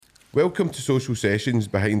Welcome to Social Sessions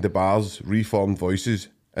Behind the Bars, Reformed Voices.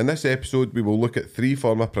 In this episode, we will look at 3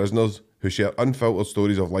 former prisoners who share unfiltered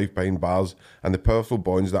stories of life behind bars and the powerful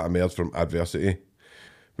bonds that emerge from adversity.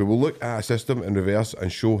 We will look at a system in reverse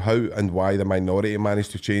and show how and why the minority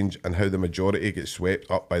managed to change and how the majority gets swept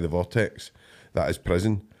up by the vortex that is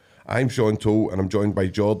prison. I'm Sean Toll and I'm joined by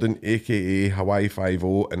Jordan, aka Hawaii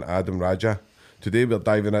Fivo, and Adam Raja. Today we're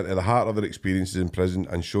diving into the heart of their experiences in prison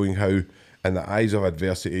and showing how, in the eyes of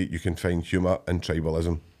adversity, you can find humour in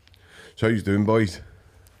tribalism. So how you doing, boys?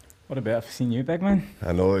 What about if I've seen you, big man?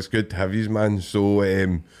 I know, it's good to have you, man. So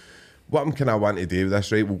what I'm kind of wanting to do with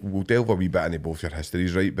this, right, we'll delve a wee bit into both your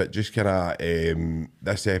histories, right, but just kind of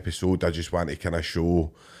this episode, I just want to kind of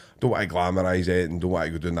show, don't want to glamorise it and don't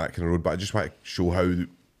want to go down that kind of road, but I just want to show how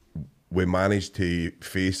we managed to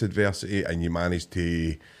face adversity and you managed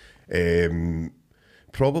to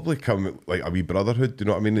probably come like a wee brotherhood, do you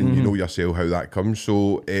know what I mean? And you know yourself how that comes.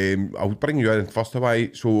 So I'll bring you in first of all.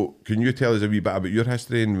 So can you tell us a wee bit about your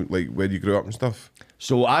history and like where you grew up and stuff?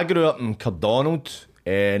 So I grew up in Cardonald,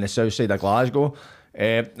 in the south side of Glasgow.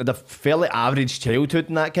 Had a fairly average childhood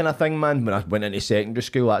and that kind of thing, man. When I went into secondary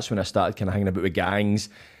school, that's when I started kind of hanging about with gangs,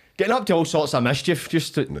 getting up to all sorts of mischief,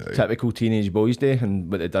 just typical teenage boys day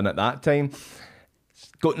and what they'd done at that time.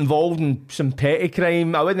 Got involved in some petty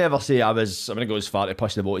crime. I would never say I'm going to go as far to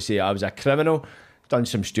push the boat to say I was a criminal. Done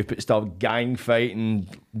some stupid stuff, gang fighting,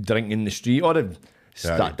 drinking in the street, all the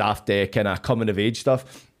daft kind of coming of age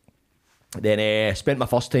stuff. Then spent my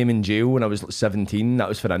first time in jail when I was 17. That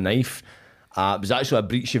was for a knife. It was actually a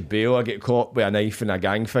breach of bail. I get caught with a knife in a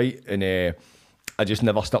gang fight and I just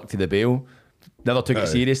never stuck to the bail. Never took it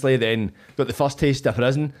seriously. Then got the first taste of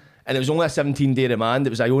prison. And it was only a 17-day remand.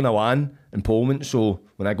 It was Iona 1 in Pullman. So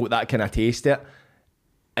when I got that kind of taste it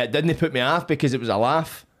didn't put me off because it was a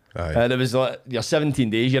laugh. And it was like, you're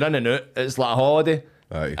 17 days, you're in and out. It's like a holiday.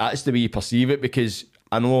 That's the way you perceive it because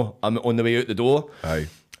I know I'm on the way out the door.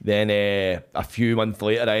 Then a few months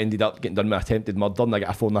later, I ended up getting done with attempted murder and I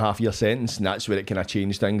got a 4.5-year sentence. And that's where it kind of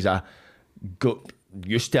changed things. I got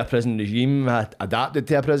used to a prison regime. I adapted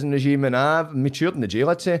to a prison regime and I've matured in the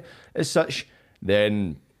jail, I'd say, as such.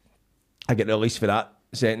 Then I get released for that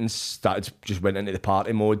sentence, just went into the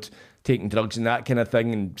party mode, taking drugs and that kind of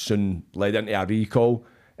thing, and soon led into a recall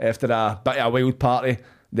after a bit of a wild party.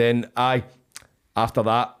 Then after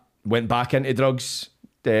that, went back into drugs,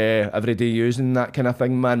 everyday using that kind of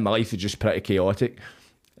thing, man. My life was just pretty chaotic.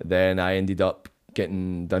 Then I ended up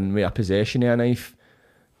getting done with a possession of a knife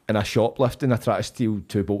and a shoplifting. I tried to steal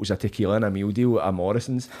 2 bottles of tequila and a meal deal at a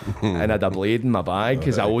Morrison's and I had a blade in my bag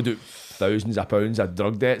because I owed out thousands of pounds of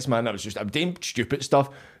drug debts, man. I'm doing stupid stuff,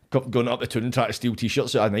 going up the town and trying to steal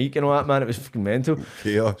t-shirts out of Nike and all that, man. It was fucking mental.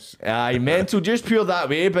 Chaos. Mental, just pure that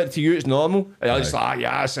way, but to you it's normal. I was like,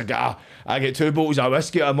 yes, I get 2 bottles of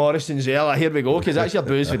whiskey at a Morrison's, here we go, because that's your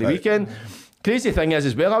booze for the weekend. Crazy thing is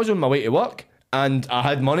as well, I was on my way to work and I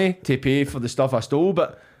had money to pay for the stuff I stole,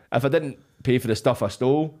 but if I didn't pay for the stuff I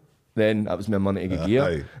stole, then that was my money to get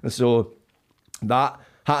gear. And so that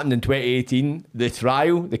happened in 2018.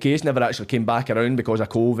 The case never actually came back around because of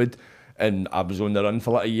COVID and I was on the run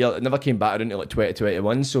for like a year. It never came back around until like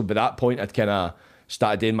 2021. So by that point I'd kind of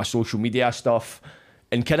started doing my social media stuff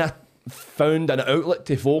and kind of found an outlet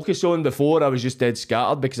to focus on. Before I was just dead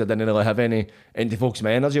scattered because I didn't really have any to focus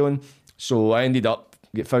my energy on. So I ended up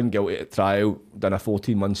get found guilty at trial, done a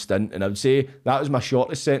 14-month stint, and I would say that was my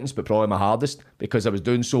shortest sentence but probably my hardest because I was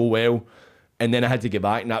doing so well. And then I had to get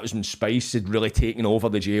back, and that was when Spice had really taken over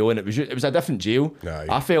the jail, and it was a different jail.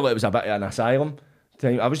 I felt like it was a bit of an asylum.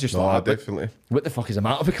 I was just like, definitely. What the fuck is the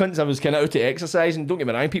matter with cunts? I was kind of out to exercise, and don't get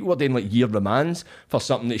me wrong, people were doing like year remands for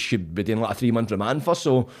something that should be doing like a 3-month remand for.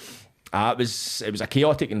 So it was a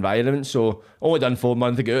chaotic environment. So only done 4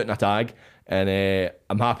 months ago out in a tag, and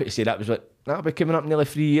I'm happy to say that'll be coming up nearly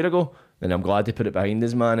 3 years ago. And I'm glad to put it behind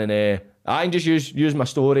us, man. And I can just use my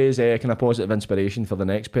story as kind of positive inspiration for the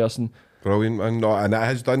next person. Brilliant, man. No, and it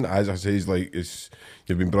has done, as I say,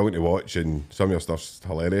 you've been brilliant to watch and some of your stuff's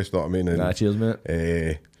hilarious, know what I mean? And, cheers,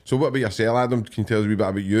 mate. So what about yourself, Adam? Can you tell us a wee bit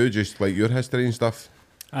about you, just like your history and stuff?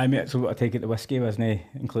 Aye, mate, so I take it the whiskey wasn't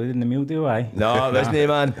included in the meal deal, aye? No, it wasn't,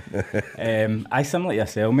 man. I similar to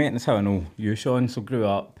yourself, mate, and that's how I know you, Sean. So grew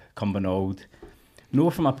up, Cumbernauld.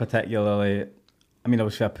 No from a particularly, I mean, I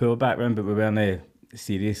was from a poor background, but we weren't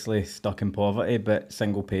seriously stuck in poverty, but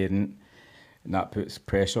single parent, and that puts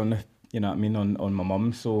pressure on you know what I mean, on my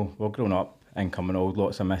mum. So we're growing up in Cumbernauld,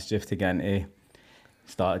 lots of mischief to get into.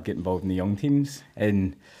 Started getting involved in the young teams,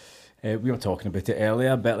 and we were talking about it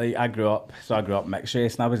earlier, but like I grew up mixed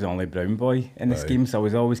race, and I was the only brown boy in the scheme, so I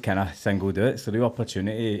was always kind of singled out. So the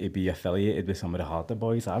opportunity to be affiliated with some of the harder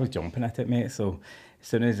boys, I was jumping at it, mate. So as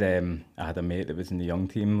soon as I had a mate that was in the young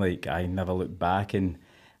team, like I never looked back, and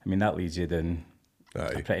I mean that leads you down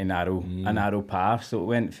a pretty narrow path. So it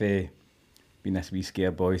went for being this wee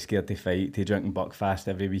scared boy, scared to fight, to drinking Buckfast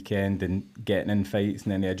every weekend and getting in fights,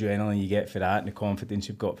 and then the adrenaline you get for that and the confidence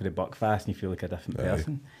you've got for the Buckfast, and you feel like a different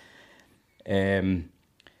person. And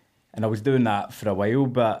I was doing that for a while,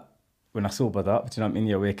 but when I sobered up, do you know what I mean?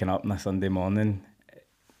 You're waking up on a Sunday morning,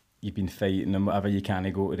 you've been fighting and whatever, you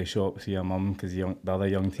can't go to the shop to see your mum because the other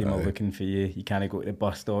young team are looking for you. You can't go to the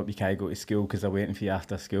bus stop, you can't go to school because they're waiting for you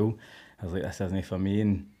after school. I was like, this isn't for me.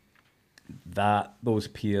 And those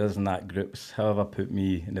peers and that groups, however, put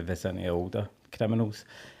me in the vicinity of older criminals.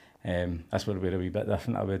 That's where we're a wee bit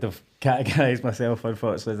different. I would have categorised myself,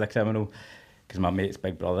 unfortunately, as a criminal because my mates'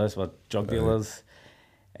 big brothers were drug dealers.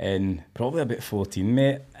 And probably about 14,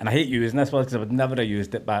 mate. And I hate using this word because I would never have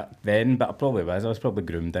used it back then, but I probably was. I was probably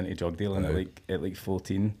groomed into drug dealing at like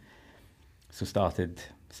 14. So started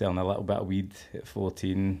selling a little bit of weed at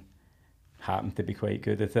 14. Happened to be quite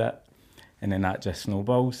good at it. And then that just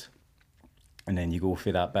snowballs. And then you go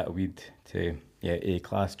for that bit of weed to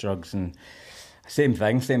A-class drugs. And same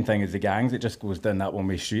thing as the gangs. It just goes down that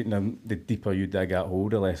one-way street. And the deeper you dig that hole,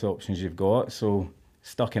 the less options you've got. So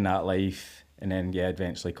stuck in that life. And then,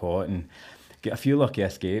 eventually caught and get a few lucky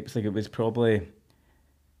escapes. Like it was probably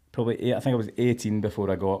I think I was 18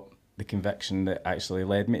 before I got the conviction that actually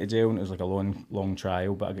led me to jail. And it was like a long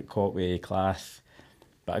trial, but I got caught with A-class.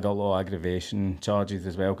 But I got a lot of aggravation charges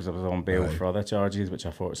as well because I was on bail for other charges, which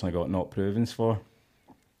I fortunately got not provens for.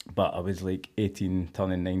 But I was like 18,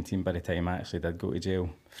 turning 19 by the time I actually did go to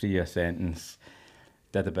jail. 3-year sentence,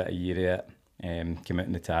 did a bit of year at it,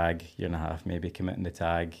 committing the tag, year and a half maybe, committing the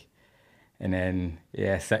tag. And then,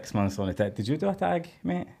 6 months on the tag. Did you do a tag,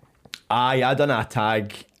 mate? I done a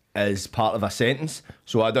tag as part of a sentence.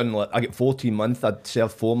 So I get 14 months. I'd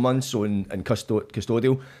served 4 months so in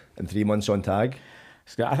custodial and 3 months on tag.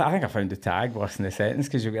 So I think I found the tag worse than the sentence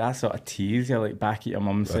because you get that sort of tease. You're like back at your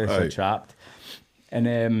mum's house, you're trapped.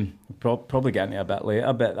 And probably getting it a bit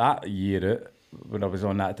later, but that year out, when I was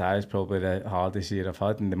on that tag, is probably the hardest year I've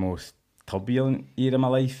had and the most turbulent year of my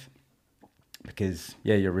life. Because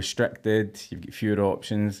you're restricted, you've got fewer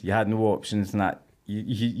options, you had no options, and that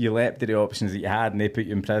you leapt to the options that you had and they put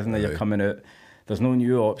you in prison, and you're coming out, there's no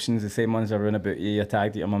new options, the same ones that run about you, you're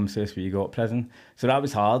tagged at your mum's house where you got prison. So that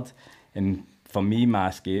was hard, and for me, my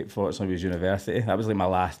escape, fortunately, was university. That was like my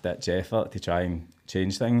last ditch effort to try and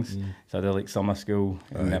change things. So I did like summer school,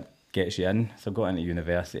 and that gets you in, so I got into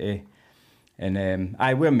university. And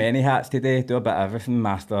I wear many hats today, do a bit of everything,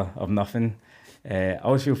 master of nothing. I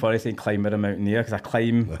always feel funny saying climber and mountaineer because I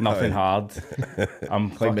climb nothing hard. I'm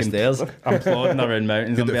climbing stairs. I'm plodding around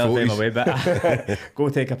mountains. I'm barely my way, but go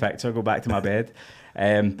take a picture, go back to my bed.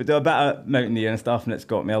 But do a bit of mountaineering stuff, and it's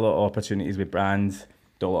got me a lot of opportunities with brands.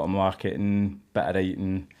 Do a lot of marketing, bit of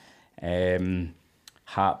writing.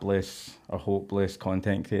 Hapless or hopeless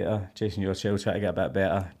content creator, chasing your child, trying to get a bit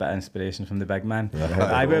better, bit of inspiration from the big man.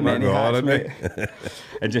 I wear many hats, mate.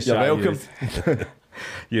 And just you're welcome.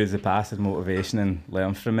 Use the past as motivation and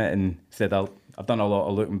learn from it. And said I've done a lot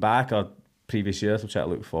of looking back or previous years. I'll try to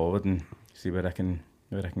look forward and see where I can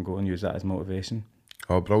go and use that as motivation.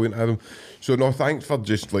 Oh, brilliant, Adam. So no, thanks for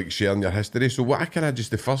just like sharing your history. So what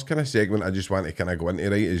the first kind of segment I just want to kind of go into,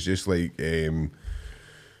 right, is just like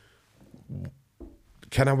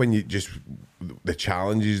kind of when you just the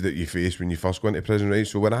challenges that you face when you first go into prison, right?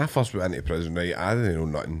 So when I first went into prison, right, I didn't know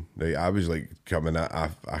nothing, right? I was like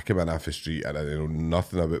I came in off the street and I didn't know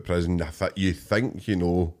nothing about prison. You think you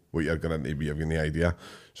know what you're going to be, you've got no idea.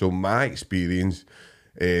 So my experience,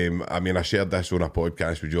 I mean, I shared this on a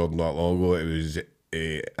podcast with Jordan not long ago. It was,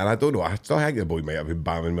 and I don't know, I still think the boy might have been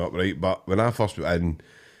bamming me up, right? But when I first went in,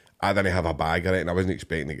 I didn't have a bag of it, and I wasn't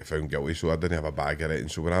expecting to get found guilty, so I didn't have a bag of it.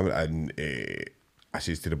 And so when I went in, I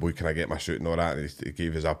says to the boy, can I get my suit and all that? And he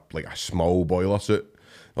gave us a small boiler suit.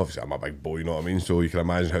 Obviously, I'm a big boy, you know what I mean? So you can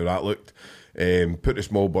imagine how that looked. Put the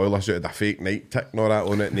small boiler suit, had a fake night tick and all that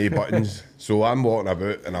on it, no buttons. So I'm walking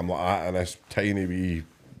about and I'm like that in this tiny wee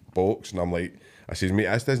box, and I'm like, I says, mate,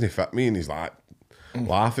 this doesn't fit me. And he's like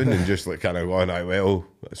laughing and just like kind of going, well.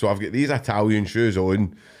 So I've got these Italian shoes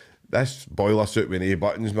on, this boiler suit with no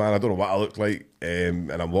buttons, man. I don't know what I look like. And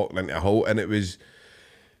I'm walking into a hole, and it was,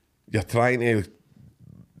 you're trying to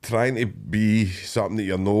be something that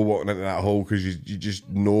you're not walking into that hole because you just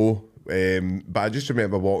know. But I just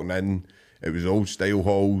remember walking in, it was old style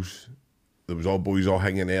halls. There was all boys all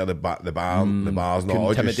hanging there, the bars and all.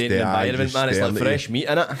 Intimidating environment, man. It's like fresh meat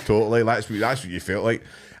in it. Totally, that's what you felt like.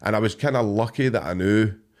 And I was kind of lucky that I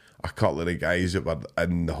knew a couple of the guys that were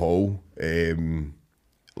in the hall. And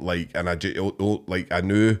I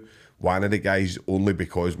knew one of the guys only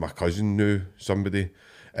because my cousin knew somebody,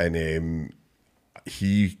 and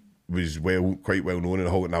he was quite well known in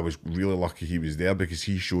Hull, and I was really lucky he was there because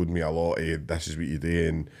he showed me a lot of this is what you do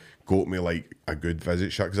and got me like a good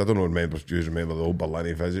visit shirt, because I don't know, do you remember the old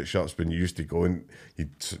Berlini visit shirts when you used to go and you'd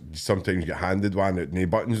sometimes get handed one with no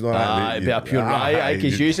buttons and all that. It'd be a pure riot,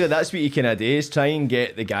 because usually that's what you kind of do, is try and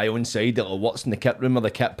get the guy on side that what's in the kit room or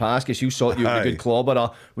the kit pass, because he'll sort you out with a good clobber,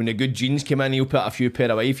 or when the good jeans come in he'll put a few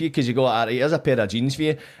pair away for you, because you go, alright, here's a pair of jeans for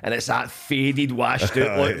you, and it's that faded, washed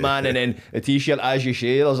out look, man, and then the t-shirt, as you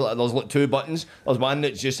say, there's like 2 buttons, there's one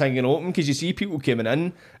that's just hanging open, because you see people coming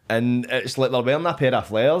in and it's like they're wearing a pair of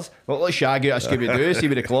flares, look like Shaggy out of Scooby-Doo, see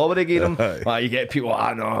with the clobber they gave them. Like, you get people,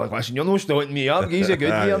 no, listen, you're not starting me up, he's a good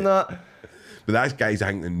year and that. But that's guys I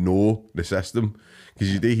think that know the system,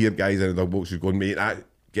 because you do hear guys in the dog box who's going, mate, that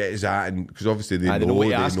get us that, and because obviously they know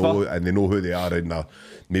and they know who they are, and they're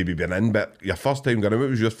maybe been in. But your first time going out, what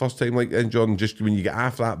was your first time like then, John? Just when you get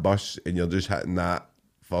off that bus and you're just hitting that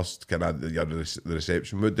first kind of the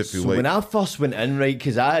reception, what did it feel like? When I first went in, right,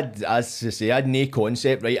 because I had, as I say, I had no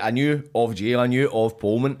concept, right. I knew of jail, I knew of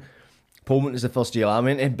Pullman. Pullman was the first jail I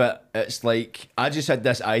went to, but it's like I just had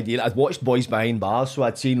this idea. I'd watched Boys Behind Bars, so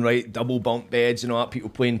I'd seen, right, double bunk beds and all that, people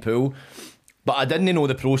playing pool, but I didn't know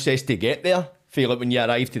the process to get there. Feel like when you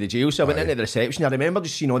arrive to the jail, so I went into the reception. I remember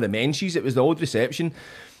just seeing all the mentions. It was the old reception,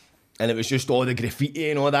 and it was just all the graffiti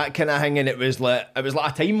and all that kind of thing, and it was like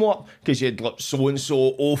a time warp, because you had like so and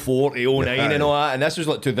so 04 to 09 and all that, and this was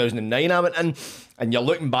like 2009 I went in, and you're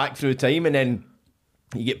looking back through time, and then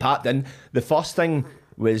you get packed in. The first thing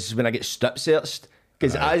was when I get strip searched,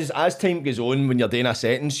 because as time goes on, when you're doing a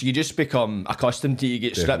sentence, you just become accustomed to, you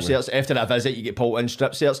get strip searched. After a visit, you get pulled in,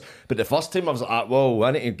 strip searched. But the first time I was like, whoa,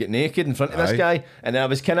 I need to get naked in front of this guy. And then I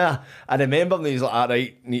was I remember when he was like,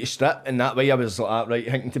 alright, need to strip. And that way I was like, alright,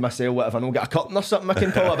 thinking to myself, what if I don't get a curtain or something, I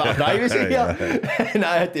can pull a bit of privacy here. And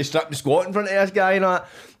I had to strip and squat in front of this guy and that.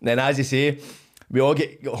 And then, as you say, we all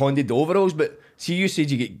get handed the overalls, but see, you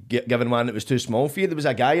said you get given one that was too small for you. There was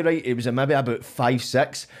a guy, right, he was maybe about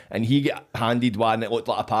 5'6", and he get handed one that looked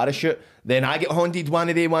like a parachute. Then I get handed one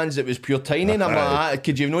of the ones that was pure tiny, and I'm like,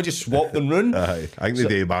 could you not just swap them round? I think they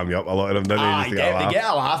do bam me up a lot of them, don't they? They get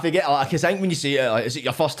a laugh, because I think when you say, is it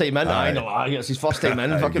your first time in? It's his first time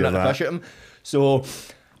in, fucking at the fish at him. So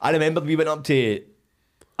I remember we went up to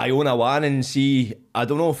Iona 1 and see, I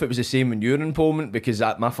don't know if it was the same when you were in Pullman, because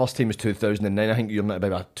my first time was 2009, I think you're not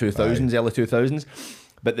about 2000s, early 2000s,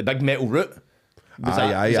 but the big metal route, has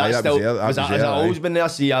it always been there?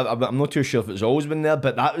 See, I'm not too sure if it's always been there,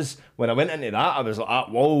 but that was, when I went into that, I was like,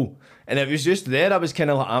 whoa, and it was just there, I was kind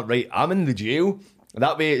of like, right, I'm in the jail,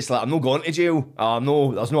 that way it's like, I'm not going to jail,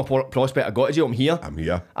 there's no prospect I got to jail, I'm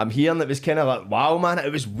here, and it was kind of like, wow, man,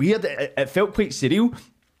 it was weird, it felt quite surreal.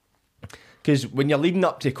 Because when you're leading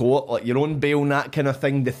up to court, like your own bail and that kind of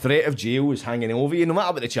thing, the threat of jail is hanging over you, no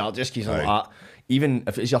matter what the charges, because like that, even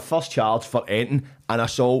if it's your first charge for anything, an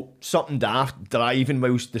assault, something daft, driving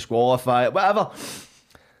whilst disqualified, whatever,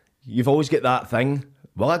 you've always got that thing,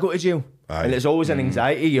 will I go to jail? And it's always an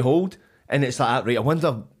anxiety you hold, and it's like, right, I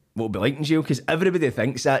wonder what it'll be like in jail, because everybody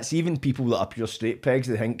thinks that. It's even people that are pure straight pegs,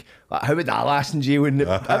 they think, like, how would I last in jail? And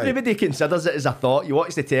everybody considers it as a thought. You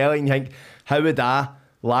watch the telly and you think, how would I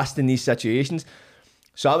last in these situations?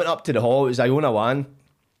 So I went up to the hall, it was Iona 1,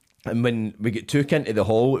 and when we get took into the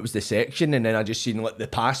hall, it was the section, and then I just seen like the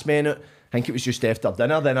pass men out, I think it was just after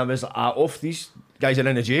dinner, then I was like, off, these guys are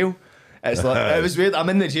in the jail. It's like, it was weird, I'm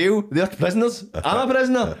in the jail, they're prisoners, I'm a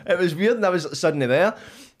prisoner. It was weird, and I was suddenly there.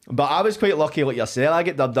 But I was quite lucky, like yourself. I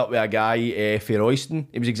get dubbed up with a guy for Royston.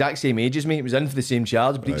 He was exact same age as me, he was in for the same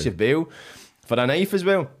charge, breach of bail, for a knife as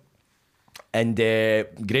well. And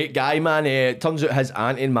great guy, man. Turns out his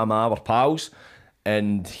auntie and my ma were pals,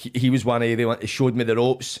 and he was one of the, he showed me the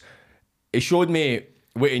ropes. He showed me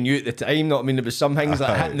what he knew at the time. Not, I mean, there was some things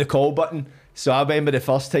like hitting the call button. So I remember the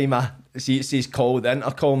first time it says call the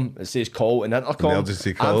intercom, it says call and intercom.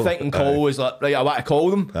 Emergency call. I'm thinking call was like, right, I want to call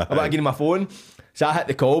them, I want to give him my phone. So I hit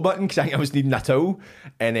the call button because I think I was needing a tool,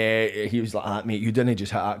 and he was like, mate, you didn't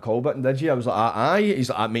just hit that call button, did you? I was like, aye. He's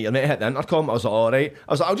like, mate, you're meant to hit the intercom. I was like, alright.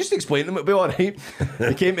 I was like, I'll just explain to him, it'll be alright.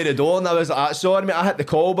 He came to the door and I was like, sorry mate, I hit the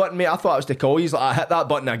call button, mate, I thought it was to call. He's like, I hit that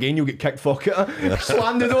button again, you'll get kicked, fuck it.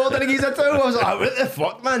 Slammed the door, didn't he? He's a tool. I was like, what the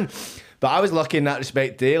fuck, man? But I was lucky in that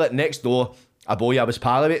respect too. Like, next door, a boy I was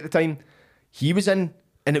pal with at the time, he was in,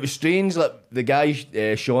 and it was strange, like the guy,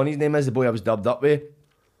 Sean, his name is, the boy I was dubbed up with,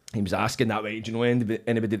 he was asking that way, do you know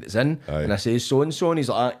anybody that's in? And I says so-and-so, and he's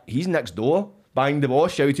like, he's next door. Banged the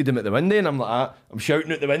boss, shouted him at the window, and I'm like, I'm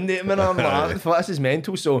shouting at the window at him, and I'm like, this is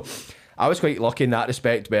mental. So I was quite lucky in that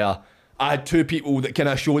respect, where I had two people that kind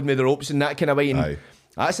of showed me the ropes in that kind of way. And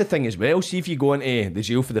That's the thing as well. See if you go into the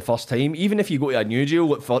jail for the first time, even if you go to a new jail,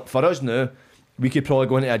 look, for us now, we could probably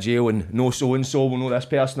go into a jail and know so-and-so, we'll know this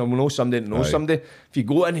person, or we'll know somebody that knows somebody. If you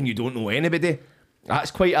go in and you don't know anybody,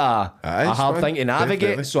 that's quite a hard thing to navigate.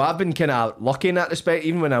 Definitely. So I've been kind of lucky in that respect.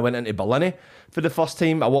 Even when I went into Berlin for the first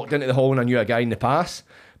time, I walked into the hall and I knew a guy in the pass.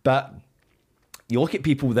 But you look at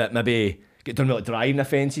people that maybe get done with like driving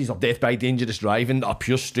offences or death by dangerous driving that are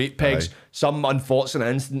pure straight pegs. Some unfortunate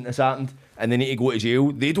incident has happened and they need to go to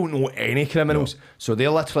jail. They don't know any criminals. No. So they're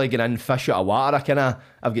literally getting in fish out of water.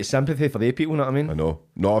 I've got sympathy for they people, you know what I mean? I know.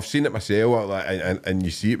 No, I've seen it myself, and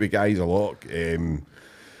you see it with guys a lot.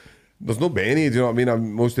 There's not many, do you know what I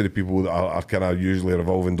mean? Most of the people that are kind of usually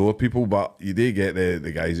revolving door people, but you do get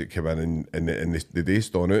the guys that come in and they do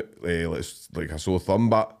stone out like a sore thumb.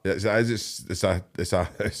 But it's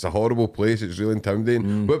a horrible place. It's really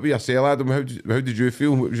intimidating. What were you saying, Adam? How did you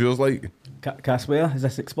feel? What was yours like? Can I swear? Is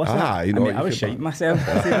this explicit? You know, I was shiting myself.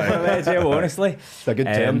 Honestly, it's a good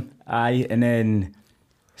term. And then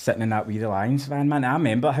sitting in that Wee Lions van, man. I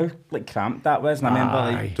remember how cramped that was, and I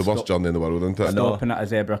remember the worst journey in the world, isn't it? Stopping at a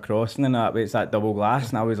zebra crossing and that way, it's that double glass,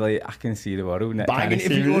 and I was like, I can see the world. And banging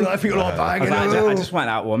if you go banging. I just want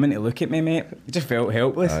that woman to look at me, mate. I just felt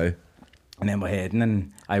helpless. And then we're heading,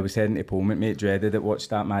 and I was heading to Pullman, mate. Dreaded it. Watched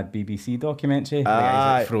that mad BBC documentary. The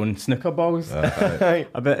guys throwing snooker balls a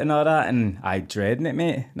bit and all that, and I dreading it,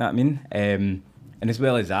 mate. Know what I mean? And as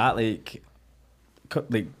well as that, like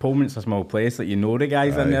Pullman's a small place, like you know the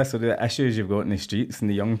guys in there, so the issues you've got in the streets and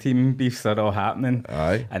the young team beefs are all happening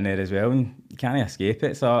in there as well, and you can't escape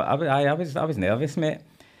it. So I was nervous, mate.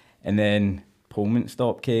 And then Pullman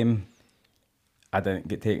stop came. I didn't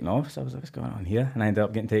get taken off, so I was like, what's going on here? And I ended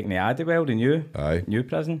up getting taken to Adderwell, the new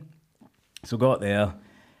prison. So got there,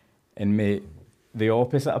 and mate, the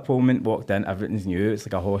opposite of Pullman, walked in, everything's new, it's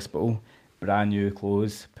like a hospital, brand new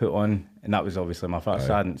clothes put on, and that was obviously my first,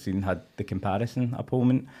 so I hadn't had the comparison of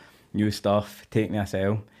Pullman. New stuff, taking a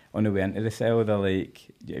cell. On the way into the cell, they're like,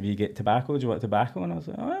 if you get tobacco, do you want tobacco? And I was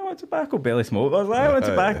like, I want tobacco, barely smoke. I was like, I want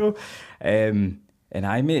tobacco. And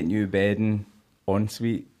I made new bedding,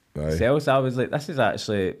 ensuite, cells. I was like, this is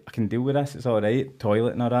actually, I can deal with this, it's all right,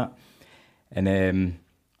 toilet and all that. And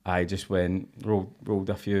I just went, rolled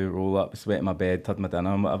a few roll-ups, went in my bed, had my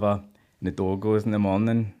dinner and whatever, and the door goes in the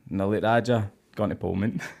morning, and they're like, Raja, gone to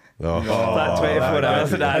Pullman. That 24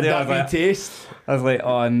 hours and I was taste. I was like,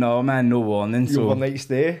 oh no man, no warning. So overnight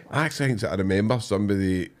stay. I actually think I remember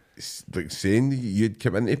somebody like saying you'd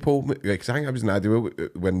come into Pullman, like I think I was in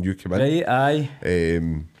Adderwell when you came in.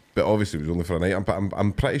 Right, but obviously it was only for a night.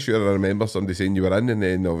 I'm pretty sure I remember somebody saying you were in, and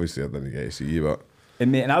then obviously I didn't get to see you. But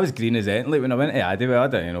and I was green as anything. Like when I went to Adderwell, I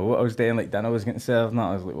didn't know what I was doing. Like dinner was getting served, and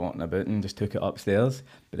I was like walking about and just took it upstairs.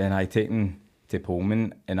 But then I taken to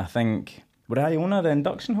Pullman, and I think. Would I own the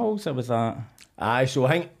induction halls, or was that? So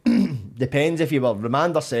I think, depends if you were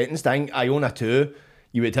remand or sentenced. I think Iona 2,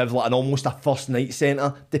 you would have like almost a first night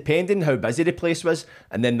centre, depending how busy the place was.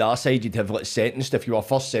 And then the other side, you'd have like sentenced. If you were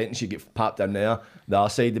first sentenced, you'd get papped in there. The other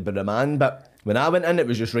side would be remand. But when I went in, it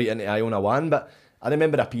was just right into Iona 1. But I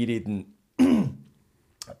remember a period in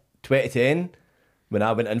 2010, when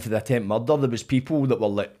I went in for the attempt murder, there was people that were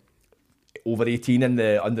like, over 18 in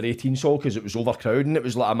the under 18 cell because it was overcrowding. It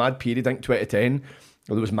was like a mad period, I think 2010.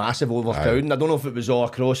 There was massive overcrowding. I don't know if it was all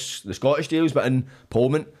across the Scottish jails, but in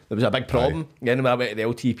Pullman there was a big problem. Then when I went to the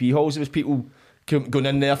LTP halls, there was people going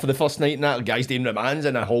in there for the first night and that, guys doing remands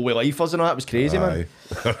and a hallway lifers and all that. It was crazy, man.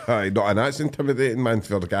 No, and that's intimidating, man,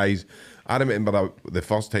 for the guys. I remember the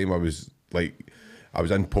first time I was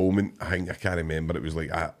in Pullman. I can't remember. It was like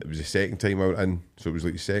it was the second time I went in, so it was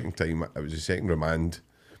like the second time. It was the second remand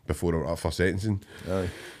before I went up for sentencing.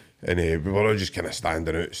 And we were all just kind of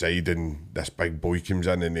standing outside, and this big boy comes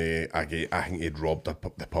in, and I think he'd robbed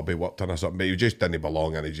the pub he worked in or something, but he just didn't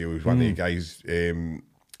belong in the jail. He was one of the guys. And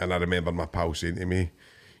I remember my pal saying to me,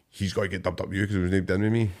 he's got to get dubbed up with you because he was named in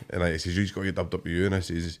with me. And I says, he's got to get dubbed up with you. And I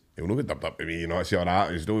says, he'll not get dubbed up with me, you know. I say, all right.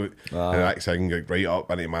 And the next thing, like, right up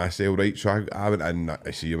into my cell, right? So I went in,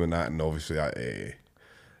 I see him and that, and obviously the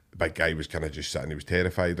big guy was kind of just sitting, he was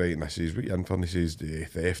terrified, right? And I says, what are you in for? And he says, the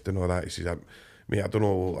theft and all that. He says, mate, I don't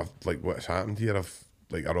know, what's happened here.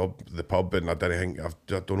 I robbed the pub and I didn't think,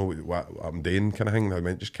 I don't know what I'm doing, kind of thing. And I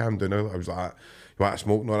went, just calm down now. I was like, you want a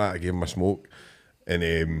smoke and all that? I gave him a smoke.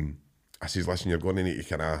 And I says, listen, you're going to need to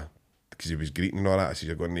kind of, because he was greeting and all that, I says,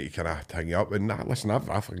 you're going to need to kind of hang you up. And listen, I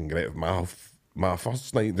fucking great my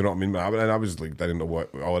first night, do you know what I mean? And I was like, didn't know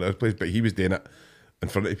what all this place, but he was doing it in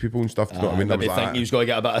front of people and stuff, do you know what I mean? Maybe think he was going to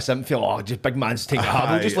get a bit of sympathy, just big man's taking a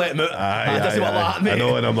hurdle, just let him out. Doesn't want that, mate. I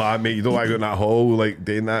know, and I'm like, mate, you don't want to go in that hole, like,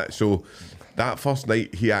 doing that. So that first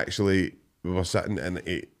night, we were sitting, and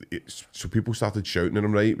so people started shouting at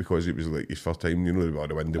him, right, because it was like his first time, you know,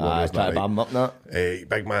 the Windy Warriors. Try to bam him up that.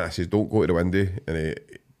 Big man, I says, don't go to the Windy, and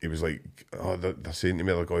he was like, oh, they're saying to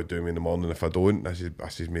me they're going to do me in the morning if I don't. I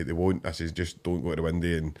says, mate, they won't. I says, just don't go to the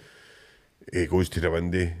Windy. And he goes to the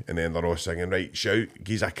Windy, and then they're all singing, right, shout,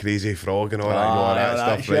 he's a crazy frog and all that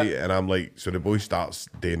stuff, right? And I'm like, so the boy starts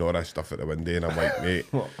doing all that stuff at the Windy, and I'm like, mate.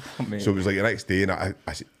 So it was like the next day, and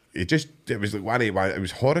it was like 1 8 it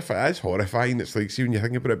was horrifying. It's horrifying. It's like, see, when you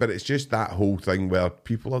think about it, but it's just that whole thing where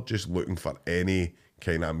people are just looking for any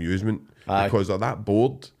kind of amusement because they're that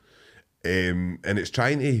bored. And it's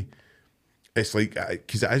trying to, it's like,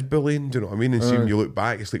 because it is bullying, do you know what I mean? And see, when you look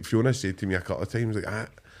back, it's like Fiona said to me a couple of times,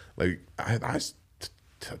 that's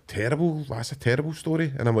terrible. That's a terrible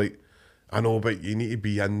story. And I'm like, I know, but you need to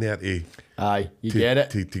be in there to get it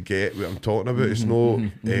to get what I'm talking about. It's no.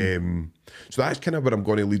 So that's kind of what I'm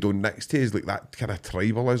going to lead on next to, is like that kind of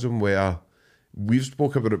tribalism where we've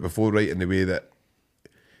spoke about it before, right? In the way that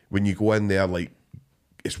when you go in there, like,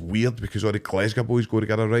 it's weird because all the Glasgow boys go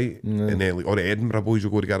together, right? And then like all the Edinburgh boys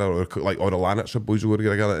will go together, or like all the Lanarkshire boys will go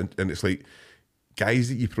together, and it's like guys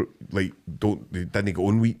that you didn't go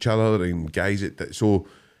on with each other, and guys that so.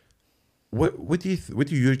 What do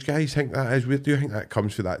you guys think that is? Where do you think that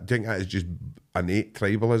comes from? That do you think that is just innate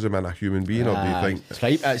tribalism in a human being, or do you think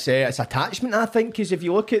it's attachment? I think, because if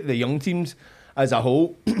you look at the young teams as a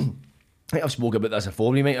whole, I think I've spoken about this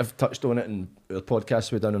before. We might have touched on it in our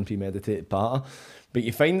podcast we've done on Premeditated Patter, but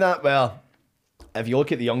you find that, well, if you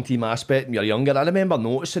look at the young team aspect and you're younger, I remember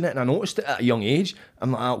noticing it, and I noticed it at a young age.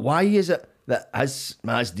 I'm like, why is it that as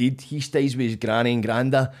did, he stays with his granny and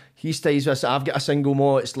granda, he stays with us, I've got a single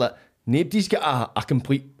mo, it's like nobody's got a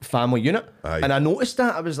complete family unit. And I noticed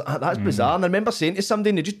that. I was like, that's bizarre. And I remember saying to somebody,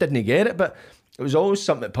 and they just didn't get it, but it was always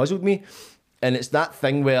something that puzzled me. And it's that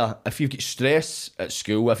thing where if you get stress at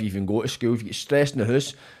school, if you even go to school, if you get stressed in the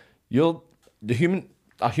house,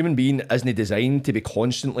 a human being isn't designed to be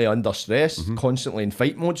constantly under stress, constantly in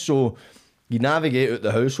fight mode. So you navigate out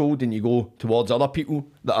the household and you go towards other people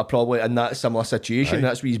that are probably in that similar situation.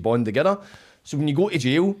 That's where you bond together. So when you go to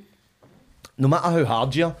jail, no matter how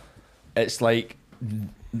hard you are, it's like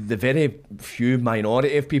the very few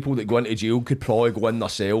minority of people that go into jail could probably go in their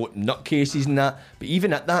cell, nutcases and that. But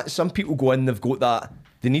even at that, some people go in, they've got that,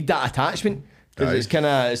 they need that attachment. Because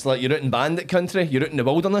it's like you're out in bandit country, you're out in the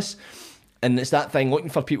wilderness, and it's that thing looking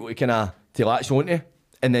for people to latch onto,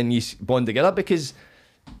 and then you bond together. Because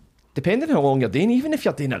depending on how long you're doing, even if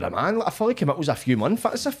you're doing it, man, like I feel like it was a few months,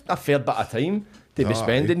 that's a fair bit of time to be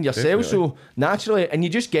spending yourself. So naturally, and you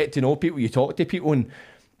just get to know people, you talk to people, and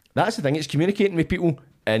that's the thing, it's communicating with people,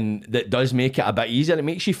 and that does make it a bit easier. It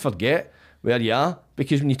makes you forget where you are,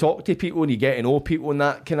 because when you talk to people and you get to know people and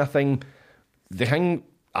that kind of thing, the thing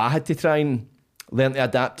I had to try and learn to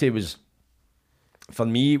adapt to was, for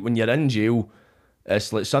me, when you're in jail,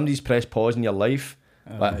 it's like somebody's pressed pause in your life.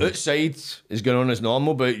 Like outside is going on as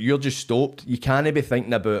normal, but you're just stopped. You can't be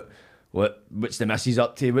thinking about what's the missus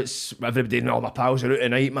up to, what's everybody and all my pals are out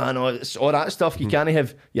tonight, man, all that stuff. You can't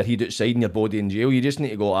have your head outside and your body in jail. You just need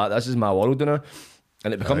to go, this is my world, now.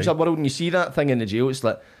 And it becomes your world. And you see that thing in the jail, it's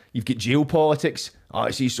like you've got jail politics.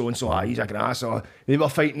 I see so-and-so, he's a grass, they were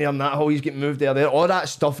fighting there in that hole, he's getting moved there, all that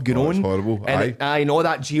stuff going on. It's horrible. And I know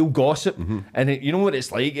that jail gossip. And you know what it's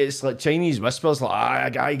like Chinese whispers, like,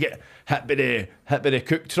 a guy get hit by the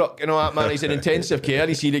cook truck, you know that, man, he's in intensive care,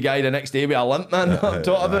 you see the guy the next day with a limp, man, on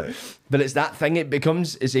top of it. But it's that thing, it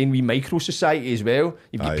becomes, it's in wee micro society as well.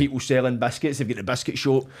 You've got people selling biscuits, they've got the biscuit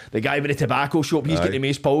shop, the guy with the tobacco shop, he's got the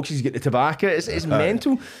mace pulse, he's got the tobacco, it's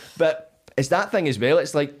mental. But it's that thing as well,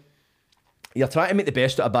 it's like, you're trying to make the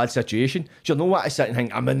best out of a bad situation. So you'll know what to sit and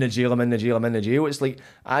think, I'm in the jail. It's like,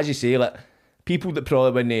 as you say, like, people that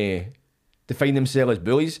probably when they define themselves as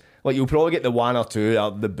bullies, like, you'll probably get the one or two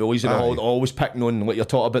the bullies in the hall always picking on, like, you're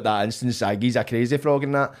talking about that instance, he's a crazy frog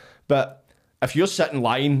and that. But if you're sitting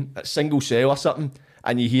lying at single cell or something,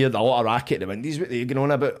 and you hear a lot of racket at the windows, what they're going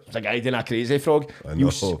on about, it's a guy doing a crazy frog,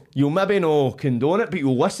 you'll maybe not condone it, but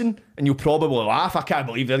you'll listen, and you'll probably laugh, I can't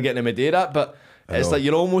believe they're getting him to do that, but it's like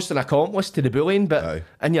you're almost an accomplice to the bullying, but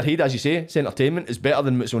in your head, as you say, it's entertainment, is better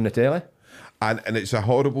than what's on the telly. And it's a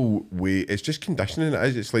horrible way, it's just conditioning, it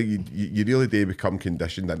is. It's like you really do become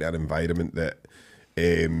conditioned into an environment that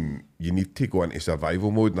you need to go into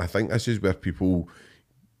survival mode. And I think this is where people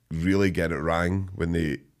really get it wrong when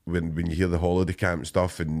you hear the holiday camp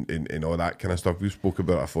stuff and all that kind of stuff. We've spoke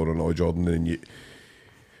about it before on All Jordan, and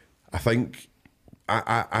I think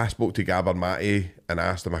I spoke to Gabor Mate and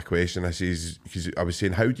asked him a question. I says, because I was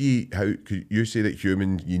saying, how could you say that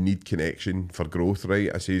humans, you need connection for growth, right?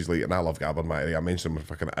 I says, like, and I love Gabor Mate, right? I mention him on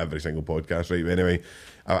fucking every single podcast, right? But anyway,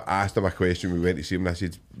 I asked him a question. We went to see him and I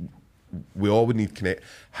said, we all would need connect.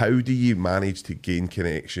 How do you manage to gain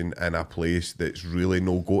connection in a place that's really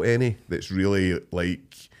no go any, that's really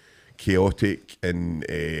like chaotic and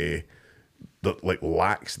that like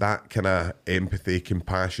lacks that kind of empathy,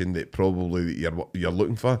 compassion that probably you're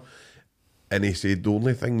looking for? And he said the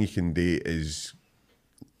only thing you can do is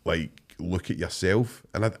like look at yourself.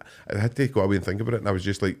 And I had to go away and think about it, and I was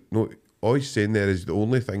just like, no, all he's saying there is the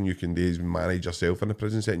only thing you can do is manage yourself in a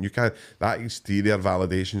prison setting. You can't, that exterior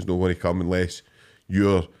validation's not going to come unless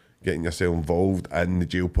you're getting yourself involved in the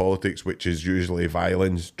jail politics, which is usually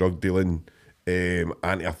violence, drug dealing,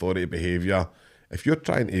 anti-authority behaviour. If you're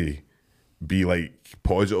trying to be like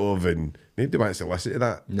positive, and nobody wants to listen to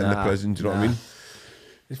that in the prison, do you know what I mean?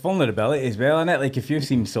 It's vulnerability as well, isn't it? Like, if you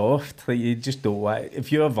seem soft, like, you just don't want...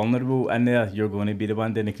 If you're vulnerable in there, you're going to be the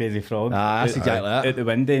one doing the crazy fraud. That's exactly that. Out the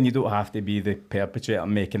window, and you don't have to be the perpetrator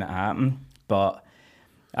making it happen. But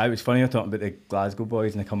it was funny, you're talking about the Glasgow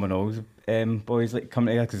boys and the Cumbernauld boys like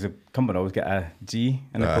coming together, because the Cumbernauld get a G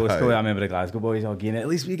in the postcode. I remember the Glasgow boys all getting it. At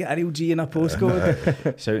least we get a real G in our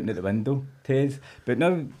postcode. Shouting at the window, Taze. But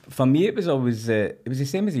no, for me, it was always... it was the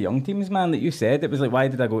same as the young teams, man, that you said. It was like, why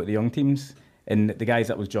did I go to the young teams? And the guys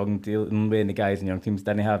that was jogging dealing with, and the guys in young teams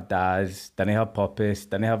didn't have dads, didn't have purpose,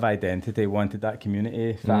 didn't have identity, wanted that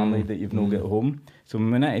community, family that you've not got at home. So when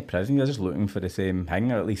we went into prison, you're just looking for the same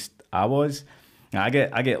thing, or at least I was. And I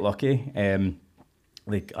get lucky.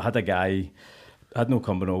 Like, I had a guy, I had no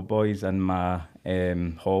Cumbernauld boys in my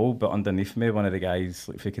hall, but underneath me, one of the guys,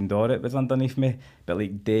 like freaking Dorrit, was underneath me. But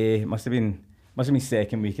like day, must have been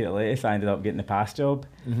second week at the latest, I ended up getting the pass job.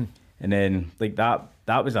 And then like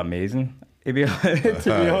that was amazing. To be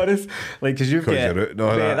honest, like, because you've got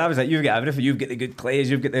that was it. You've got everything. You've got the good clays.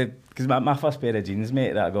 You've got the, because my first pair of jeans,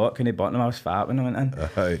 mate, that I got, couldn't button them. I was fat when I went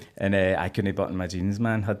in, and I couldn't button my jeans,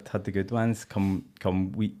 man. Had the good ones come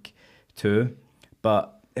week 2,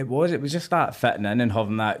 but it was just that fitting in and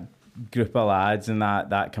having that group of lads and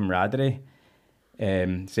that camaraderie.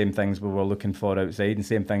 Same things we were looking for outside, and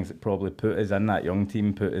same things that probably put us in that young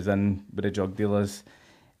team, put us in with the drug dealers.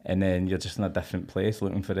 And then you're just in a different place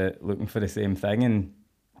looking for the same thing.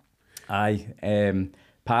 And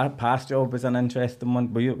pass job was an interesting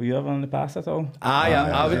one. Were you ever on the pass at all? I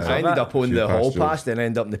ended up on the hall pass, then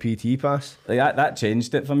ended up in the PT pass. Like that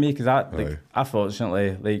changed it for me, because I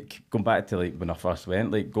fortunately, like, going back to like when I first went,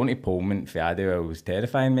 like going to Pullman for Adderall was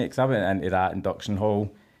terrifying, mate, because I went into that induction hall,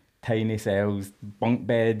 tiny cells, bunk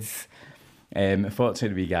beds. Fortunately,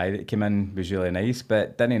 the wee guy that came in was really nice,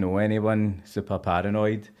 but didn't know anyone, super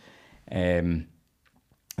paranoid. And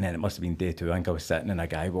then it must have been day 2. I think I was sitting and a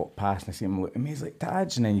guy walked past and I see him look at me. He's like,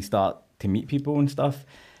 Taj, and then you start to meet people and stuff.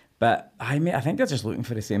 But I think they're just looking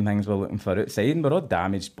for the same things we're looking for outside, and we're all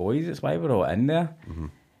damaged boys. That's why we're all in there.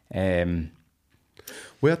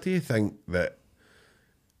 Where do you think that?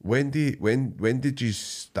 When did you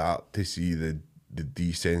start to see the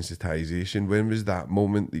desensitization? When was that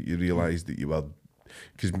moment that you realised that you were?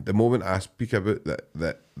 Because the moment I speak about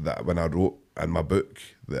that when I wrote in my book,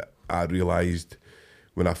 that I realised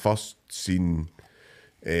when I first seen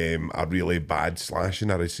a really bad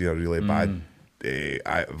slashing, or I see a really bad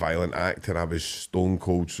violent act, and I was stone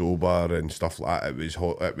cold sober and stuff like that.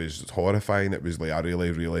 It was horrifying. It was like a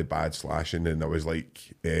really, really bad slashing, and I was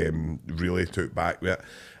like really took back with it.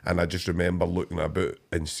 And I just remember looking about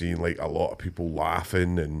and seeing like a lot of people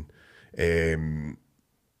laughing, and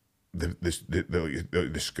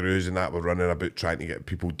the screws and that were running about trying to get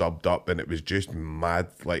people dubbed up, and it was just mad.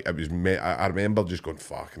 Like, it was I remember just going,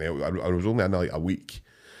 fucking hell. I was only in like a week,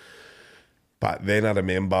 but then I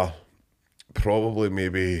remember probably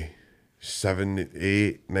maybe 7,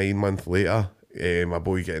 8, 9 months later, my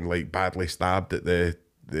boy getting like badly stabbed at the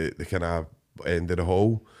kind of end of the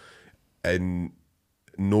hall, and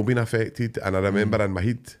no being affected. And I remember in my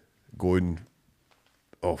head going,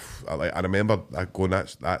 I remember going,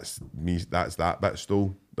 that's me, that's that bit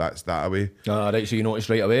still, that's that away. Right, so you noticed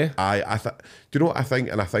right away? Do you know what I think?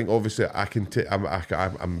 And I think obviously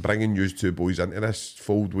I'm bringing you 2 boys into this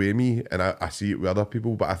fold with me, and I see it with other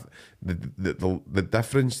people, but the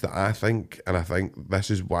difference that I think, and I think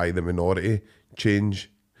this is why the minority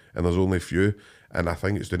change, and there's only a few, and I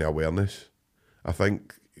think it's down to awareness. I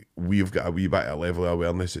think we've got a wee bit of a level of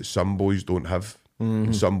awareness that some boys don't have.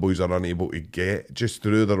 Some boys are unable to get just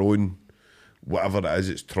through their own, whatever it is,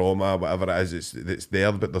 it's trauma, whatever it is, it's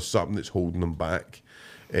there, but there's something that's holding them back.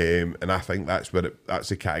 And I think that's that's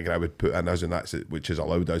the category I would put in us, and that's it, which has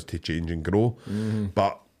allowed us to change and grow.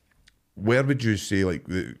 But where would you say, like,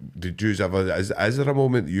 did you ever, is there a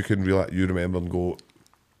moment that you can you remember and go,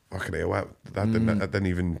 fucking hell, I didn't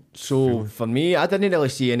even... So, for me, I didn't really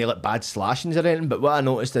see any, like, bad slashings or anything, but what I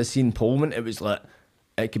noticed is seeing Pullman, it was like,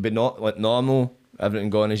 it could be not, like, normal, everything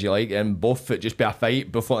going as you like, and both it just be a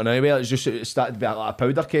fight, both like anywhere, it started to be like a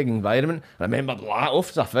powder keg environment. I remember that off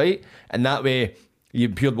as a fight, and that way,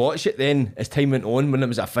 you'd watch it then as time went on. When it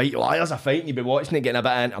was a fight, there's a fight, and you'd be watching it, getting a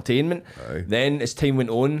bit of entertainment. Aye. Then as time went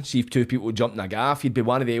on, see if two people jumped in a gaff, you'd be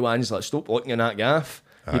one of the ones like, stop looking in that gaff.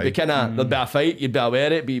 You'd be kind of, there'd be a fight, you'd be aware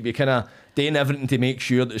of it, but you'd be kind of doing everything to make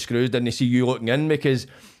sure that the screws didn't see you looking in, because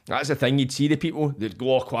that's the thing, you'd see the people, they'd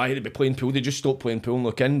go all quiet, they'd be playing pool, they'd just stop playing pool and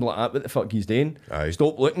look in, be like, what the fuck he's doing? Aye.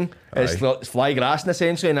 Stop looking. It's fly grassing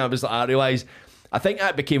essentially, and I was like, I realised, I think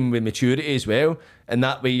that became with maturity as well, and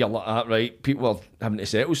that way you're like, right, people are having to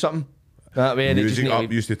settle something. That way, music up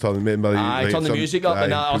used to turn turn the music up,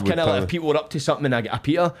 and I was kind of like, if people were up to something and I get a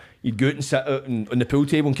Peter, you'd go out and sit out on the pool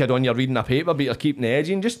table and kid on, you're reading a paper, but you're keeping the edge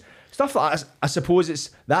and just stuff like that. I suppose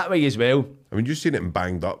it's that way as well. I mean, you've seen it in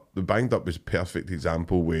Banged Up. The Banged Up was a perfect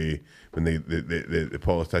example when the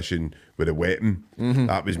politician with a weapon,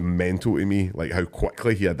 that was mental to me, like how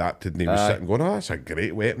quickly he adapted, and he was sitting going, oh, that's a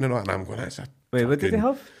great weapon, and I'm going, that's a... Wait, what did they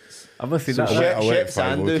have? I've not seen that.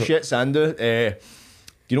 Shit Sandu.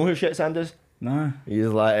 Do you know who Shit Sandu is? No. He's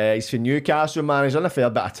like, he's from Newcastle, man. He's on a fair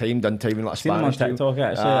bit of time, done time in like Seen him on Spanish. TikTok,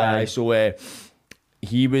 actually. So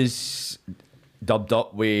he was dubbed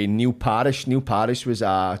up with Neil Parish. Neil Parish was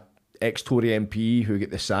a ex-Tory MP who got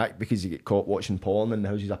the sack because he got caught watching porn in the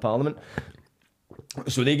Houses of Parliament.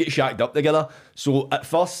 So they get shacked up together. So at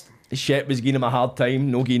first, Shit was giving him a hard time,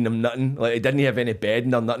 no giving him nothing. Like, he didn't have any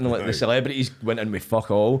bedding or nothing. Like, the celebrities went in with fuck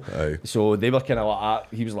all. Aye. So they were kind of like,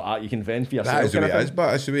 he was like, you can fend for yourself. That is the way it is,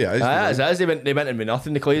 but that's the way it is. They went in with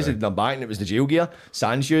nothing. The clays in their back, and it was the jail gear,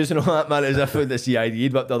 sand shoes and all that, man, as if the CID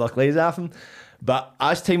had whipped other clays off him. But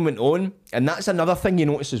as time went on, and that's another thing you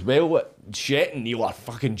notice as well, like, Shit and Neil are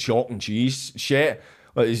fucking chalk and cheese. Shit,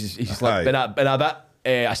 like, he's like been a bit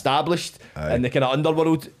established in the kind of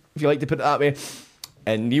underworld, if you like to put it that way.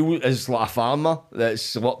 And Neil is like a farmer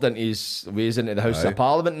that's worked into his ways into the House of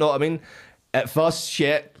Parliament, know what I mean? At first,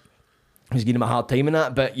 Shit was giving him a hard time in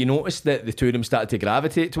that, but you notice that the two of them started to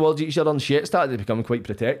gravitate towards each other, and Shit started to become quite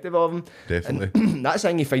protective of him. Definitely. And that's the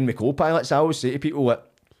thing you find with co-pilots. I always say to people that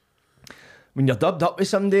when you're dubbed up with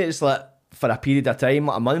somebody, it's like for a period of time,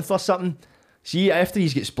 like a month or something. See, after you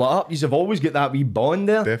get split up, you've always got that wee bond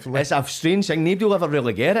there. Definitely. It's a strange thing. Nobody will ever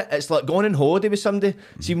really get it. It's like going on holiday with somebody.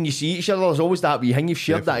 See, when you see each other, there's always that wee thing. You've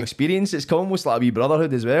shared that experience. It's almost like a wee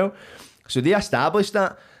brotherhood as well. So they established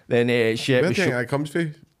that. Then Shit. Where do you think that comes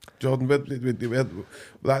from, Jordan?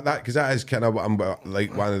 Because that is kind of what I'm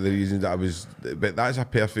like, one of the reasons that I was. But that's a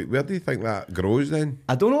perfect. Where do you think that grows then?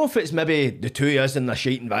 I don't know if it's maybe the two of us in a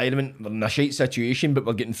shite environment, we're in a shite situation, but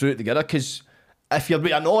we're getting through it together. Because if you're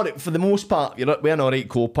with an alright, for the most part, you're with an alright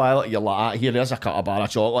co-pilot, you're like, here's a cut of bar of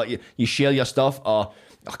chocolate, you share your stuff, or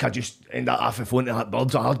I could just end up off the phone to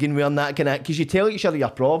birds arguing with and that kind of, because you tell each other your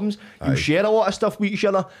problems, you share a lot of stuff with each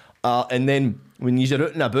other, and then when you're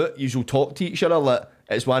out and about, you will talk to each other like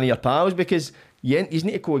it's one of your pals, because you need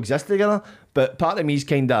to coexist together. But part of me is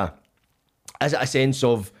kind of, is it a sense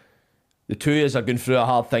of the two of us are going through a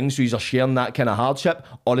hard thing, so you're sharing that kind of hardship,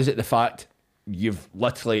 or is it the fact you're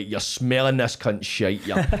smelling this cunt shite,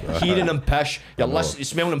 you're hearing him pish, you're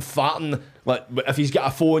smelling him farting, like if he's got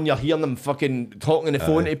a phone, you're hearing him fucking talking on the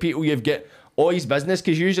phone to people, you've got all his business,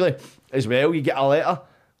 because usually as well you get a letter,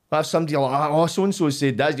 have somebody like, oh, so and so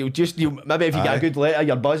said this, maybe if you get a good letter,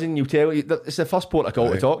 you're buzzing, you'll tell you, it's the first port of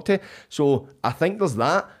call to talk to. So I think there's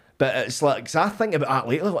that, but it's like, cause I think about that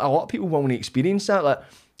lately, a lot of people want to experience that. Like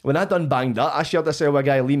when I done Banged Up, I shared this with a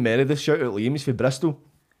guy, Liam Meredith, shout out Liam, he's from Bristol.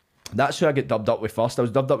 That's who I get dubbed up with first. I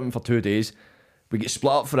was dubbed up with him for 2 days. We get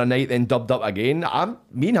split up for a night, then dubbed up again.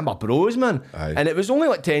 Me and him are bros, man. And it was only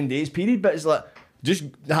like 10 days period, but it's like, just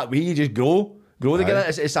that way you just grow together.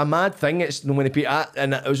 It's a mad thing. It's no many people,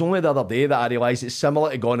 and it was only the other day that I realised it's similar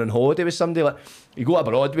to going on holiday with somebody. Like you go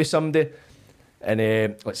abroad with somebody, and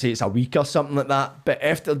let's say it's a week or something like that. But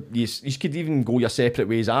after you could even go your separate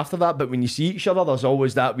ways after that. But when you see each other, there's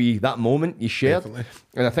always that moment you shared. Definitely.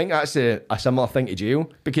 And I think that's a similar thing to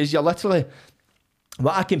jail, because you're literally,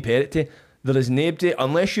 what I compare it to, there is nobody,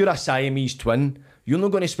 unless you're a Siamese twin, you're not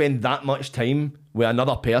going to spend that much time with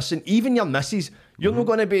another person. Even your missus, you're not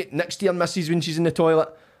going to be next to your missus when she's in the toilet,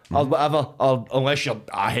 or whatever, or unless you're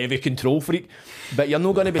a heavy control freak. But you're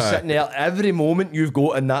not going to be sitting there every moment you've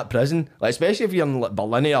got in that prison, like, especially if you're in like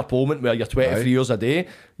Berlin or Poland where you're 23 hours a day,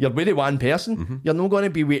 you're with one person. You're not going to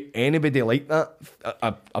be with anybody like that,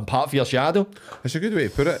 apart from your shadow. It's a good way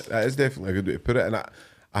to put it. That is definitely a good way to put it. And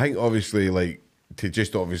I think obviously, like, to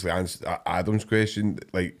just obviously answer Adam's question,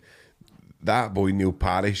 like, that boy Neil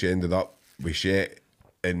Parrish ended up with Shep,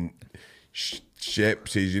 and Shep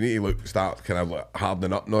says you need to start kind of like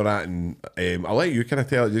hardening up and all that, and I'll let you kind of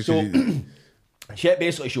tell it just Shep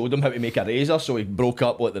basically showed him how to make a razor, so he broke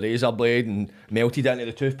up like the razor blade and melted it into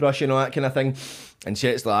the toothbrush and all that kind of thing. And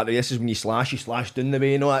Shep's like, this is when you slash down the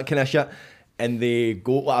way and all that kind of shit. And they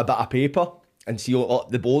go like a bit of paper and see like,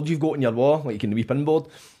 the board you've got in your wall, like you can weeping board.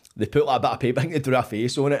 They put like a bit of paper, I think they drew a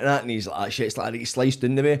face on it and that, and he's like, shit's like, he sliced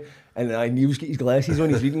down the way. And Neil's got his glasses on,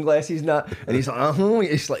 his reading glasses and that, and he's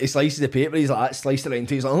like, he slices the paper, he's like, sliced it around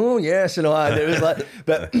too, he's like, oh yes, and all that. And it was like,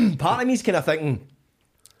 but part of me's kind of thinking,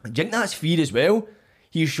 do you think that's fear as well?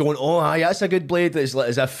 He's showing, oh aye, that's a good blade. It's like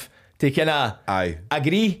as if to kind of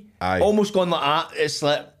agree, almost going like that. It's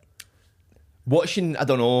like watching, I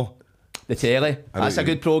don't know, the telly. That's a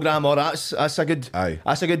good programme, or that's a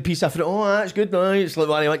good piece of fruit. Oh, that's good. No, it's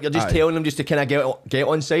like you're just telling them just to kind of get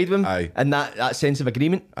on side of him, and that sense of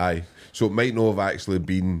agreement. Aye. So it might not have actually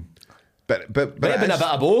been, but might have been a bit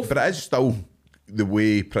of both. But it is still the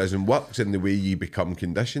way prison works and the way you become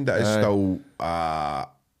conditioned. It is still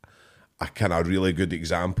a kind of really good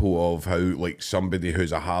example of how, like, somebody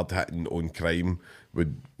who's a hard hitting on crime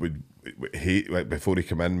would hate, like, before he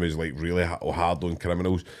came in, was like really hard on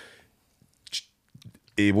criminals.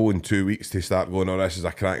 Able in 2 weeks to start going, oh, this is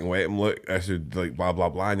a cracking weapon, look, this is like blah blah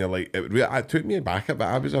blah, and you're like, it took me back a bit.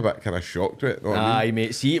 I was a bit kind of shocked with it. Know what I mean?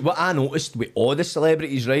 Mate, see what I noticed with all the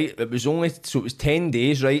celebrities, right? It was 10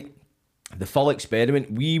 days, right? The full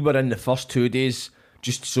experiment. We were in the first 2 days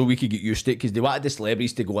just so we could get used to it, because they wanted the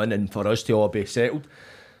celebrities to go in and for us to all be settled.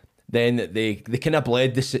 Then they kind of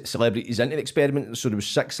bled the celebrities into the experiment. So there was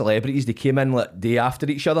 6 celebrities. They came in like day after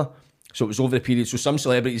each other. So it was over the period. So some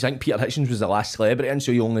celebrities, I think Peter Hitchens was the last celebrity in,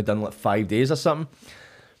 so he only done like 5 days or something.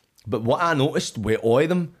 But what I noticed with all of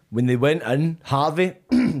them, when they went in, Harvey,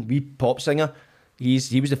 wee pop singer, he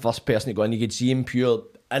was the first person to go in. You could see him pure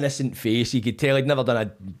innocent face. You could tell he'd never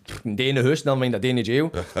done a day in the house, never mind a day in the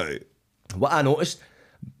jail. What I noticed,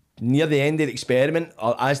 near the end of the experiment,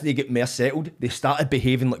 or as they get more settled, they started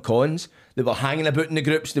behaving like cons. They were hanging about in the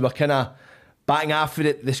groups. They were kind of batting off for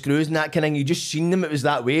the screws and that kind of thing. You just seen them, it was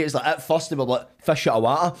that way. It's like at first they were like fish out of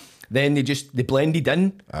water, then they blended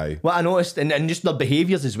in. What I noticed, and just their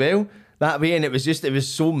behaviours as well that way, and it was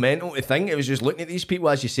so mental to think. It was just looking at these people,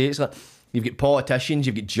 as you say, it's like you've got politicians,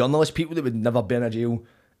 you've got journalists, people that would never be in a jail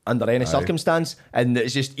under any circumstance, and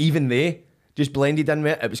it's just even they just blended in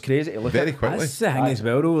with it. It was crazy to look very at. quickly. That's the thing as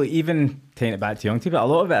well, though. Like, even taking it back to young people, a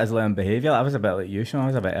lot of it is learned behaviour. I was a bit like you, Sean. I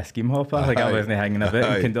was a bit of a scheme hopper. Like, I wasn't hanging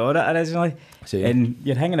about in Condora originally. And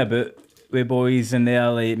you're hanging about with boys, and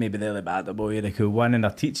they're like, maybe they're the bad boy or the cool one, and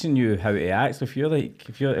they're teaching you how to act. So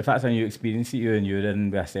if that's a new experience at you, and you're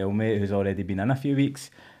in with a cellmate who's already been in a few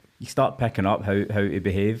weeks, you start picking up how to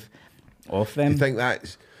behave off them. Do you think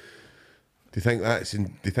that's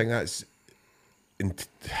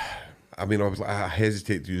I mean, I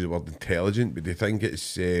hesitate to use the word intelligent, but do you think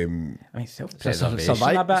it's I mean,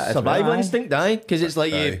 self-preservation a bit, survival instinct, aye? Because it's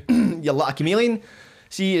like you're like a chameleon.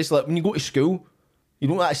 See, it's like when you go to school, you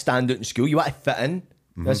don't want to stand out in school, you want to fit in.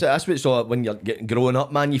 That's what it's like when you're growing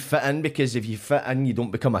up, man. You fit in, because if you fit in, you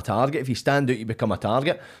don't become a target. If you stand out, you become a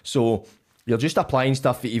target. So you're just applying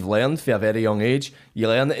stuff that you've learned from a very young age. You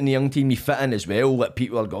learn it in the young team, you fit in as well. Like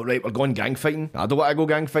people are going, right, we're going gang fighting. I don't want to go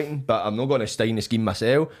gang fighting, but I'm not going to stein the scheme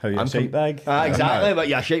myself. I'm shite bag. Exactly, but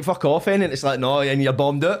you're shite for coughing, and it's like, no, and you're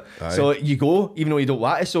bombed out. So you go, even though you don't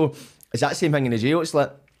want to. So it's that same thing in the jail. It's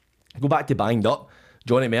like, go back to Banged Up.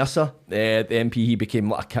 Johnny Mercer, the MP, he became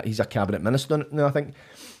like he's a cabinet minister now, I think.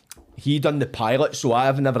 He done the pilot, so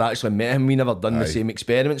I've never actually met him. We never done the same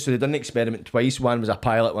experiment. So they done the experiment twice. One was a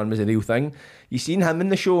pilot, one was a real thing. You seen him in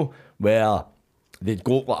the show where they'd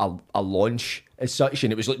go like a launch as such,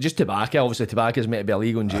 and it was like just tobacco. Obviously, tobacco is meant to be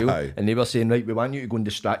illegal in jail, and they were saying, right, we want you to go and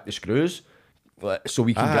distract the screws, so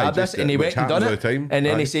we can grab this. And he went and done it. And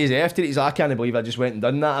then he says after it, he's like, I can't believe I just went and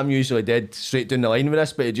done that. I'm usually dead straight down the line with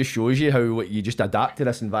this, but it just shows you how you just adapt to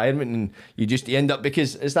this environment, and you end up,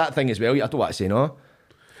 because it's that thing as well. I don't want to say no.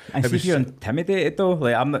 And see if you're intimidated though,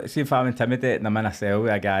 like see if I'm intimidated and I'm in a cell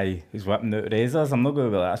with a guy who's whipping out razors, I'm not going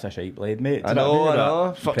to be like, that's a shite blade, mate. I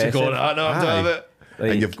know. Fuck to go that, no, I'm doing it.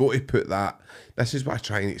 And you've got to put that, this is what I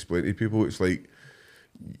try and explain to people, it's like,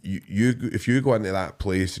 you if you go into that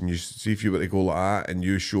place and you see if you were to go like that and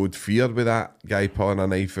you showed fear with that guy pulling a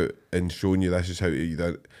knife out and showing you this is how to do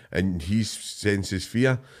it, and he senses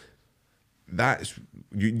fear, that's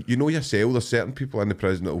you know yourself. There's certain people in the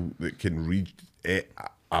prison that can read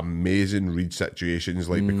amazing read situations,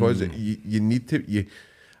 like because you need to.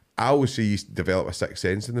 I always say you develop a sixth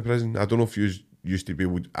sense in the prison. I don't know if you used to be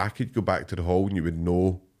able. I could go back to the hall and you would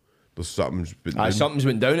know there's something's been down. Something's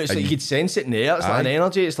went down. It's like you could sense it in the air. It's like an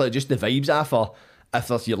energy. It's like just the vibes after. If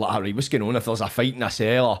there's, you're like, right, what's going on? If there's a fight in a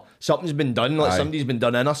cell or something's been done, like somebody's been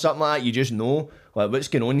done in or something like that, you just know, like, what's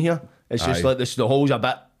going on here? It's just like the hall's a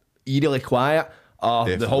bit eerily quiet.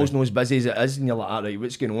 The hall's not as busy as it is, and you're like, all right,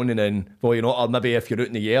 what's going on? And then, well, you know, or maybe if you're out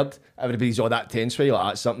in the yard, everybody's all that tense for you,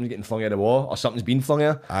 like, something's getting flung at the wall, or something's been flung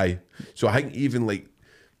at. Aye. So I think even like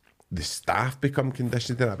the staff become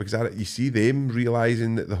conditioned to that, because you see them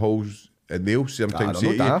realising that the hall's, and they'll sometimes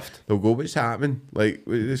say to you, they'll go, what's happening? Like,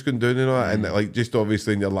 what's going down and all that? And like, just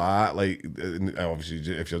obviously, and you're like,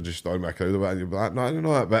 obviously, if you're just starting my crowd about it, and you're like, no, I don't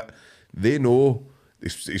know that, but they know,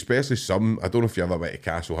 especially some, I don't know if you ever went to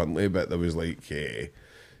Castle Huntly, but there was like,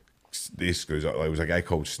 these screws up, like, there was a guy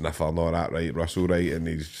called Sniffer and all that, right, Russell, right,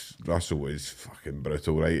 and Russell was fucking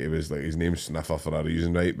brutal, right, it was like, his name's Sniffer for a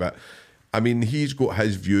reason, right, but, I mean, he's got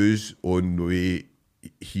his views on the way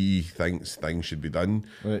he thinks things should be done,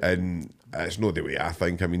 and it's not the way I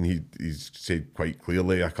think. I mean, he's said quite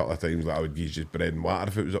clearly a couple of times that I would use just bread and water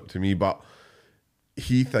if it was up to me, but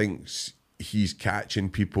he thinks he's catching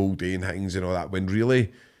people doing things and all that, when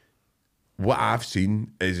really what I've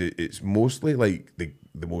seen is it's mostly like the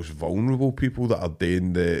most vulnerable people that are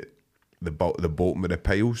doing the bottom of the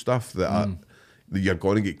pile stuff that you're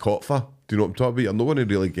going to get caught for. Do you know what I'm talking about? You're not going to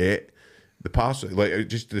really get the parcel, like,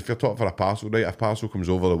 just if you're talking for a parcel, right, if a parcel comes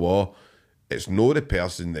over the wall, it's not the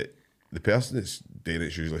person that's doing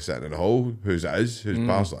it's usually sitting in the hall, whose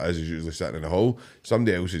parcel it is usually sitting in the hall.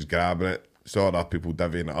 Somebody else is grabbing it, so other people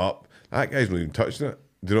divvying it up. That guy's not even touching it.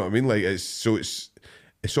 Do you know what I mean? Like, it's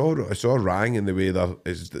all rang in the way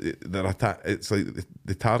it's like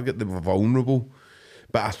they target the vulnerable.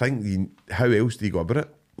 But I think how else do you go about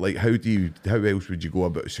it? Like, how else would you go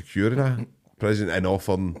about securing a prison and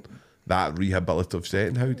offering that rehabilitative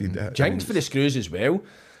setting? How do you do it? Jinx for the screws as well,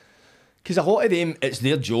 because a lot of them, it's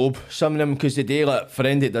their job, some of them, because the day, like, for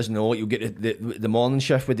anybody that doesn't know, you'll get the morning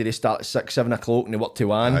shift where they start at 6, 7 o'clock and they work to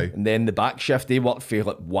 1, and then the back shift they work for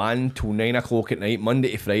like 1 till 9 o'clock at night,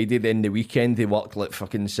 Monday to Friday, then the weekend they work like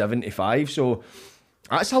fucking 7 to 5, so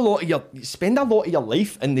that's a lot of you spend a lot of your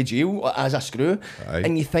life in the jail as a screw.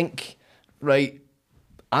 And you think, right,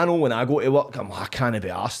 I know when I go to work, I can't be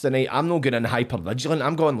arsed tonight. I'm not going in hyper vigilant.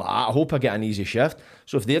 I'm going like, I hope I get an easy shift.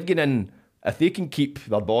 So if they're getting if they can keep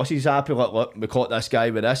their bosses happy, like, look, we caught this guy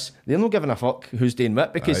with this, they're not giving a fuck who's doing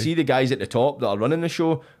what, because see the guys at the top that are running the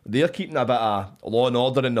show, they're keeping a bit of law and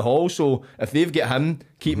order in the hall. So if they've got him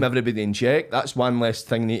keeping everybody in check, that's one less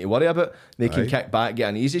thing they need to worry about. They can kick back, get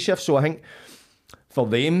an easy shift. So I think for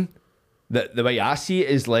them, the way I see it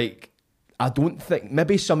is like, I don't think,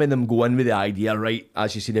 maybe some of them go in with the idea, right,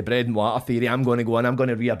 as you see, the bread and water theory, I'm going to go in, I'm going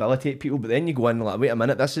to rehabilitate people, but then you go in like, wait a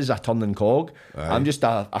minute, this is a turning cog. I'm just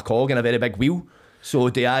a cog in a very big wheel. So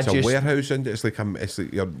do I it's just... a warehouse, isn't it? It's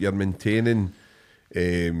like you're maintaining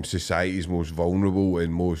society's most vulnerable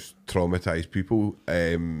and most traumatised people.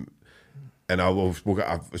 And I've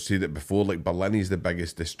said it before, like, Berlin is the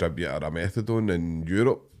biggest distributor of methadone in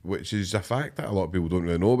Europe, which is a fact that a lot of people don't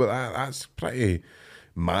really know, but that's pretty...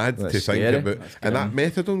 mad to think about. And that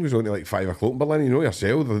methadone was only like 5 o'clock in Berlin. You know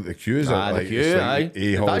yourself, the queues are like,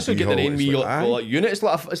 if I still get the name unit, it's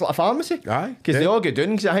like a pharmacy. Because they all get done.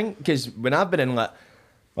 Because I think, because when I've been in like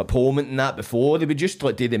Parliament and that before, they would just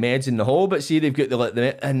like do the meds in the hall, but see they've got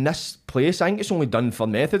the in this place, I think it's only done for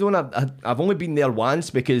methadone. I've only been there once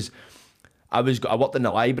because I worked in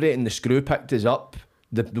the library and the screw picked us up.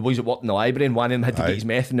 The boys that worked in the library, and one of them had to get his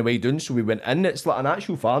meth in the way down, so we went in. It's like an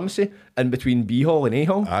actual pharmacy in between B Hall and A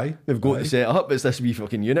Hall. They've got to set up. It's this wee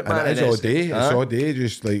fucking unit, man. And it's all day. It's all day,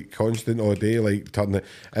 just like constant all day, like turning it.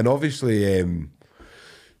 And obviously,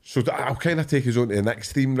 so I'll kind of take us on to the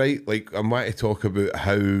next theme, right? Like, I want to talk about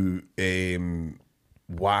how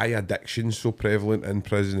why addiction's so prevalent in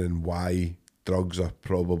prison and why drugs are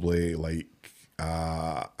probably like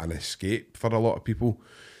an escape for a lot of people.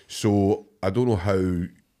 So I don't know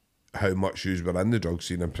how much you were in the drug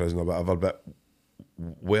scene in prison or whatever, but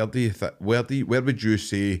where would you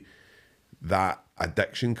say that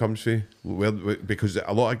addiction comes from? Because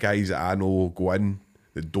a lot of guys that I know go in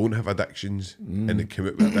that don't have addictions and they come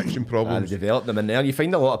out with addiction problems. And develop them in there. You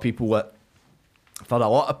find a lot of people that, for a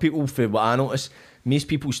lot of people, for what I notice, most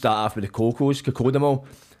people start off with the cocodamol.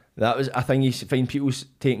 That was a thing you find people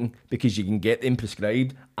taking because you can get them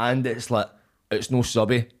prescribed, and it's like, it's no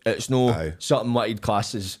subby, it's no something what he'd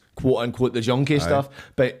class as quote unquote the junkie stuff,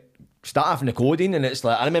 but start having the codeine, and it's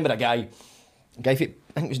like, I remember a guy I think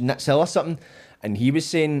it was Nick Sill or something, and he was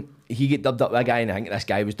saying he get dubbed up with a guy, and I think this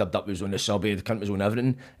guy was dubbed up, was on the subway, the cunt was on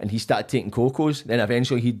everything, and he started taking cocos. Then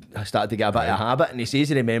eventually he started to get a bit of a habit, and he says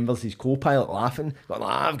he remembers his co-pilot laughing, going,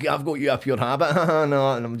 I've got you a pure habit.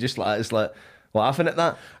 No, and I'm just like, it's like laughing at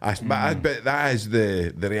that. But that is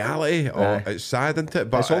the reality. It's sad, isn't it?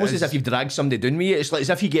 But it's almost as if you've dragged somebody down with you. It's like as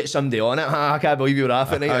if you get somebody on it. I can't believe you were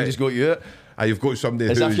laughing at it. I just got you it. You've got somebody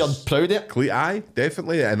as who's if you're proud of it. Aye,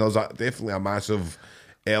 definitely. And there's definitely a massive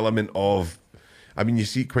element of, I mean, you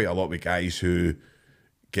see quite a lot with guys who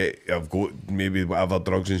have got maybe whatever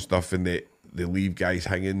drugs and stuff, and they leave guys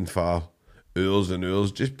hanging for hours and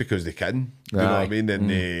hours just because they can. You know what I mean?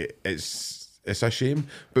 And it's a shame.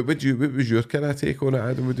 But what was your kind of take on it,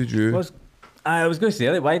 Adam? What did you? I was going to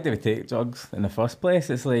say, like, why do we take drugs in the first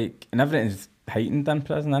place? It's like, and everything's heightened in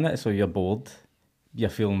prison, innit? So you're bored, you're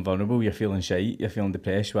feeling vulnerable, you're feeling shite, you're feeling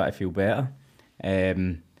depressed, you want to feel better.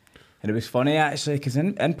 And it was funny actually, because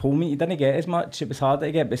in Pullmeat you didn't get as much. It was harder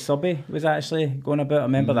to get, but Subby was actually going about. I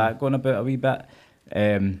remember that going about a wee bit.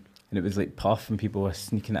 And it was like puff, and people were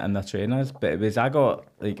sneaking it in their trainers. But I got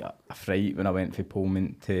like a fright when I went from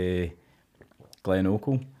Pullmeat to Glen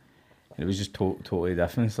Oakle. And it was just totally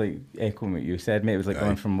different. It's like echoing what you said, mate. It was like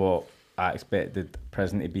going from what I expected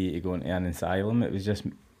prison to be to going to an asylum. It was just,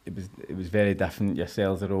 it was very different. Your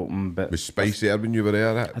cells are open, but was spicy there when you were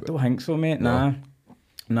there? I don't think so, mate. No.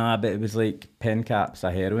 Nah, but it was like pen caps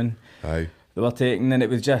of heroin. Aye. They were taking, and it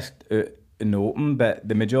was just out in the open. But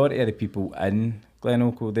the majority of the people in Glen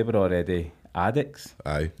Oakle, they were already addicts.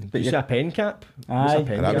 Aye. But you see a pen cap? Aye.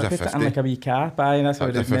 That was a 50. And like a wee cap, aye, and that's how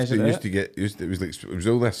they measured it. It was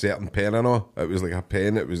only a certain pen, I know. It was like a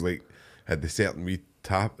pen, it was like, had the certain wee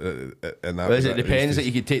tap. And that was it the pens that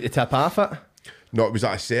you could take the tip off it? No, it was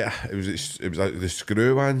like a set. It was like the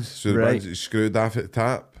screw ones. So the ones that you screwed off at the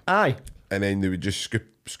top. Aye. And then they would just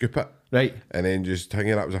scoop it. Right. And then just hang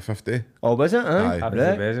it up was a 50. Oh, was it? Aye. That was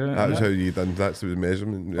the measurement. That was how you done. That's the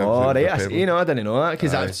measurement. Oh, right. I didn't know that.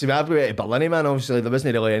 Because I've got to Berlin, man. Obviously, there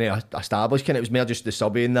wasn't really any established kind. It was more just the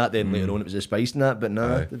subway and that. Then later on, it was the spice and that. But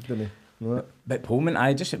no, didn't know that. But Pullman,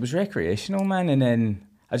 it was recreational, man. And then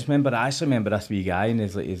I remember this wee guy, and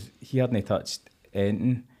he hadn't touched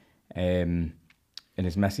anything. And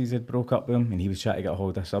his missus had broke up with him, and he was trying to get a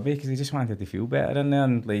hold of Subby because he just wanted to feel better in there.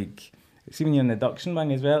 And like, see, when you're in the induction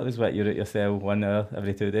wing as well, it was what, you're at your cell 1 hour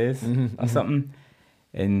every 2 days or something,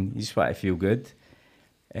 and you just want to feel good.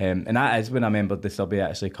 And that is when I remembered the Subby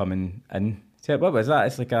actually coming in. So what was that?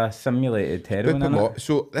 It's like a simulated heroin.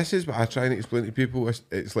 So this is what I try and explain to people.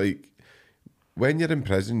 It's like, when you're in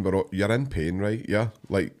prison, you're in pain, right? Yeah,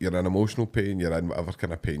 like you're in emotional pain, you're in whatever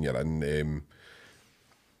kind of pain you're in.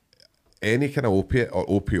 Any kind of opiate or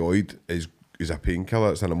opioid is a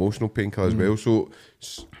painkiller. It's an emotional painkiller as well. So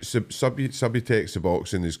Subutex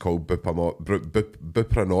Suboxone is called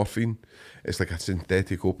buprenorphine. It's like a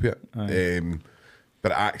synthetic opiate,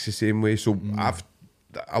 but it acts the same way. So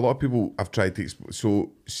a lot of people have tried to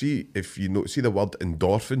so see if you see the word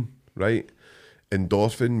endorphin, right?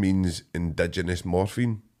 Endorphin means indigenous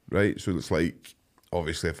morphine, right? So it's like,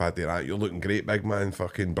 obviously, if I do that, you're looking great, big man,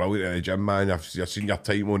 fucking brilliant in the gym, man. You've seen your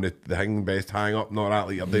time on the thing, best hang up and all that,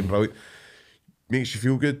 like you're doing brilliant. Makes you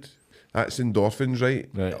feel good. That's endorphins, right?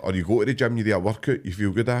 Or you go to the gym, you do a workout, you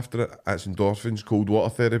feel good after it. That's endorphins. Cold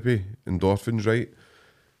water therapy, endorphins, right?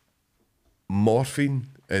 Morphine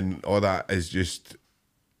and all that is just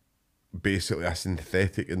basically a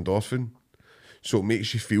synthetic endorphin. So it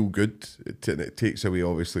makes you feel good. It takes away,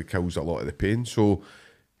 obviously, kills a lot of the pain. So,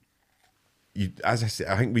 as I said,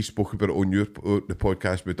 I think we spoke about it on the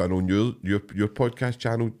podcast we've done on your podcast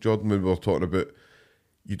channel, Jordan, when we were talking about,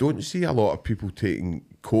 you don't see a lot of people taking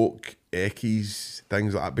coke, eckies,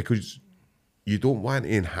 things like that, because you don't want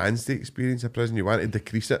to enhance the experience of prison, you want to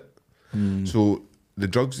decrease it. So the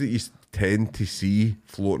drugs that you tend to see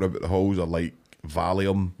floating about the halls are like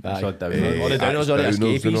Valium, or the downers or the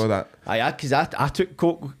escapees and all that. Aye, because I took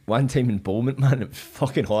coke one time in Bowman, man. It was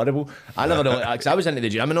fucking horrible. I never really, because I was into the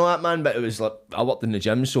gym and all that, man. But it was like, I worked in the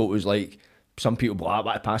gym, so it was like some people be like, I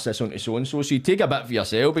want to pass this on to so and so. So you take a bit for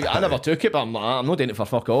yourself. But I never took it, but I'm like, I'm not doing it for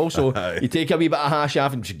fuck all. So you take a wee bit of hash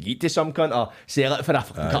off and just eat to some cunt or sell it for a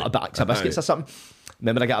fucking couple of bags of biscuits or something.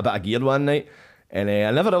 Remember, I got a bit of gear one night, and I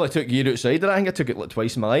never really took gear outside. I think I took it like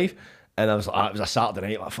twice in my life. And I was like, it was a Saturday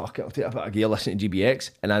night, like, fuck it, I'll take a bit of gear, listen to GBX.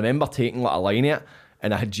 And I remember taking like a line of it,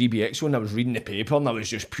 and I had GBX on, and I was reading the paper, and I was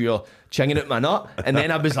just pure chinging out my nut. And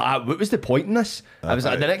then I was like, what was the point in this? I was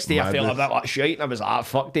like, the next day I felt a bit like shite, and I was like,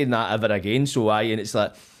 fuck doing that ever again. So and it's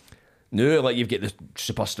like, no, like you've got the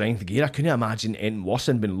super strength gear. I couldn't imagine anything worse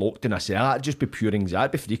than being locked in a cell. That'd just be pure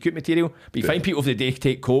anxiety, be freak out material. But you find people if they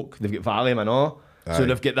take coke, they've got Valium and all. So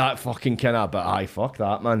they've got that fucking kind of, but fuck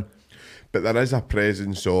that, man. But there is a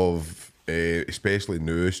presence of, especially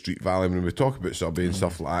now, street Valium. When we talk about subway and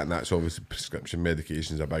stuff like that, and that's obviously prescription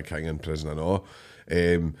medication's a big thing in prison and all.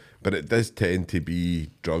 But it does tend to be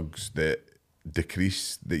drugs that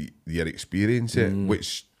decrease your experience,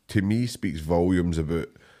 which to me speaks volumes about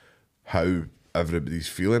how everybody's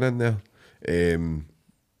feeling in there,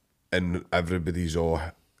 and everybody's all.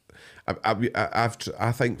 I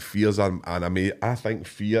think fears are, and I think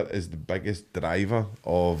fear is the biggest driver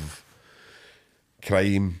of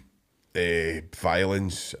crime,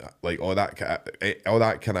 violence, like all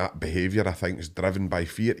that kind of behaviour. I think is driven by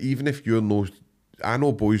fear. Even if you're no, I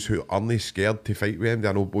know boys who aren't scared to fight with them.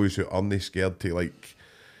 I know boys who aren't scared to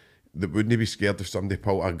that wouldn't be scared if somebody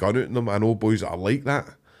pulled a gun out on them. I know boys that are like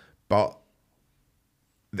that. But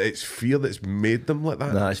it's fear that's made them like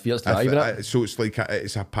that. Nah, it's fear's driving it. So it's like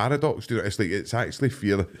it's a paradox. It's like it's actually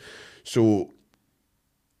fear. So,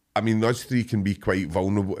 I mean, us three can be quite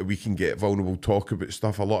vulnerable. We can get vulnerable, talk about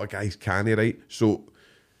stuff. A lot of guys can't, right? So,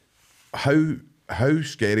 how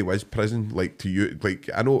scary was prison? Like to you? Like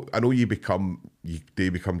I know they become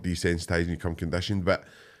desensitized and you become conditioned, but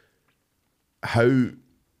how,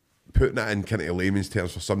 putting that in kind of layman's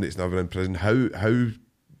terms for somebody that's never in prison,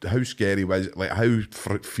 how scary was it? Like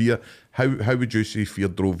how would you say fear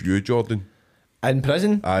drove you, Jordan? In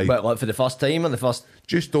prison? Aye. But like for the first time or the first...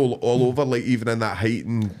 Just all over, like even in that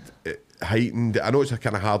heightened, I know it's a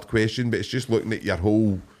kind of hard question, but it's just looking at your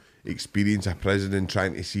whole experience of prison and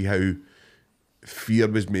trying to see how fear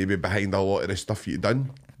was maybe behind a lot of the stuff you'd done.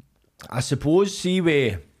 I suppose, see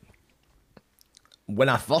when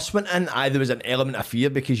I first went in, there was an element of fear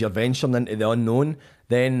because you're venturing into the unknown.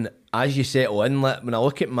 Then, as you settle in, like, when I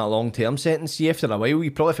look at my long-term sentence, see, after a while,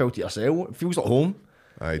 you probably felt it yourself. It feels like home.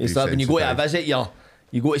 It's like when you go to a visit,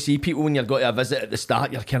 you go to see people when you've got to a visit at the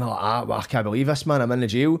start, you're kind of like, well, I can't believe this, man, I'm in the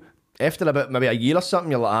jail. After about maybe a year or something,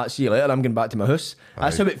 you're like, see you later, I'm going back to my house.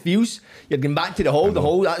 That's how it feels. You're going back to the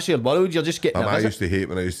hall, that's your world, you're just getting a visit. I used to hate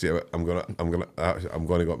when I used to say, I'm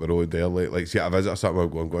gonna go up the road there, like see at a visit or something,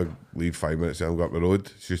 I'm going to leave 5 minutes and I'm going up the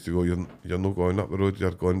road. She used to go, you're not going up the road,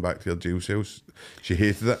 you're going back to your jail cells. She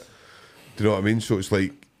hated it. Do you know what I mean? So it's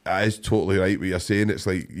like, it is totally right what you're saying. It's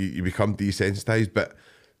like you become desensitized, but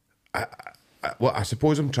I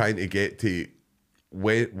suppose I'm trying to get to,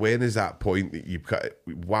 when is that point that you cut?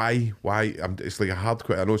 Why? It's like a hard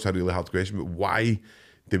question. I know it's a really hard question, but why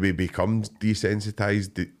do we become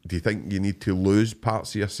desensitized? Do you think you need to lose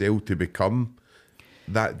parts of yourself to become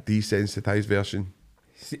that desensitized version?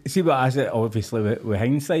 See what I said, obviously with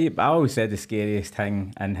hindsight, but I always said the scariest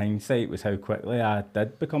thing in hindsight was how quickly I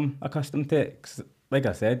did become accustomed to it. 'Cause like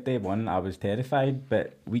I said, day one I was terrified,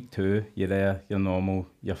 but week two you're there, you're normal,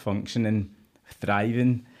 you're functioning,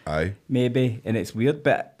 thriving. Aye. Maybe, and it's weird,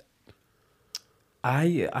 but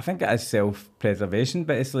I think it is self-preservation.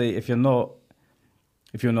 But it's like if you're not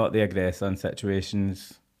the aggressor in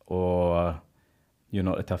situations, or you're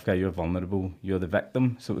not the tough guy, you're vulnerable, you're the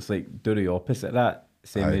victim. So it's like do the opposite of that,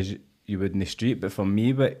 same Aye. as you would in the street. But for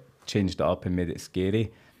me, what changed it up and made it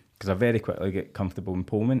scary, because I very quickly get comfortable in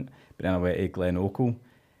Pullman, but then I went to Glen Oakle,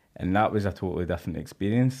 and that was a totally different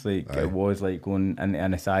experience. Like Aye. it was like going into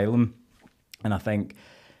an asylum, and I think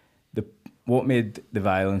what made the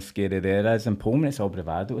violence scary there is in Pullman it's all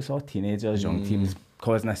bravado, it's all teenagers, young teens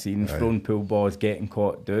causing a scene, throwing pool balls, getting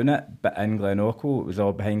caught doing it. But in Glen Oakle it was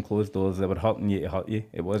all behind closed doors. They were hurting you to hurt you.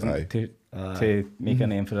 It wasn't to make a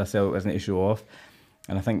name for yourself, it wasn't to show off.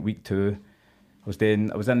 And I think week two I was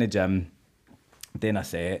in the gym doing a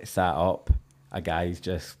set, sat up, a guy's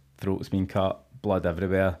just throat's been cut, blood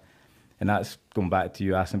everywhere. And that's going back to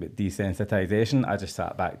you asking about desensitisation. I just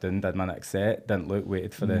sat back down, did my next set, didn't look,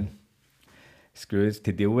 waited for the screws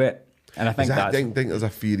to deal with it. And I think I think there's a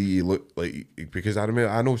theory you look like, because I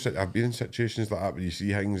know I've been in situations like that where you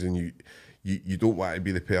see things and you don't want to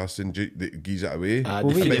be the person that gives it away.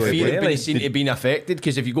 The fear of being seen to being affected,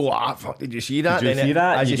 because if you go, fuck, did you see that? Did you see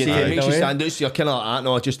that? As you say, it makes you stand out, so you're kind of like,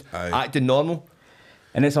 no, just acting normal.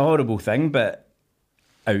 And it's a horrible thing, but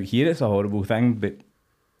out here it's a horrible thing, but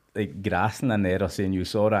like grassing in there or saying you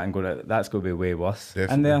saw that and going, that's going to be way worse.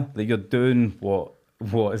 Definitely. In there. Like you're doing what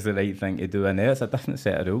is the right thing to do in there. It's a different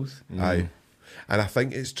set of rules. Aye. And I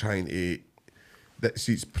think it's trying to,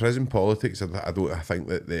 see, it's prison politics. I think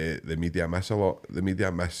that the media miss a lot. The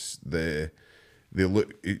media miss they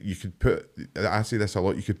look. You could put. I say this a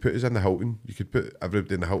lot. You could put us in the Hilton. You could put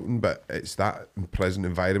everybody in the Hilton, but it's that prison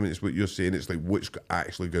environment. It's what you're saying. It's like what's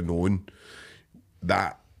actually going on.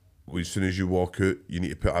 That as soon as you walk out, you need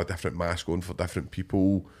to put a different mask on for different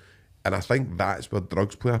people, and I think that's where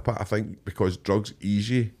drugs play a part. I think because drugs ease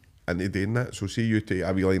you into doing that. So see you take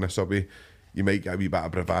a wee line of Subway. You might get a wee bit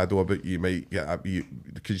of bravado about you might get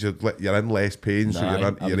because you're in less pain, so you're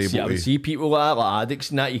able to. I would see people like addicts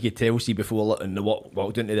and that you could tell before and they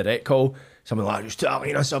walked into the rec hall. Someone like just tell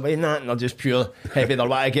me something and that, and they're just pure heavy. They're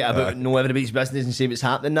want to get about know everybody's business and see what's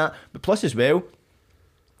happening. That, but plus as well,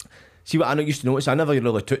 see what I used to notice. I never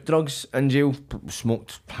really took drugs in jail.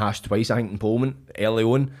 Smoked hash twice, I think, in Pullman early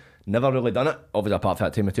on. Never really done it. Obviously, apart from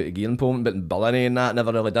that time I took a gear in Pullman, but in Berlin and that,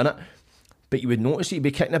 never really done it. But you would notice that you'd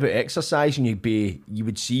be kicking about exercise and you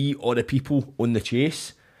would see all the people on the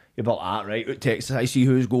chase. You'd be like, right, out to exercise, see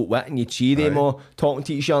who's got what, and you'd see them all talking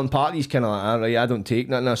to each other in parties, kind of like, right, I don't take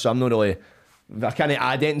nothing, so I'm not really, I can't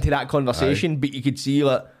add anything to that conversation, but you could see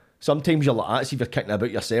like, sometimes you're like that, see if you're kicking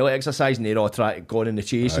about yourself exercise and they're all trying to go in the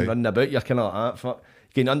chase and running about, you're kind of like that. Fuck.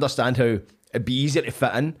 You can understand how it'd be easier to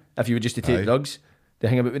fit in if you were just to take drugs to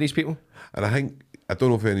hang about with these people. And I don't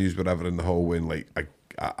know if any of you were ever in the hall when like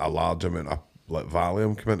a large amount of like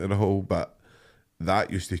Valium come into the hall, but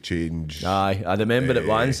that used to change. Aye, I remember it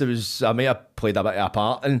once. I may have played a bit of a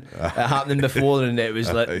part in it happening before, and it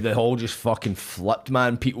was like the hall just fucking flipped,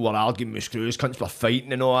 man. People were arguing with screws, cunts were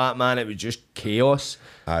fighting and all that, man. It was just chaos.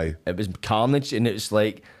 Aye, it was carnage, and it was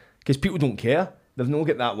like because people don't care. They've not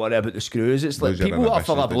got that worry about the screws. It's like people that are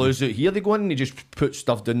full of blues out here, they go in and they just put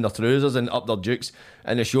stuff down their trousers and up their jukes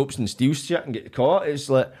in the shops and steal shit and get caught. It's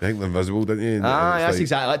like I think they're invisible, don't you? That's like,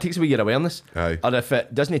 exactly. It takes away your awareness. Aye. Or if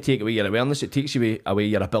it doesn't take away your awareness, it takes away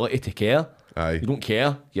your ability to care. Aye. You don't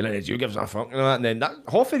care. You're in the jail, gives a fuck and that. And then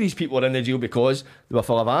half of these people are in the jail because they were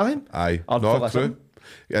full of Valium. Aye, no, true.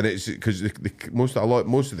 And it's because most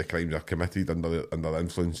of the crimes are committed under the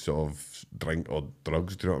influence of drink or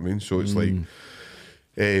drugs. Do you know what I mean? So it's like.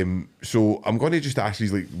 So I'm going to just ask you,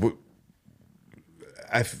 like, what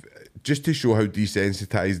if just to show how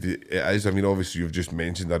desensitized it is. I mean, obviously you've just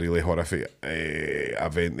mentioned a really horrific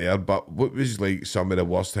event there, but what was like some of the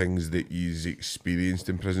worst things that you've experienced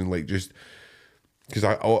in prison? Like, just because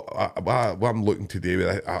what I'm looking to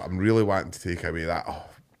do, I'm really wanting to take away that.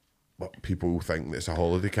 What people think that's a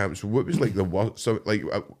holiday camp. So what was like the worst? So like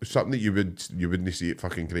something that you wouldn't see at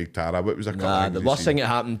fucking Craig Tara. What was a couple the worst thing that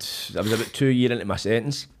happened? I was about 2 years into my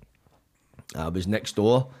sentence. I was next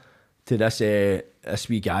door to this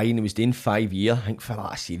wee guy, and he was doing 5 years, I think, for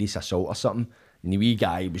like a serious assault or something. And the wee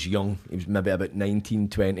guy was young. He was maybe about 19,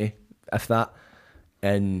 20, if that.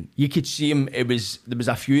 And you could see him. There was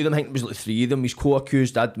a few of them. I think there was like 3 of them. His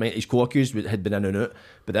co-accused had been in and out,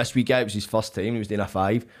 but this wee guy, it was his first time. He was doing a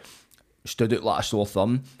 5. Stood out like a sore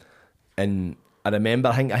thumb, and I remember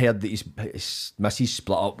I think I heard that his missus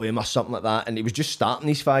split up with him or something like that, and he was just starting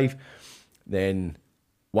his 5. Then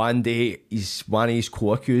one day one of his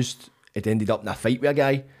co-accused had ended up in a fight with a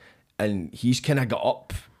guy, and he's kind of got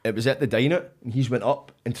up. It was at the diner, and he's went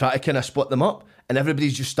up and tried to kind of split them up, and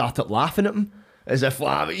everybody's just started laughing at him as if,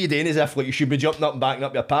 what are you doing? As if like you should be jumping up and backing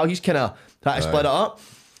up your pal. He's kind of trying to split it up,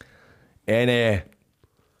 and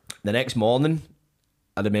the next morning.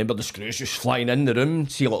 I remember the screws just flying in the room,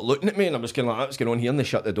 see like looking at me, and I was kind of like, what's going on here? And they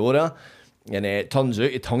shut the door out. And it turns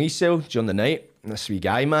out he'd hung himself during the night. And this wee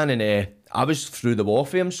guy, man, and I was through the wall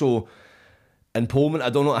for him. So in Pullman, I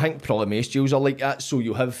don't know, I think probably most jails are like that. So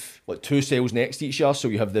you have like 2 cells next to each other. So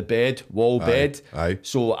you have the bed, wall, bed. Aye.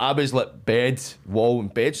 So I was like bed, wall,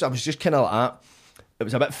 and bed. So I was just kind of like that. It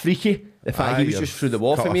was a bit freaky. The fact he was just through the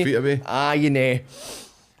wall for me. Aye, and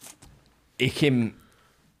he came.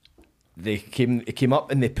 They came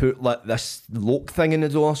up and they put like this lock thing in the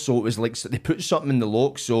door, so it was like they put something in the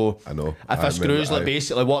lock. So I know if a screw's like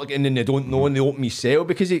basically walking and they don't know and they open his cell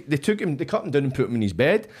because they cut him down and put him in his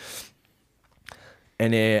bed.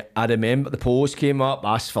 And I remember the post came up,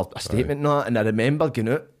 asked for a statement and that, and I remember going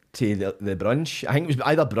out to the brunch. I think it was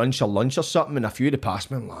either brunch or lunch or something, and a few of the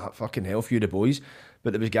passed me, I'm like, fucking hell, a few of the boys.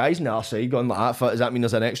 But there was guys on the other side going like that, does that mean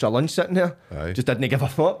there's an extra lunch sitting here? Aye. Just didn't give a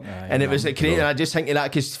fuck. And it was like crazy, and I just think of that,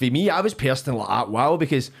 because for me, I was personally like that, wow,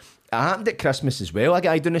 because it happened at Christmas as well. A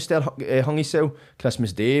guy down the stair hung himself,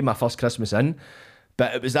 Christmas Day, my first Christmas in.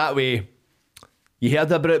 But it was that way, you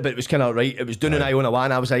heard about it, but it was kind of right, it was down in Iona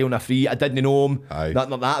 1, I was Iona 3, I didn't know him,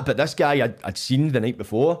 nothing like that. But this guy I'd seen the night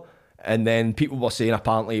before, and then people were saying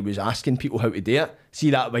apparently he was asking people how to do it. See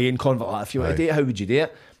that way in convert, like, if you want to do it, how would you do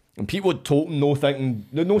it? And people had told him, no thinking,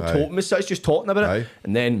 no told him as such, just talking about it.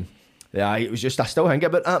 And then, it was just, I still think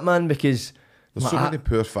about that, man, because there's so many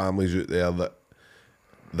poor families out there that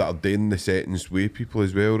that are doing the sentence with people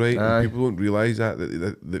as well, right? And people don't realise that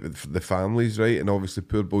the families, right? And obviously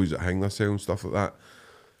poor boys that hang themselves and stuff like that.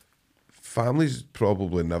 Families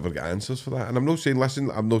probably never get answers for that. And I'm not saying, listen,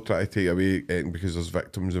 I'm not trying to take away anything because there's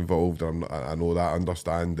victims involved. I know that, I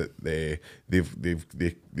understand that they've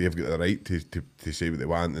got the right to say what they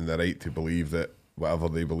want and the right to believe that whatever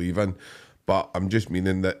they believe in. But I'm just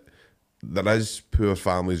meaning that there is poor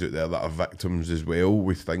families out there that are victims as well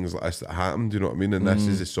with things like this that happen, do you know what I mean? And this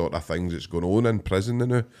is the sort of things that's going on in prison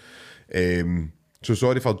now. So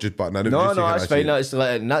sorry for just butting in. No, that's fine.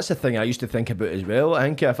 And that's the thing I used to think about as well. I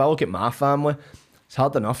think if I look at my family, it's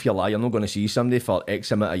hard enough you're not going to see somebody for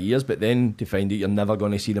X amount of years, but then to find out you're never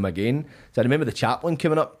going to see them again. So I remember the chaplain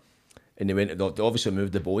coming up, and they obviously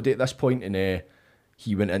moved the body at this point, and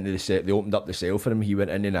he went into the cell. They opened up the cell for him. He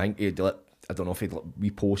went in, and I think I don't know if he'd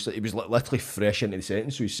reposted. He was literally fresh into the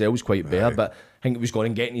sentence, so his cell was quite bare. But I think he was going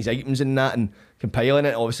and getting his items and that and compiling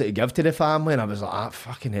it, obviously, to give to the family. And I was like,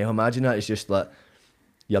 fucking hell, imagine that. It's just like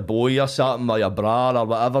your boy or something, or your bra or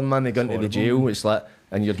whatever, man. They go into the jail. It's like,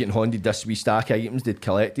 and you're getting handed this wee stack of items they'd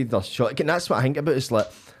collected. Or shot. And that's what I think about. It's like,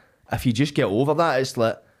 if you just get over that, it's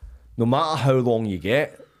like, no matter how long you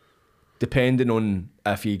get, depending on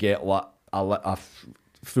if you get like a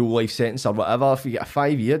full life sentence or whatever, if you get a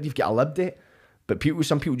 5 year, you've got a lib date. But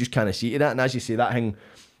some people just kind of see to that. And as you say, that thing,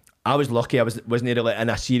 I was lucky I wasn't really in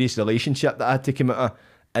a serious relationship that I had to come out of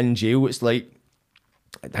in jail. It's like,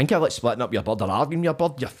 I think I like splitting up your bird or arguing your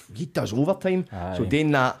bird. He does overtime. So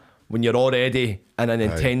doing that when you're already in an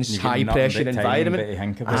intense, high pressure environment.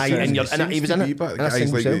 And he was in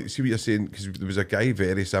it. See what you're saying? Because there was a guy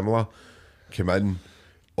very similar, came in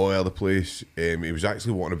all over the place. He was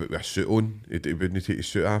actually walking about with a suit on. He wouldn't take his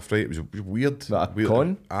suit off, right? It was weird. Weird.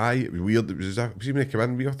 Con? Aye, it was weird. It was when he came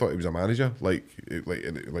in, we thought he was a manager, like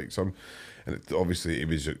some. And obviously, he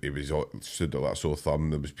was stood like a sore thumb.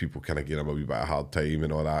 There was people kind of giving him a wee bit of a hard time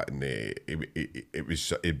and all that. And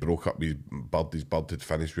he broke up his bird. His bird had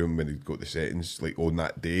finished with him when he got the sentence. Like on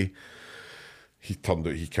that day, he turned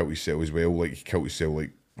out he killed himself as well. Like he killed himself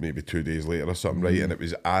like maybe 2 days later or something, right? And it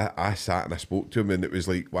was I sat and I spoke to him, and it was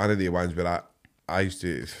like one of the ones where I used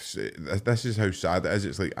to say, this is how sad it is.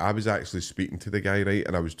 It's like I was actually speaking to the guy, right,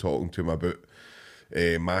 and I was talking to him about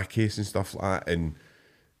my case and stuff like that, and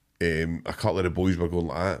a couple of the boys were going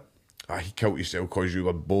like that. He killed himself because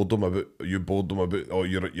you bored him about your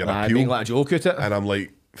appeal. Being like a joke at it. And I'm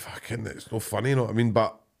like, fucking, it's no funny, you know what I mean?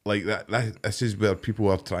 But like this is where people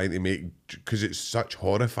are trying to make, because it's such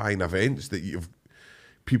horrifying events that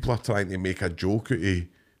people are trying to make a joke out of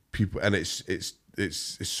people, and it's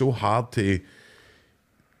so hard to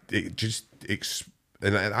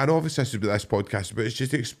and obviously this is what this podcast, but it's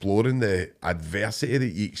just exploring the adversity that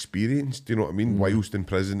you experienced, do you know what I mean, whilst in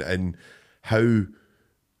prison, and how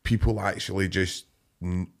people actually just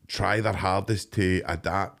try their hardest to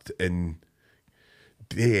adapt and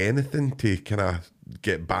do anything to kind of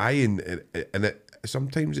get by, and it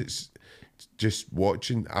sometimes it's just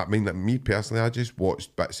watching. I mean, like me personally, I just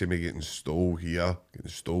watched bits of me getting stole here, getting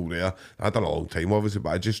stole there. I'd done a long time, obviously,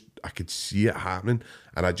 but I could see it happening,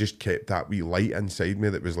 and I just kept that wee light inside me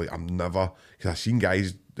that was like, I'm never, because I seen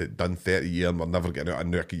guys that done 30 years and were never getting out. I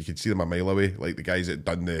knew you could see them a mile away, like the guys that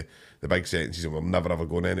done the big sentences and were never ever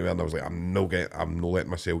going anywhere. And I was like, I'm not letting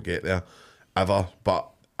myself get there ever. But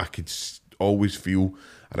I could always feel.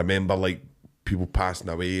 I remember like people passing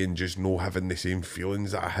away and just not having the same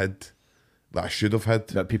feelings that I had, that I should have had.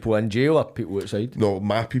 That people in jail or people outside? No,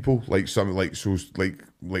 my people, like some, like so, like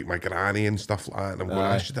my granny and stuff like that. And I'm going,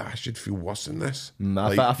 I should feel worse than this.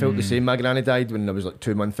 I felt the same. My granny died when I was like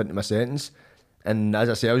 2 months into my sentence, and as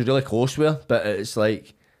I say, I was really close with her. But it's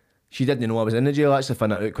like she didn't know I was in the jail. I actually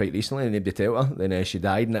found that out quite recently, and nobody told her. Then she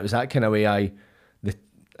died, and it was that kind of way.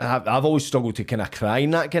 I've always struggled to kind of cry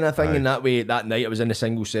in that kind of thing. And that way, that night I was in a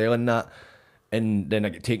single cell and that, and then I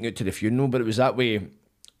got taken out to the funeral. But it was that way.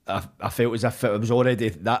 I felt as if it was already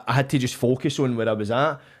that I had to just focus on where I was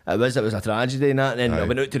at. It was a tragedy and that, and then I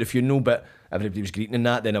went out to the funeral, but everybody was greeting and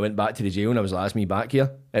that. Then I went back to the jail and I was like, that's me back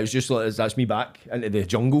here. It was just like, that's me back into the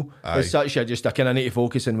jungle. As such, I kind of need to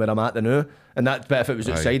focus on where I'm at now. And that, but if it was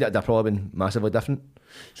outside, it'd have probably been massively different.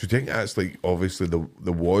 So do you think that's like obviously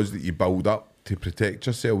the walls that you build up to protect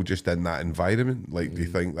yourself just in that environment? Like, do you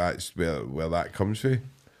think that's where that comes from?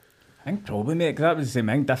 I think probably, mate, because that was the same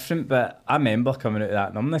thing, different, but I remember coming out of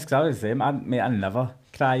that numbness, because I was the same. I never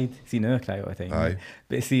cried. See, now I cry all the time.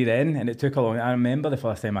 But see then, and it took a long time. I remember the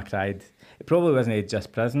first time I cried. It probably wasn't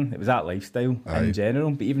just prison, it was that lifestyle in general,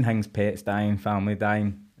 but even things, pets dying, family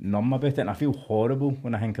dying, numb about it, and I feel horrible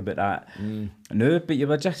when I think about that. No, but you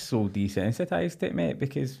were just so desensitised to it, mate,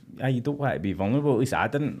 because you don't want to be vulnerable. At least I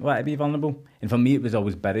didn't want to be vulnerable. And for me, it was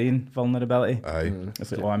always burying vulnerability. Aye.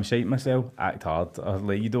 It's like, I'm shite myself, act hard. Or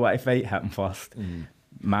like, you don't want to fight, hit him first. But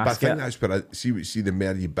I Mask think it. that's where see the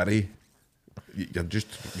more you bury, you're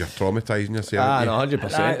traumatising yourself. Ah, aren't you? no,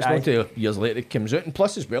 100%. It's not till years later it comes out. And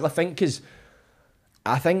plus as well, I think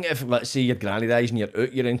if, let's say, your granny dies and you're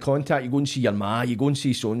out, you're in contact, you go and see your ma, you go and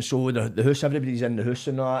see so-and-so, the house, everybody's in the house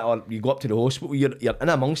and that, or you go up to the hospital, you're in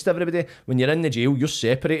amongst everybody. When you're in the jail, you're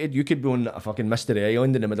separated. You could be on a fucking Mystery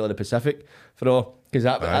Island in the middle of the Pacific, because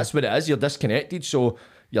that's what it is. You're disconnected, so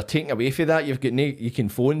you're taken away from that. You can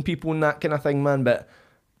phone people and that kind of thing, man, but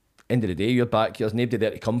end of the day, you're back, there's nobody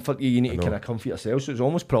there to comfort you, you need to kind of comfort yourself, so it's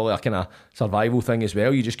almost probably a kind of survival thing as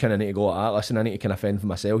well. You just kind of need to go, listen, I need to kind of fend for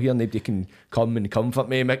myself here, nobody can come and comfort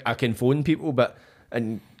me. I can phone people,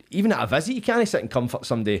 and even at a visit, you can't sit and comfort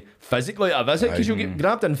somebody physically at a visit, because you'll get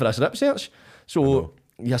grabbed in for a strip search, so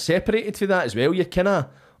you're separated from that as well. You're kind of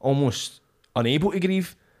almost unable to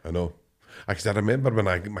grieve. I know. Because I remember when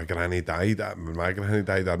my granny died, I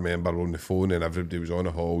remember on the phone and everybody was on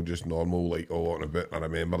the hall, just normal, like all on about. And I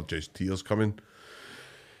remember just tears coming.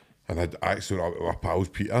 And I'd actually went up with my pals,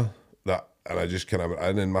 Peter, and I just kind of went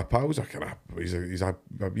in, and my pal's he's a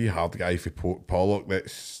wee hard guy for Pollock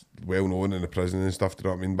that's well known in the prison and stuff, do you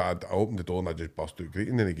know what I mean? But I opened the door and I just burst out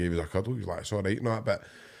greeting, and he gave us a cuddle. He was like, it's all right and that. But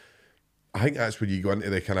I think that's where you go into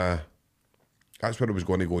the kind of, that's where I was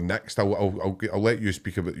going to go next. I'll let you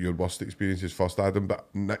speak about your worst experiences first, Adam, but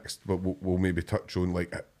next we'll maybe touch on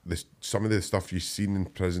like some of the stuff you've seen in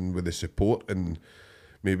prison with the support and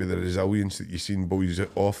maybe the resilience that you've seen boys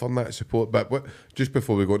offering that support. But just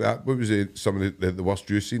before we go to that, what was some of the worst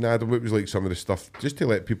you've seen, Adam? What was like some of the stuff, just to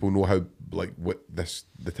let people know how, like,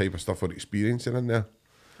 the type of stuff we're experiencing in there?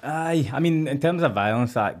 Aye, I mean, in terms of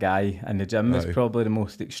violence, that guy in the gym is probably the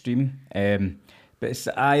most extreme. But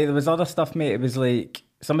there was other stuff, mate. It was like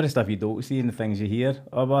some of the stuff you don't see and the things you hear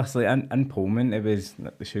of us. Like in Pullman, it was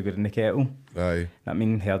the sugar in the kettle. Aye. I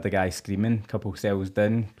mean, heard the guy screaming, couple cells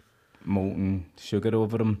down, molten sugar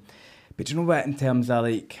over him. But you know what, in terms of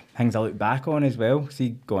like things I look back on as well, see,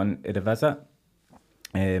 going to the visit,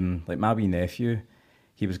 like my wee nephew,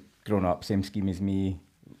 he was grown up, same scheme as me,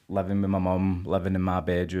 living with my mum, living in my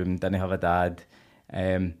bedroom, didn't have a dad.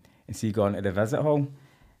 And see, going to the visit hall.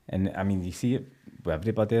 And I mean, you see it with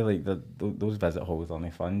everybody, like those visit halls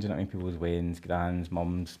aren't fun. Do you know what I mean? People's weddings, grands,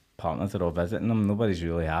 mums, partners are all visiting them. Nobody's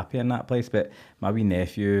really happy in that place. But my wee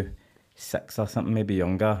nephew, 6 or something, maybe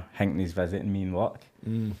younger, thinking he's visiting me in work.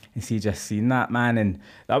 And see, just seen that, man. And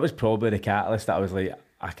that was probably the catalyst that I was like,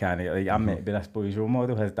 I can't, like, I'm meant to be this boy's role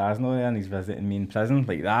model. His dad's not there and he's visiting me in prison.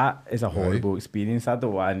 Like, that is a horrible experience. I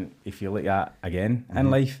don't want to feel like that again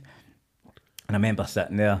in life. And I remember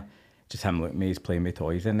sitting there, just him looking at me, he's playing with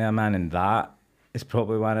toys in there, man, and that is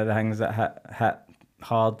probably one of the things that hit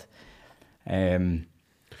hard.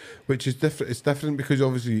 Which is different. It's different because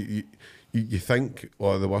obviously you think,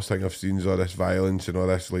 oh, the worst thing I've seen is all this violence and all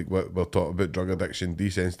this, like what we're talking about, drug addiction,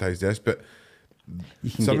 desensitised this, but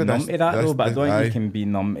you can get numb to that though, but I don't think you can be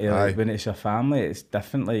numb to like, when it's your family. It's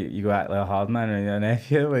different, like you go act like a hard man and your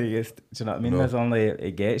nephew, like do you know what I mean? There's only,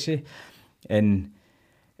 it gets you. And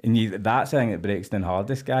that's the thing that breaks down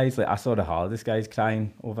hardest guys. Like I saw the hardest guys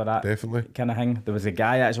crying over that kind of thing. There was a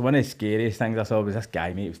guy, actually one of the scariest things I saw was this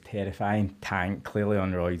guy, mate. It was terrifying, tank, clearly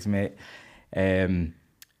on roids, mate. And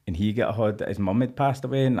he got a HUD that his mum had passed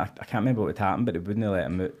away, and I can't remember what had happened, but they wouldn't let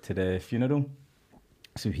him out to the funeral.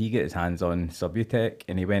 So he got his hands on Subutex,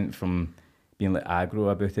 and he went from being like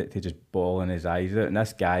aggro about it to just bawling his eyes out. And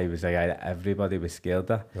this guy was a guy that everybody was scared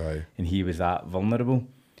of, and he was that vulnerable.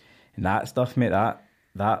 And that stuff, mate,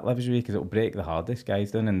 that lives with you because it'll break the hardest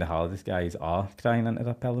guys down, and the hardest guys are crying into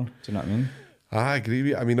their pillow. Do you know what I mean? I agree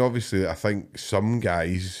with you. I mean, obviously, I think some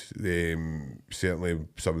guys, certainly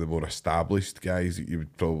some of the more established guys that you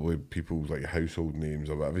would probably, people's like household names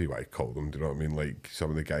or whatever you want to call them, do you know what I mean? Like some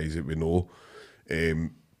of the guys that we know,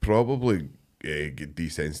 probably get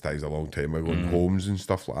desensitised a long time ago in homes and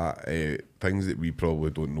stuff like that. Things that we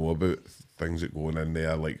probably don't know about, things that go on in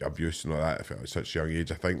there, like abuse and all that, at such a young age.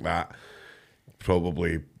 I think that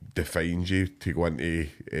probably defines you to go into.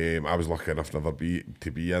 I was lucky enough never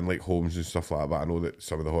to be in like homes and stuff like that, but I know that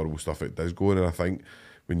some of the horrible stuff it does go on, and I think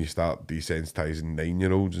when you start desensitising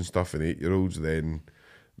 9-year-olds and stuff and 8-year-olds, then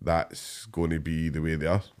that's going to be the way they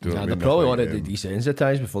are. Do you know what I mean? They're probably already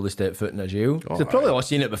desensitised before they step foot in a jail. They've probably all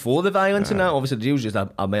seen it before the violence and that. Obviously the jail's just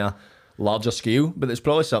a more larger scale, but it's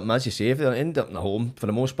probably something, as you say, if they end up in a home for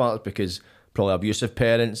the most part, it's because probably abusive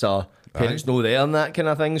parents or parents know there and that kind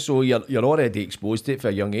of thing, so you're already exposed to it for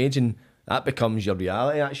a young age, and that becomes your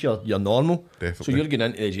reality. That's your normal. Definitely. So you're getting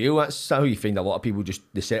into the jail. That's how you find a lot of people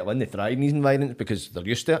they settle in, they thrive in these environments because they're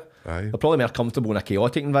used to it. Aye. They're probably more comfortable in a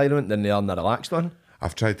chaotic environment than they are in a relaxed one.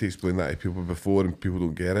 I've tried to explain that to people before and people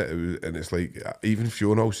don't get it. And it's like, even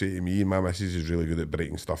Fiona will say to me, my missus is really good at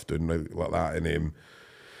breaking stuff down like that. And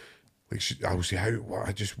I will say,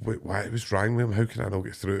 why it was wrong with him? How can I not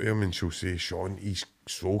get through to him? And she'll say, Sean, he's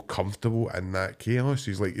so comfortable in that chaos.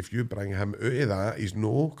 He's like, if you bring him out of that, he's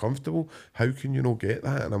no comfortable. How can you not get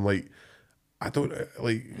that? And I'm like, I don't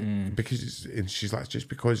because and she's like, just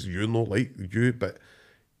because you're not like you, but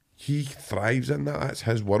he thrives in that. That's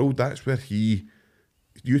his world. That's where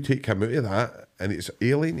you take him out of that and it's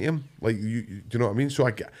alien to him. Like, do you know what I mean? So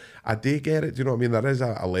I do get it. Do you know what I mean? There is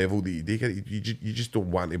a level that you do get it. You just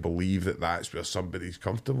don't want to believe that that's where somebody's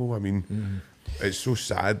comfortable. I mean, it's so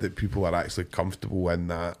sad that people are actually comfortable in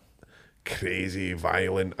that crazy,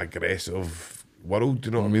 violent, aggressive world. Do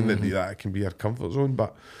you know what I mean? That can be our comfort zone.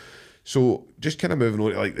 But so just kind of moving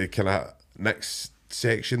on to like the kind of next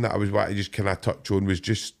section that I was wanting to just kind of touch on was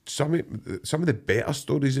just some of the better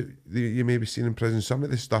stories that you may be seeing in prison, some of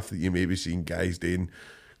the stuff that you may be seeing guys doing,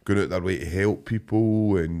 going out their way to help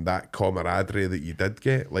people, and that camaraderie that you did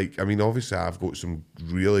get. Like, I mean, obviously I've got some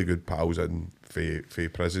really good pals in for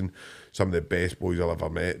prison. Some of the best boys I've ever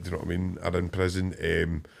met, do you know what I mean, are in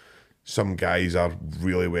prison. Some guys are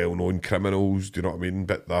really well-known criminals, do you know what I mean,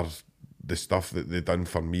 but the stuff that they've done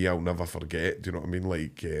for me I'll never forget, do you know what I mean,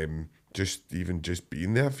 like just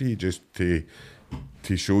being there for you, just to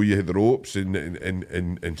show you the ropes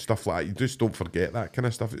and stuff like that. You just don't forget that kind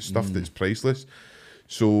of stuff. It's stuff that's priceless.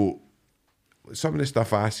 So some of the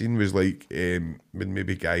stuff I seen was like when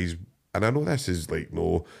maybe guys, and I know this is like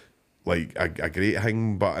no like a great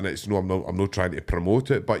thing, but and it's no, I'm not trying to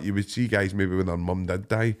promote it, but you would see guys maybe when their mum did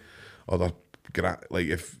die, or like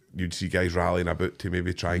if you'd see guys rallying about to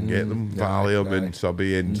maybe try and get them Valium and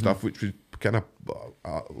Subby and stuff, which was kind of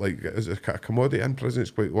like as a commodity in prison,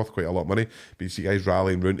 it's worth quite a lot of money. But you see guys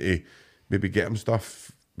rallying round to maybe get him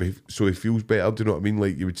stuff so he feels better. Do you know what I mean?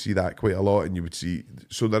 Like you would see that quite a lot, and you would see.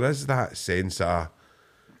 So there is that sense of,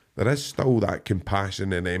 there is still that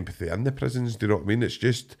compassion and empathy in the prisons. Do you know what I mean? It's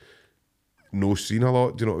just no seen a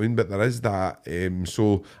lot. Do you know what I mean? But there is that.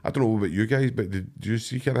 So I don't know about you guys, but did you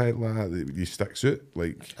see kind of like that you sticks out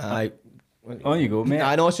like? On you go, mate.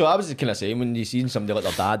 I know, so I was kind of saying, when you seen somebody like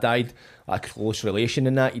their dad died, a close relation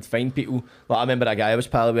in that, you'd find people, like I remember a guy I was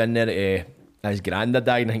pal with in there, his granddad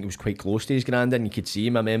died, and I think he was quite close to his granddad, and you could see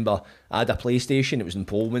him. I remember I had a PlayStation, it was in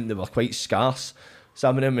Poland, they were quite scarce,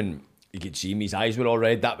 some of them, and you could see him, his eyes were all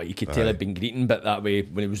red, that way you could tell he'd been greeting, but that way,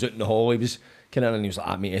 when he was out in the hall, he was kind of, and he was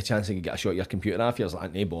like, mate, a chance I could get a shot of your computer off. He was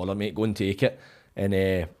like, no bother, mate, go and take it.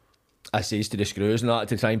 And I says to the screws and that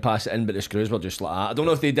to try and pass it in, but the screws were just like that. I don't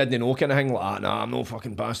know if they didn't know kind of thing, like, nah, I'm not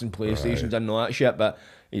fucking passing PlayStations and all that shit, but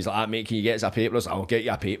he's like, mate, can you get us a paper? I was like, I'll get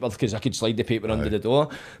you a paper, because I could slide the paper under the door.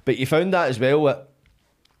 But you found that as well, that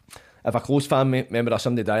if a close family member or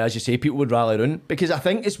somebody died, as you say, people would rally around, because I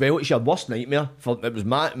think as well, it's your worst nightmare. It was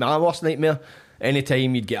my worst nightmare.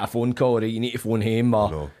 Anytime you'd get a phone call, or you need to phone home,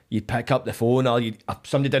 or you'd pick up the phone, or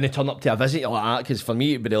somebody didn't turn up to a visit, like that, because for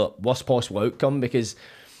me it'd be the worst possible outcome, because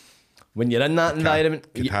when you're in that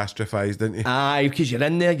environment, catastrophised, didn't you? Aye, because you're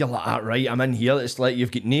in there, you're like, right, I'm in here. It's like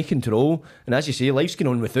you've got no control, and as you say, life's going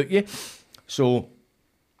on without you. So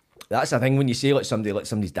that's the thing, when you say like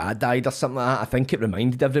somebody's dad died or something like that, I think it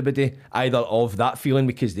reminded everybody either of that feeling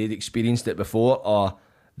because they'd experienced it before, or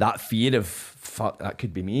that fear of, fuck, that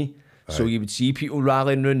could be me. Aye. So you would see people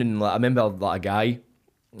rallying around, and like, I remember like a guy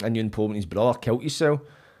I knew in Poland, his brother killed himself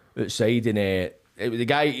outside, and the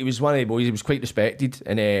guy, he was one of the boys, he was quite respected,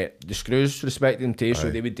 and the screws respected him too,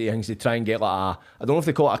 so they would do things to try and get like I don't know if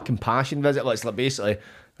they call it a compassion visit, like it's like basically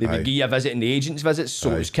they would give you a visit and the agent's visits,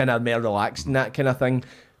 so it was kind of more relaxed and that kind of thing.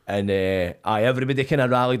 And everybody kind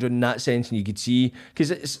of rallied around in that sense, and you could see,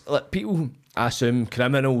 because it's like people assume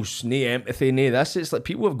criminals, no empathy, no this, it's like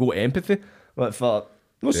people have got empathy, like for,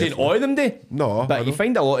 I'm not saying all of them do, no, but you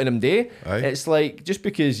find a lot of them do. It's like, just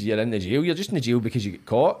because you're in the jail, you're just in the jail because you get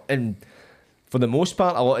caught, and for the most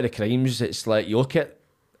part, a lot of the crimes, it's like, you look at,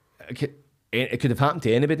 it could have happened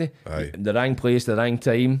to anybody. The wrong place, the wrong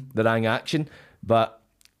time, the wrong action. But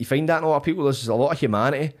you find that in a lot of people, there's a lot of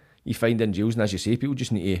humanity you find in jails, and as you say, people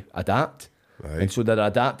just need to adapt. And so they're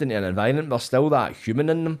adapting to an environment, there's still that human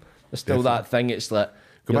in them. There's still that thing, it's like...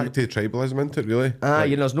 Go back to tribalism, isn't it, really?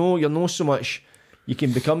 You're no so much... You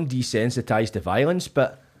can become desensitised to violence,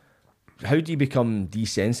 but how do you become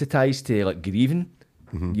desensitised to like grieving?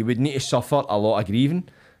 You would need to suffer a lot of grieving.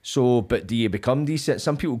 So, but do you become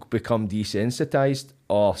some people become desensitised,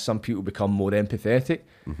 or some people become more empathetic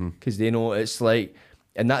because they know it's like,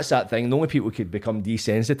 And that's that thing. The only people who could become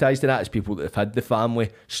desensitised to that is people that have had the family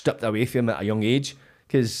stripped away from them at a young age.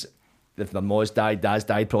 Because if their mom's died, dad's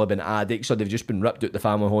died, probably been addicts, or they've just been ripped out the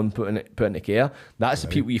family home, put into care. That's the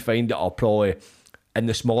people you find that are probably in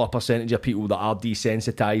the smaller percentage of people that are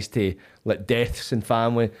desensitised to like deaths in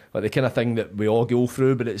family, like the kind of thing that we all go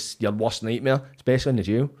through, but it's your worst nightmare, especially in the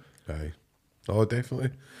jail. Aye. Oh,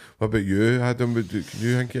 definitely. What about you, Adam? Can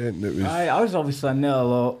you think of anything that was... I was obviously in there a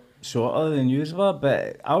lot shorter than you were,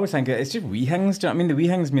 but I always think it's just wee things. Do you know what I mean? The wee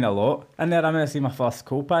things mean a lot. And then I remember seeing my first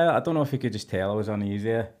co-pilot. I don't know if you could just tell I was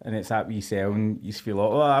uneasy, and it's that wee cell, and you just feel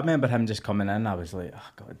like, I remember him just coming in. I was like, oh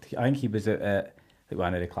God. I think he was at like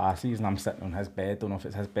one of the classes, and I'm sitting on his bed. Don't know if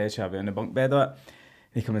it's his bed, should I be on the bunk bed or it?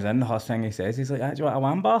 He comes in, the first thing he says, he's like, do you want a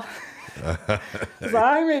wham bar? I was like,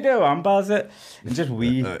 I mate, do a wham bar, is it? And just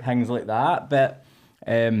wee things like that. But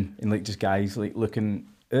and like just guys like looking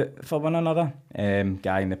out for one another.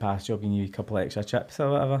 Guy in the past job giving you a couple of extra chips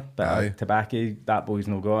or whatever. But tobacco, that boy's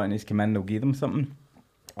no got, and he's come in, they'll give them something.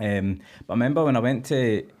 But I remember when I went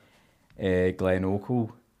to Glen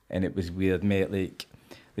Oakle, and it was weird, mate. Like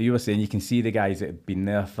you were saying, you can see the guys that have been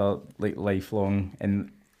there for like lifelong,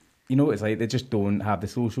 and you know what it's like, they just don't have the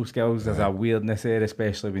social skills. There's a weirdness there,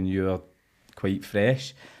 especially when you're quite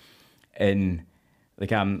fresh. And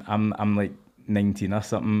like I'm like 19 or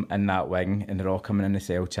something in that wing, and they're all coming in the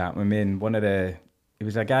cell chatting with me, and he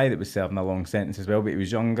was a guy that was serving a long sentence as well, but he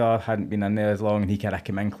was younger, hadn't been in there as long, and he kind of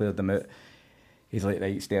came in, cleared them out. He's like,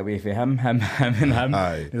 right, stay away from him and him.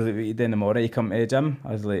 Aye. He was like, what you doing tomorrow? You come to the gym?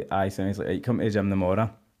 I was like, aye. So he's like, right, come to the gym tomorrow.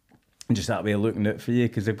 And just that way of looking out for you,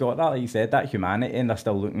 because they've got that, like you said, that humanity, and they're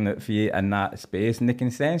still looking out for you in that space, and they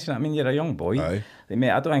can sense, you know what I mean? You're a young boy. Aye. Like,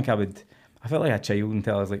 mate, I don't think I felt like a child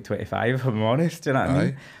until I was like 25, if I'm honest, do you know what I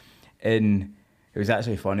mean? And it was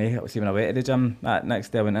actually funny. See, when I went to the gym, that next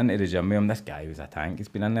day I went into the gym with him. This guy was a tank. He's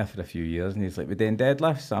been in there for a few years, and he's like, we're doing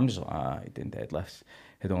deadlifts. So I'm just like, he's doing deadlifts.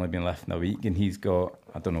 He'd only been lifting a week, and he's got,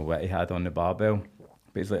 I don't know what he had on the barbell.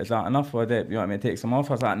 But he's like, is that enough? Or you want me to take some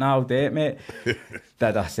off? I was like, no, I'll do it, mate.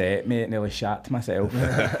 Did a set, mate, nearly shat to myself.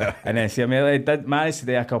 And then see, I mean, I did manage to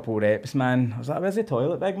do a couple of reps, man. I was like, where's the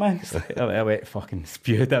toilet, big man? I went fucking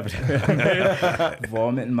spewed everywhere.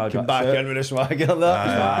 Vomiting my guts. Come back in with a swagger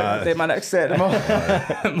there. Did my next set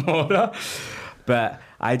tomorrow. But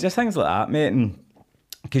I just things like that, mate. And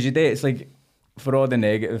because you do, it's like, for all the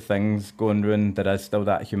negative things going round, there is still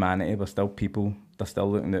that humanity. We're still people. They're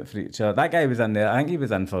still looking out for each other. That guy was in there. I think he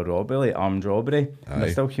was in for robbery, like armed robbery. And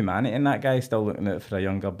there's still humanity in that guy, still looking out for a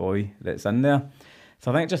younger boy that's in there.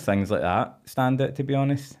 So I think just things like that stand out, to be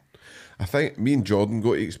honest. I think me and Jordan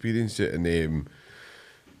got to experience it in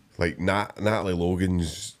like Natalie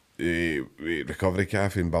Logan's recovery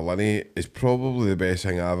cafe in Berlin is probably the best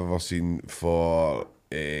thing I've ever seen for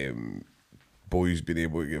boys being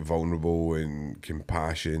able to get vulnerable and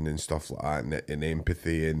compassion and stuff like that, and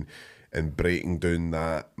empathy and breaking down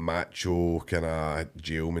that macho kind of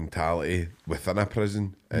jail mentality within a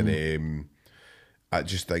prison. And I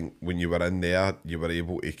just think when you were in there, you were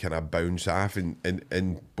able to kind of bounce off,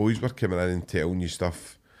 and boys were coming in and telling you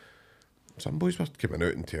stuff. Some boys were coming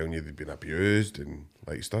out and telling you they'd been abused and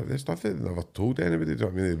like stuff that they never told anybody. Do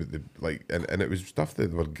you know what I mean? And it was stuff that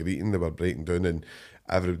they were greeting, they were breaking down, and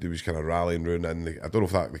everybody was kind of rallying around. And I don't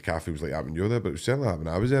know if the cafe was like that when you were there, but it was certainly that when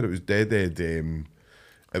I was there. It was dead. There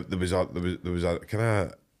was a kind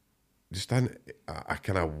of just a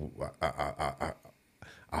kind of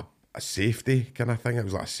a safety kind of thing. It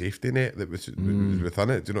was like a safety net that was within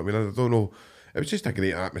it. Do you know what I mean? I don't know. It was just a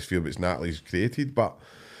great atmosphere which Natalie's created, but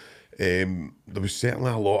there was certainly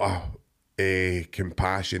a lot of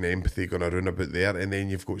compassion, empathy going around about there. And then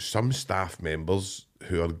you've got some staff members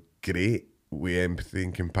who are great with empathy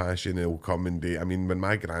and compassion. They'll come and do. I mean, when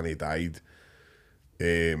my granny died,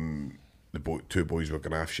 two boys were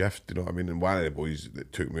going to have shift, you know what I mean? And one of the boys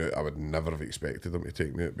that took me out, I would never have expected him to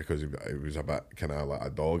take me out because he was a bit kind of like a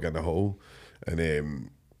dog in a hole. And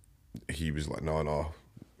he was like, no. And I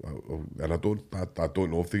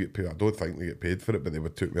don't know if they get paid. I don't think they get paid for it, but they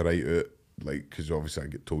would took me right out, like, because obviously I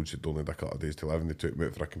get told she'd only had a couple of days to live, and they took me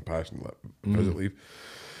out for a compassion visit leave.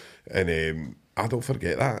 And I don't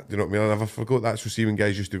forget that. Do you know what I mean? I never forgot that. So see, when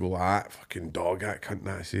guys used to go like that, fucking dog, that cunt,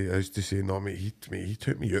 that. I used to say, no, mate, he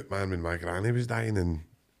took me out, man, when my granny was dying, and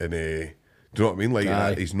do you know what I mean?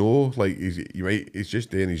 Like, he's just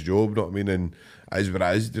doing his job, you know what I mean? And as it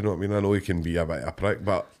is, do you know what I mean? I know he can be a bit of a prick,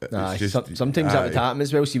 but it's just... Sometimes that would happen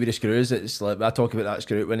as well. See, with the screws, it's like, I talk about that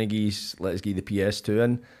screw when he let us give the PS2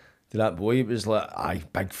 in to that boy. It was like, aye,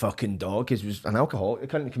 big fucking dog. He was an alcoholic. He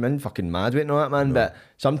couldn't come in fucking mad with it and all that, man. No. But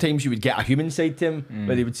sometimes you would get a human side to him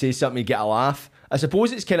where they would say something, you'd get a laugh. I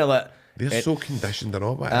suppose it's kind of like, They're so conditioned and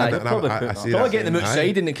all, but Aye. I see Probably that getting them saying,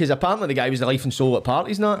 outside, and because apparently the guy was the life and soul at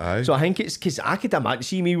parties now. Aye. So I think it's because I could imagine,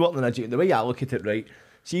 see me working in a gym, the way I look at it, right?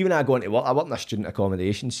 See when I go into work, I work in a student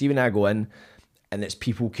accommodation. See when I go in, and it's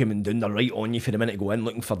people coming down, they're right on you for the minute to go in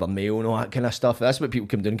looking for their mail and all that kind of stuff. That's what people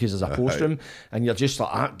come down because there's a post room, and you're just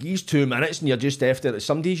like, these 2 minutes, and you're just after it.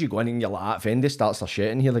 Some days you go in and you're like, Fendi starts their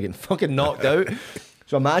shit in here, they're getting fucking knocked out.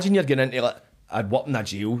 So imagine you're getting into like, I'd work in a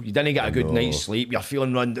jail, you didn't get a good night's sleep, you're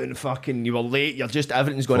feeling run down, fucking, you were late, you're just,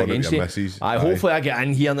 everything's going against you. Hopefully I get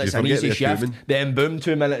in here and it's an easy shift, then boom,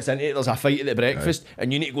 2 minutes into it, there's a fight at the breakfast,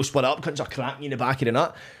 and you need to go split up, cunts are cracking you in the back of the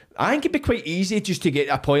nut. I think it'd be quite easy just to get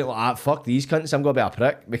to a point like, fuck these cunts, I'm going to be a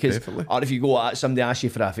prick, because, or if you go at somebody asks you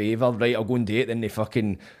for a favour, right, I'll go and date, then they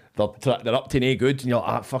fucking, they're up to no good, and you're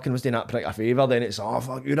like, fucking was doing that prick a favour, then it's,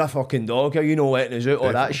 fuck, you're a fucking dog, how you know letting us out,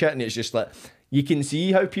 all that shit, and it's just like, you can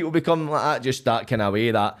see how people become like that, just that kind of way,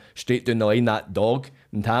 that straight down the line, that dog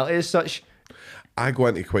mentality as such. I go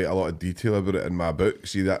into quite a lot of detail about it in my book.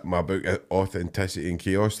 See that my book, Authenticity and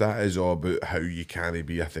Chaos, that is all about how you can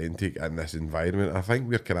be authentic in this environment. I think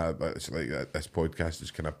we're kind of, it's like this podcast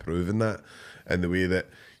is kind of proving that, in the way that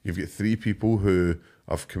you've got 3 people who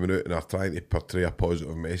have come out and are trying to portray a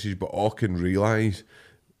positive message, but all can realise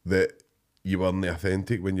that you weren't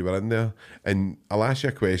authentic when you were in there. And I'll ask you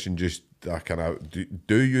a question, just kind of,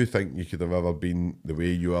 do you think you could have ever been the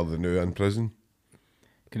way you are now in prison?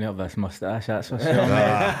 Can you have this moustache? That's for sure.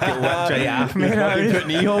 Get whipped right off me. Put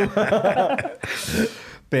knee hole.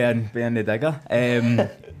 Being the digger.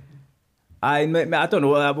 I don't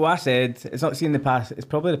know. What I said, it's not seen the past. It's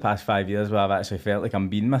probably the past 5 years where I've actually felt like I'm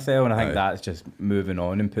being myself, and I think that's just moving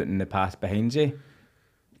on and putting the past behind you.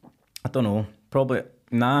 I don't know. Probably.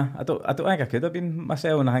 Nah, I don't think I could have been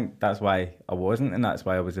myself, and I think that's why I wasn't, and that's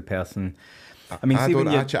why I was the person. I mean, I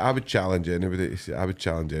would challenge anybody. I would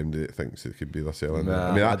challenge anybody that thinks they could be themselves. Nah,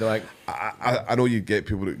 I mean, I know you get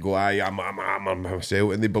people that go, I'm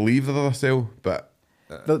myself, and they believe they're themselves, but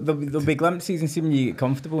there'll be glimpses, and see when you get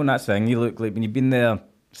comfortable, and that's the thing. You look like when you've been there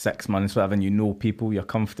 6 months, whatever, and you know people, you're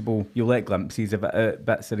comfortable. You'll let glimpses of it,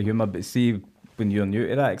 bits of the humour, but see when you're new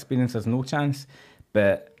to that experience, there's no chance.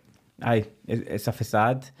 But it's a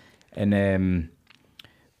facade, and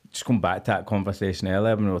just going back to that conversation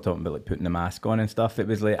earlier when we were talking about like putting the mask on and stuff, it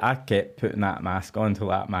was like I kept putting that mask on until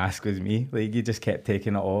that mask was me. Like you just kept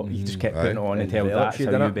taking it off, you just kept putting it on until that's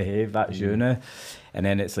how you behave, that's you now. And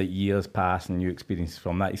then it's like years pass and new experiences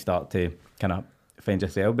from that, you start to kind of find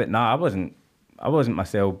yourself. But I wasn't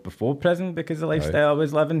myself before prison because of the lifestyle I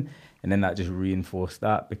was living, and then that just reinforced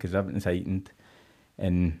that because everything's heightened,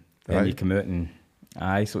 and then you come out and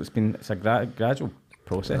so it's a gradual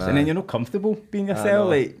process, and then you're not comfortable being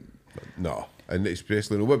yourself. No, and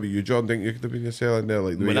especially, what about you, John? Think you could have been yourself in there?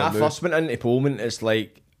 Like when I first went into Pullman, it's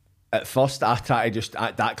like at first I try to just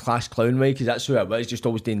act that class clown way because that's who I was, just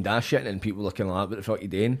always doing that shit, and people looking like, what the fuck you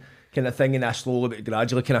doing? Kind of thing, and I slowly but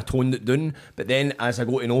gradually kind of toned it down. But then as I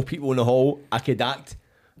got to know people in the hall, I could act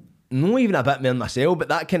not even a bit more myself, but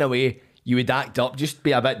that kind of way you would act up, just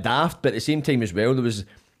be a bit daft, but at the same time as well,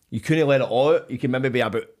 you couldn't let it all out. You could maybe be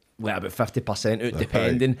about 50% out,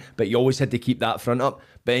 depending, but you always had to keep that front up.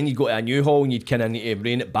 But then you'd go to a new hall and you'd kind of need to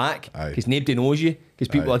rein it back because nobody knows you, because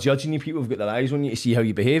people are judging you, people have got their eyes on you to see how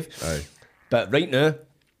you behave. But right now,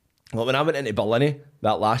 like when I went into Berlin,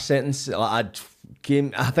 that last sentence, I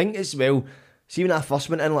think as well, see when I first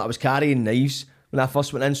went in, like I was carrying knives when I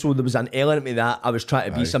first went in, so there was an element of me that I was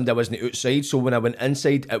trying to be somebody I wasn't outside, so when I went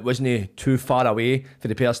inside, it wasn't too far away for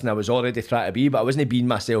the person I was already trying to be, but I wasn't being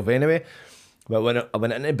myself anyway. But when I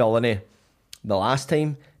went into Berlin the last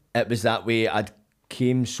time, it was that way. I'd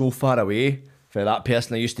came so far away from that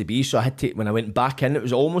person I used to be, so I had to, when I went back in, it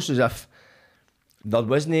was almost as if there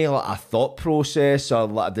wasn't like a thought process or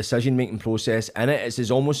like a decision making process in it.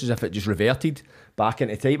 It's almost as if it just reverted back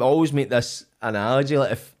into type. I always make this analogy,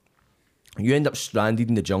 like if you end up stranded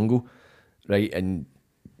in the jungle, right, and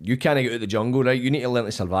you can't get out of the jungle, right, you need to learn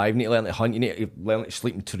to survive, you need to learn to hunt, you need to learn to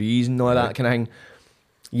sleep in trees and all that kind of thing.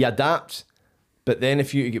 You adapt, but then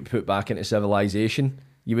if you get put back into civilization,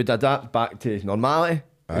 you would adapt back to normality,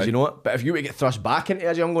 as you know it. But if you were to get thrust back into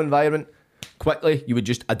a jungle environment quickly, you would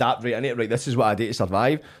just adapt right into it. Right, this is what I do to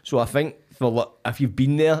survive. So I think if you've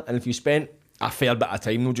been there and if you spent a fair bit of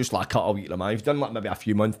time, not just like a couple of weeks, if you've done like maybe a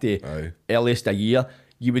few months to earliest a year,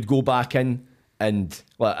 you would go back in, and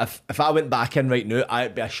like if I went back in right now,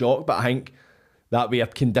 I'd be a shock. But I think that way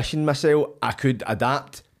I've conditioned myself, I could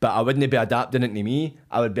adapt, but I wouldn't be adapting into me.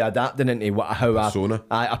 I would be adapting into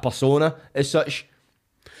a persona as such.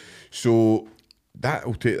 So that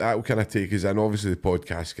will kind of take us in. Obviously, the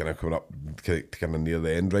podcast kind of coming up kind of near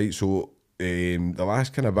the end, right? So the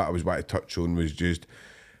last kind of bit I was about to touch on was just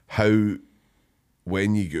how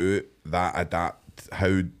when you go out,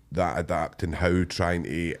 that adapt and how trying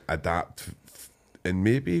to adapt and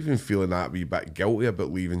maybe even feeling that wee bit guilty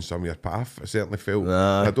about leaving some of your path. I certainly felt,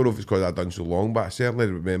 I don't know if it's because I'd done so long, but I certainly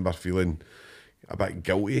remember feeling a bit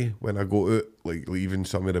guilty when I got out, like leaving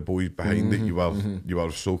some of the boys behind that you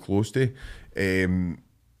were so close to.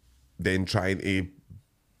 Then trying to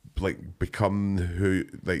like become who,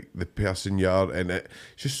 like the person you are, and it's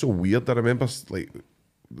just so weird. I remember like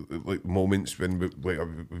moments when we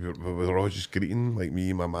were all just greeting, like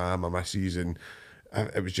me, my mum, my missus, and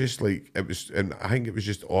it was just like and I think it was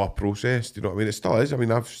just all a process. Do you know what I mean? It still is. I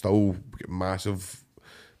mean, I've still got massive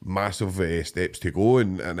steps to go,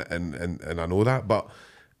 and I know that, but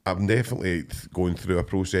I'm definitely going through a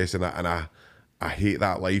process, and I hate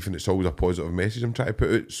that life, and it's always a positive message I'm trying to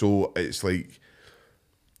put out. So it's like,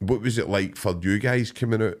 what was it like for you guys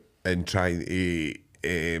coming out and trying to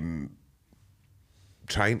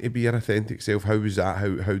be your authentic self? How was that?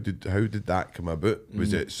 How did that come about?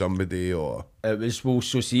 Was it somebody or? It was, well,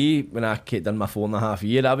 so see, when I done my 4.5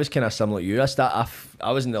 year, I was kind of similar to you. I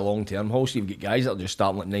was in the long term hall, so you've got guys that are just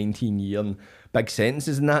starting like 19 year and big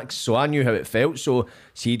sentences and that, so I knew how it felt. So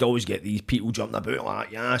see, you'd always get these people jumping about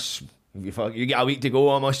like, yes, you get a week to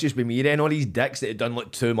go, it must just be me then. All these dicks that had done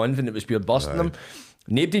like 2 months and it was pure busting them.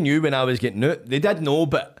 Nobody knew when I was getting out. They did know,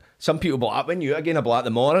 but some people be like, when you again, I'll be like the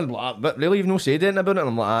morning, but really you've no said anything about it. And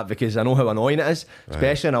I'm like, that because I know how annoying it is,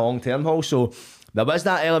 especially in a long term hall. So there was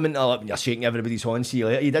that element of like, you're shaking everybody's horn, see you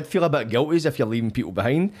later. You did feel a bit guilty as if you're leaving people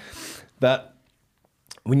behind. But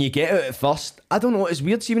when you get out at first, I don't know, it's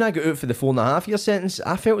weird. See, when I got out for the 4.5 year sentence,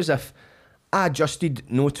 I felt as if I adjusted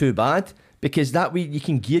no too bad, because that way you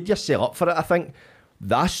can gear yourself up for it. I think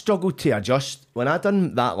I struggled to adjust when I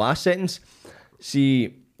done that last sentence.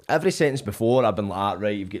 See, every sentence before I've been like,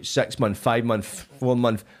 right, you've got 6 months, 5 months, 4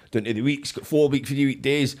 months, down to the weeks, got 4 week, 3 week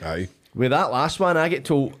days. Aye. With that last one, I get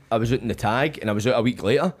told I was out in the tag and I was out a week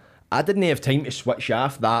later. I didn't have time to switch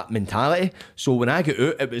off that mentality. So when I got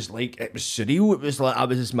out, it was surreal. It was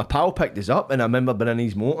like my pal picked us up, and I remember being in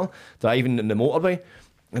his motor, driving in the motorway,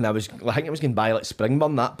 and I think it was going by like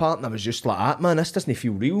Springburn, that part, and I was just like, man, this doesn't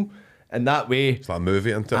feel real. And that way, it's like a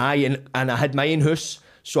movie, isn't it? Aye, and I had my own house.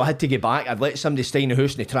 So I had to get back. I'd let somebody stay in the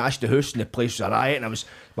house and they trashed the house and the place was a riot, and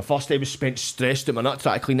my first day was spent stressed at my nut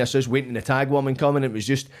trying to clean this house, waiting in the tag woman coming. It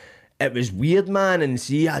was weird, man. And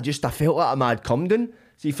see, I felt like a mad come down.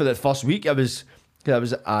 See, for the first week,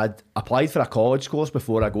 I'd applied for a college course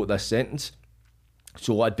before I got this sentence.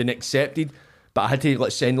 So I'd been accepted, but I had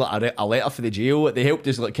to send a letter for the jail. They helped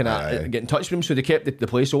us get in touch with them, so they kept the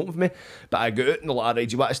place open for me. But I got out and they're like, right,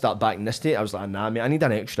 do you want to start back in this day? I was like, nah, mate, I need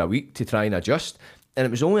an extra week to try and adjust. And it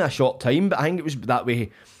was only a short time, but I think it was that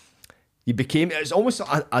way. It's almost,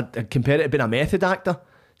 I'd compare it to being a method actor.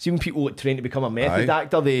 See, when people train to become a method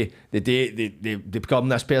actor, they become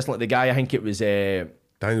this person, like the guy, I think it was Daniel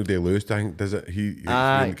Day-Lewis, I think, does it?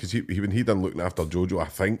 Because when he done Looking After Jojo, I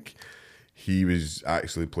think he was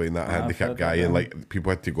actually playing that handicapped guy, and like people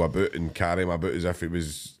had to go about and carry him about as if he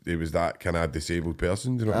was that kind of disabled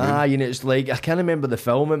person. Do you know what I mean? You know, it's like, I can't remember the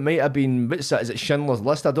film. It might have been, is it Schindler's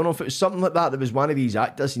List? I don't know if it was something like that. There was one of these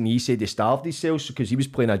actors, and he said he starved himself because he was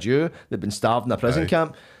playing a Jew that'd been starved in a prison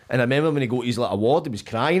camp. And I remember when he got his award, he was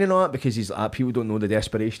crying and all that because he's like, people don't know the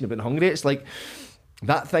desperation of being hungry. It's like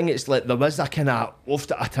that thing. It's like there was a kind of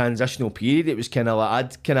after a transitional period. It was kind of like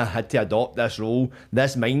I'd kind of had to adopt this role,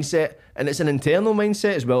 this mindset, and it's an internal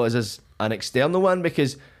mindset as well as an external one,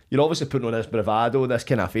 because you're obviously putting on this bravado, this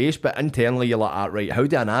kind of face, but internally you're like, right, how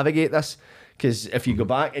do I navigate this? Because if you go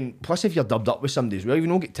back, and plus if you're dubbed up with somebody as well, you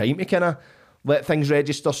don't get time to kind of let things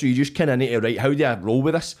register, so you just kind of need to, right, how do I roll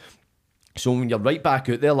with this? So when you're right back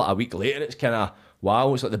out there like a week later, it's kind of,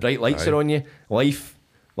 wow, it's like the bright lights are on you.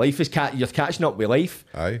 Life is you're catching up with life.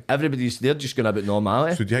 Aye. They're just going about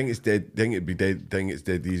normality. So do you think it's dead? Do you think it'd be dead? Do you think it's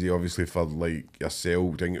dead easy, obviously, for like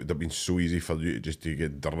yourself? Do you think it would have been so easie for you to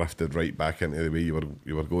get drifted right back into the way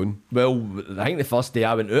you were going? Well, I think the first day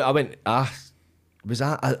I went out, I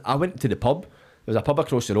went to the pub. There was a pub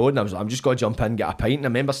across the road, and I was like, I'm just going to jump in and get a pint. And I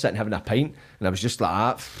remember sitting having a pint, and I was just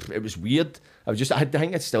like, it was weird. I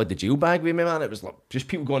think I still had the jail bag with me, man. It was like just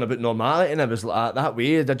people going about normality, and I was like that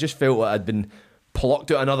way. I just felt like I'd been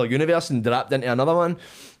plucked out of another universe and dropped into another one.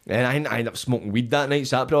 And I ended up smoking weed that night,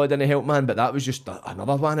 so that probably didn't help, man. But that was just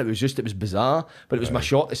another one. It was bizarre. But it was my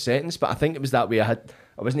shortest sentence. But I think it was that way. I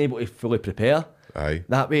wasn't able to fully prepare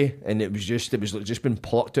that way, and it was just been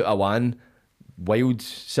plucked out of one wild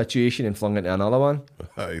situation and flung into another one.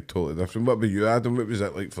 Aye, totally different. What about you, Adam? What was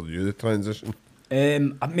it like for you, the transition?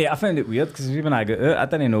 Mate, I found it weird because when I got out, I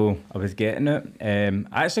didn't know I was getting it.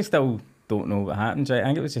 I actually still don't know what happened. Right? I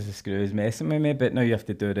think it was just the screws messing with me, but now you have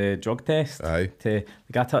to do the drug test. Aye. Like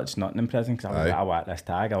I touched nothing in prison because I was like,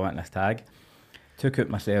 I want this tag. Took out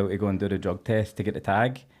my cell to go and do the drug test to get the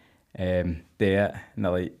tag. There, and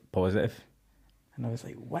they're like, positive. And I was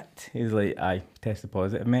like, what? He's like, aye, tested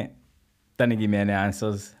positive, mate. Didn't give me any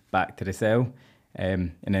answers, back to the cell.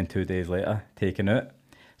 And then 2 days later, taken out.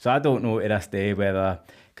 So I don't know to this day whether,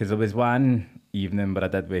 because there was one evening where I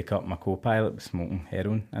did wake up, my co-pilot was smoking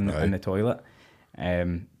heroin in the toilet. But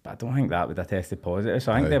I don't think that would have tested positive.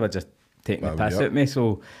 So I think they were just taking the piss at me.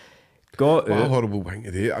 So got What a out. horrible thing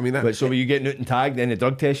to do. I mean, But so were you getting out and tagged, then the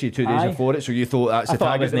drug test you 2 days Aye. before it, so you thought that's I the thought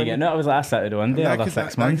I tag? wasn't getting it. I was like, I sat at one day, another 6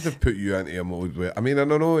 that months. could have put you into a mode where, I mean, I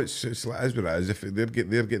don't know, it's like, as what it is. If they're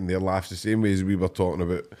getting their laughs the same way as we were talking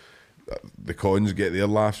about the cons get their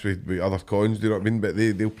laughs with other cons, do you know what I mean? But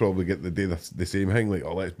they'll probably get the same thing, like,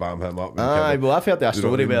 oh, let's bam him up. Aye, well, I've heard that Do you know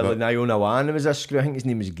story what I where mean? like, Iona Wan, there was a screw, I think his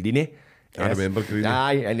name was Greenie. I remember Greenie.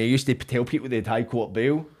 Aye, and they used to tell people they'd high court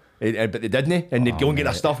bail. But they didn't, and they'd go and get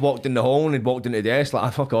their stuff, walked in the hall, and they'd walked into the desk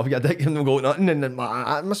like, fuck off, you dick, and they've got nothing, and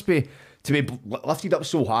that must be, to be lifted up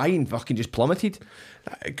so high and fucking just plummeted.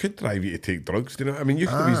 It could drive you to take drugs, do you know what I mean? You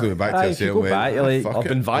could have easily went back to Aye, your if you cell go and back, you're went, like, fuck Up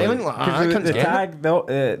it. and violent, like, I Because couldn't the get it.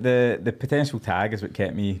 tag, the potential tag is what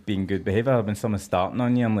kept me being good behaviour. When someone's starting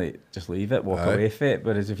on you, I'm like, just leave it, walk Aye. away from it.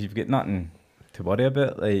 Whereas if you've got nothing to worry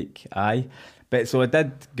about, like, aye. But so I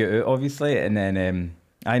did get out, obviously, and then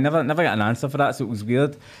I never got an answer for that, so it was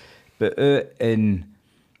weird. But out in,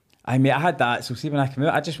 I had that. So see, when I came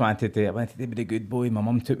out, I wanted to be the good boy. My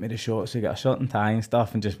mum took me the shot, so I got a shirt and tie and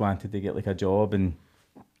stuff, and just wanted to get like a job and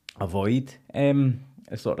avoid the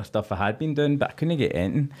sort of stuff I had been doing, but I couldn't get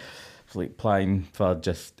anything. I was like applying for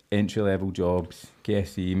just entry level jobs,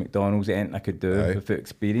 KFC, McDonald's, anything I could do Aye. without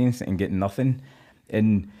experience and getting nothing.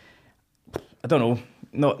 And I don't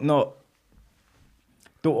know,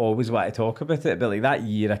 don't always want to talk about it, but like that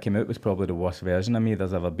year I came out was probably the worst version of me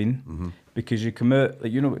there's ever been. Because you come out,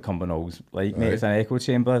 like, you know what Cumbernaulds like, mate, Aye. it's an echo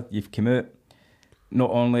chamber. You've come out,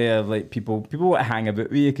 not only are like people want to hang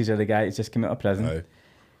about with you because you're the guy that's just come out of prison.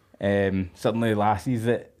 Aye. Suddenly lassies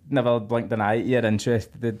that never blinked an eye at you are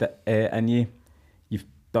interested in you. You've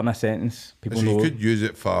done a sentence, people So know. you could use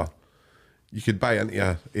it for, you could buy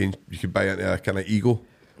into a kind of ego.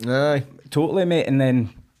 Aye. Totally, mate. And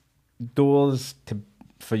then doors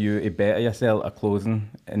for you to better yourself are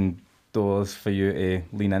closing, and doors for you to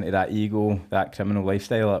lean into that ego, that criminal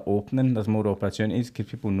lifestyle are opening. There's more opportunities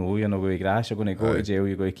because people know you're not going to grass, you're going to go Aye. to jail,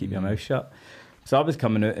 you're going to keep your mouth shut. So I was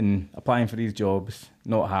coming out and applying for these jobs,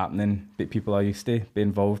 not happening, but people I used to be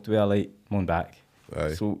involved with are like, come on back.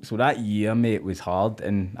 Aye. So that year, mate, was hard,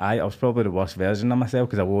 and I was probably the worst version of myself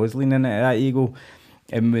because I was leaning into that ego.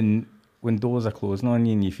 And when doors are closing on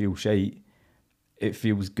you and you feel shite, it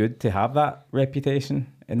feels good to have that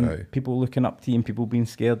reputation and Aye. people looking up to you and people being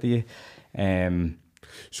scared of you.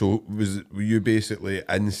 So were you basically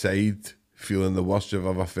inside feeling the worst you've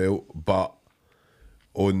ever felt, but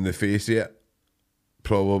on the face of it,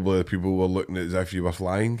 probably people were looking as if you were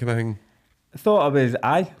flying, kind of thing? I thought I was,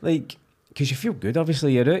 because you feel good,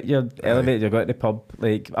 obviously, you're out, you're elevated, you're going to the pub.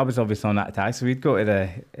 Like, I was obviously on that tag, so we'd go to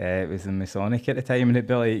it was in Masonic at the time, and it'd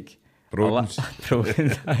be like, Broden's.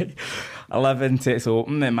 Broden's, aye. 11 to it's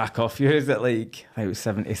open, and my coffee was at like, I think it was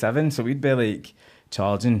 77, so we'd be like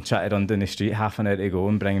charging, trying to run down the street, half an hour to go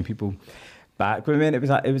and bringing people back with me, and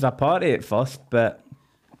it was a party at first, but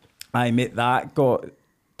mate, that got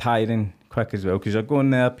tiring quick as well, because you're going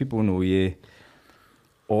there, people know you,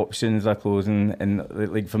 options are closing, and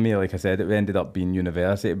like for me, like I said, it ended up being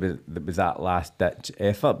university. It was that last ditch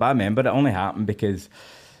effort, but I remember it only happened because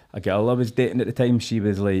a girl I was dating at the time, she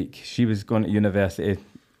was going to university,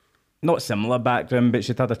 not similar background, but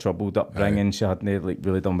she'd had a troubled upbringing. Aye. She hadn't like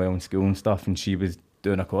really done well in school and stuff, and she was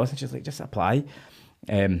doing a course, and she's like, just apply,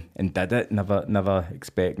 and did it, never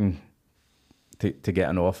expecting to get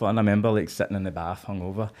an offer. And I remember like sitting in the bath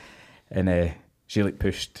hungover, and she like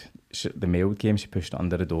pushed the mail came, she pushed it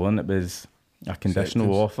under the door, and it was a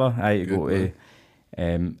conditional Acceptance. offer. I had to go to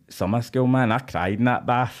summer school, man. I cried in that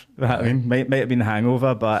bath. I mean, might have been a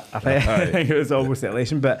hangover, but I think it was almost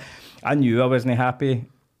elation. But I knew I wasn't happy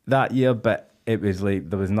that year, but it was like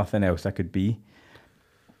there was nothing else I could be.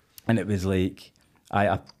 And it was like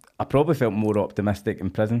I probably felt more optimistic in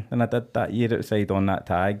prison than I did that year outside on that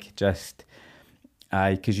tag. Just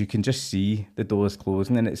because you can just see the doors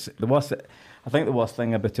closing, and it's the worst. I think the worst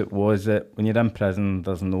thing about it was that when you're in prison,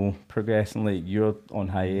 there's no progression. Like, you're on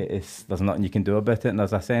hiatus, there's nothing you can do about it, and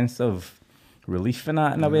there's a sense of relief in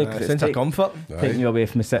that in a way. 'Cause sense of comfort. Taking you away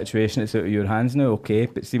from the situation, it's out of your hands now, okay.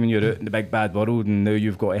 But see, when you're out in the big bad world and now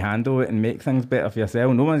you've got to handle it and make things better for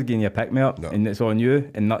yourself, no one's giving you a pick-me-up and it's on you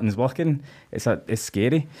and nothing's working. It's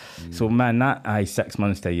scary. So man, that 6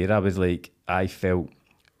 months to a year, I felt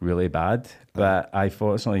really bad. But I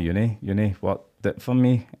thought it's only uni worked it for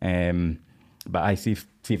me. But I see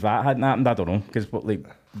if that hadn't happened, I don't know, because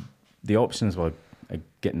the options were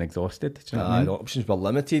getting exhausted. Do you know what I mean? The options were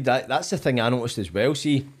limited. That's the thing I noticed as well.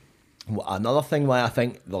 See, another thing why I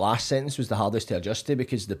think the last sentence was the hardest to adjust to,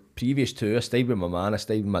 because the previous two, I stayed with my man, I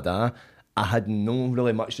stayed with my dad. I had no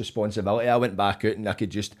really much responsibility. I went back out and I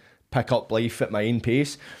could just pick up life at my own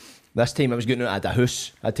pace. This time I was going out, I had a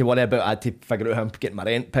house I had to worry about, I had to figure out how I'm getting my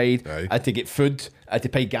rent paid, I had to get food, I had to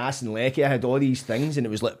pay gas and Lecky, I had all these things, and it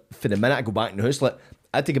was like, for the minute I go back in the house, I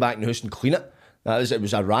had to go back in the house and clean it. It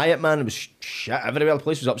was a riot, man. It was shit everywhere. The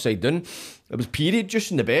place was upside down. It was period juice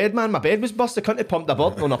in the bed, man. My bed was burst. I couldn't have pumped a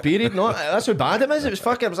blood on a period. No, that's how bad it was. It was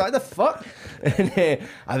fucking. I was like, the fuck? And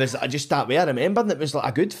I just that way. I remembered, and it was like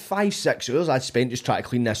a good 5-6 hours I'd spent just trying to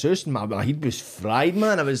clean this house, and my head was fried,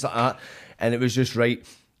 man. I was like that, and it was just right.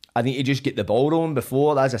 I need to just get the ball rolling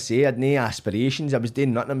before, as I say, I had no aspirations. I was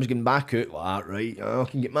doing nothing. I was getting back out like that, right? I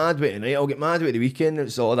can get mad with it tonight. I'll get mad with it the weekend.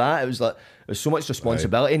 It's all that. It was like, there's so much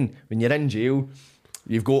responsibility. And when you're in jail,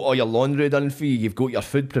 you've got all your laundry done for you. You've got your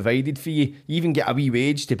food provided for you. You even get a wee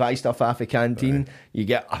wage to buy stuff off the canteen. You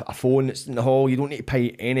get a phone that's in the hall. You don't need to pay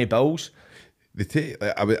any bills.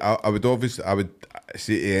 I would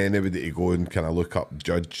say to anybody to go and kind of look up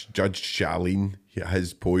Judge Charlene,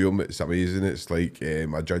 his poem. It's amazing. It's like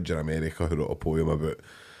a judge in America who wrote a poem about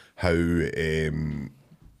how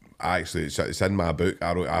actually it's in my book.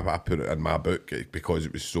 I put it in my book because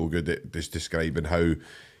it was so good at just describing how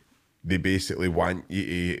they basically want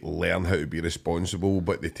you to learn how to be responsible,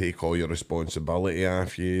 but they take all your responsibility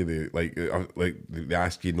off you. They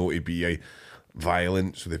ask you not to be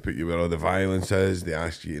violent, so they put you where all the violence is. They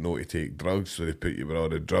ask you not to take drugs, so they put you where all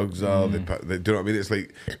the drugs are. They do you know what I mean? It's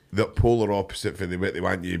like the polar opposite for what they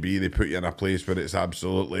want you to be. They put you in a place where it's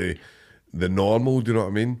absolutely the normal. Do you know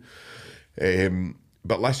what I mean?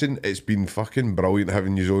 But listen, it's been fucking brilliant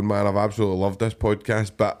having you on, man. I've absolutely loved this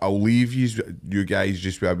podcast, but I'll leave you guys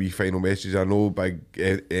just with a wee final message. I know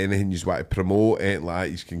anything you want to promote, anything like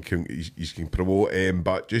that, you can promote,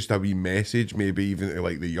 but just a wee message, maybe even to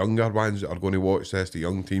like the younger ones that are going to watch this, the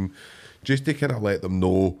young team, just to kind of let them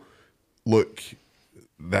know, look,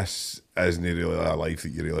 this isn't really a life that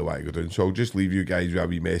you really want to go down. So I'll just leave you guys with a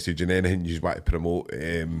wee message, and anything you want to promote,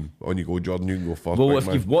 on you go, Jordan, you can go first. Well, if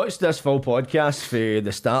you've watched this full podcast from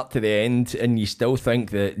the start to the end and you still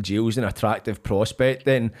think that jail's an attractive prospect,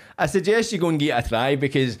 then I suggest you go and give it a try,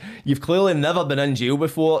 because you've clearly never been in jail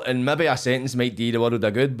before, and maybe a sentence might do the world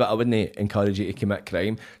of good, but I wouldn't encourage you to commit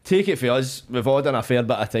crime. Take it for us, we've all done a fair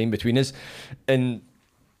bit of time between us, and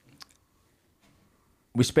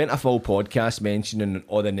we spent a full podcast mentioning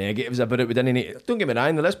all the negatives about it. We didn't need, don't get me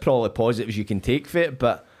wrong, there is probably positives you can take for it,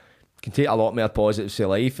 but you can take a lot more positives to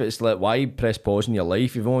life. It's like, why press pause in your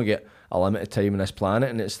life? You've only got a limited time on this planet,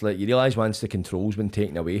 and it's like, you realise once the control's been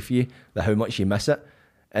taken away from you, how much you miss it.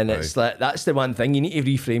 And it's like, that's the one thing, you need to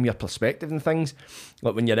reframe your perspective and things.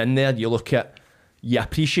 Like when you're in there, you look at, you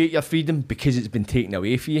appreciate your freedom because it's been taken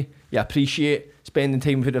away from you. You appreciate spending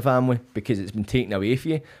time with the family because it's been taken away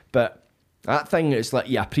from you. But that thing, it's like,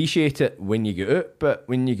 you appreciate it when you get out, but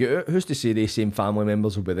when you get out, who's to say the same family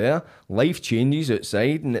members will be there? Life changes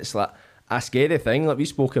outside, and it's like a scary thing. Like we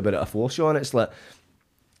spoke about it before, Sean. It's like,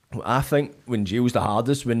 I think when jail's the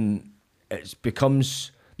hardest, when it becomes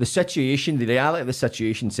the situation, the reality of the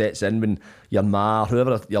situation sets in, when your ma,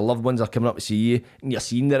 whoever, your loved ones are coming up to see you, and you're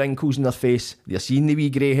seeing the wrinkles in their face, you're seeing the wee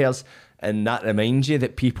grey hairs, and that reminds you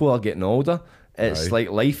that people are getting older. It's like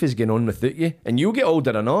life is going on without you, and you'll get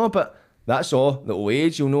older and all, but that's all. The old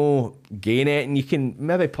age, you'll know, gain it, and you can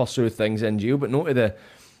maybe pursue things in jail, but not to the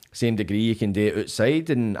same degree you can do it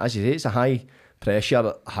outside. And as you say, it's a high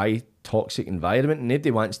pressure, high toxic environment, and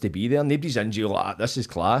nobody wants to be there. Nobody's in jail like, this is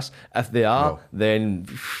class. If they are, then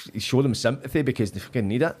show them sympathy, because they fucking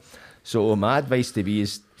need it. So my advice to be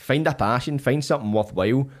is, find a passion, find something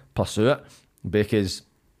worthwhile, pursue it, because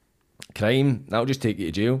crime, that'll just take you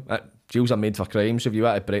to jail. Jails are made for crime, so if you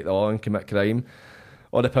want to break the law and commit crime,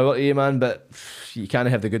 all the power to you, man, but you can't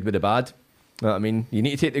have the good with the bad. You know what I mean? You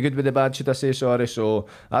need to take the good with the bad, should I say, sorry. So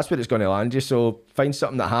that's where it's going to land you. So find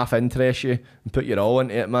something that half interests you and put your all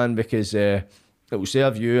into it, man, because it will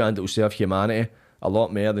serve you and it will serve humanity a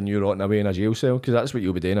lot more than you rotting away in a jail cell, because that's what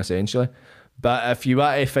you'll be doing essentially. But if you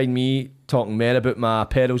want to find me talking more about my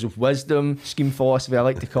pearls of wisdom, scheme philosophy, I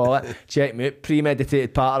like to call it, check me out,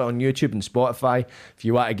 Premeditated Patter on YouTube and Spotify. If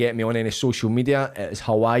you want to get me on any social media, it is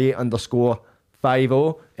Hawaii_Fivo,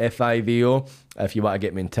 Fivo. If you want to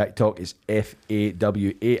get me on TikTok, it's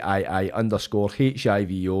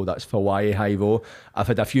FAWAII_HIVO. That's Hawaii Hivo. I've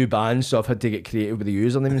had a few bans, so I've had to get creative with the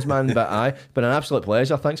usernames, man. But it's been an absolute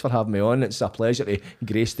pleasure. Thanks for having me on. It's a pleasure to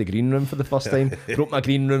grace the green room for the first time. Broke my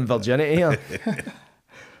green room virginity here.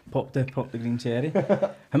 Pop the green cherry.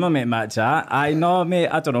 Him and mate Matt chat. I know, mate.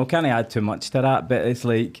 I don't know. Can't add too much to that, but it's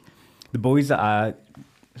like the boys that I'm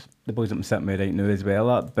sitting with right now as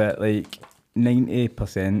well. But like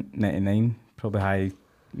 90%, 99%, probably high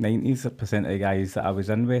 90% of the guys that I was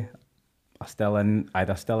in with are still in,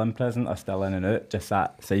 either still in prison or still in and out. Just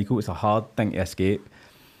that cycle. It's a hard thing to escape.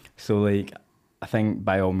 So like, I think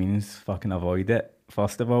by all means, fucking avoid it.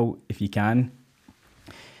 First of all, if you can,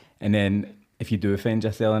 and then if you do find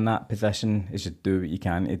yourself in that position, you should do what you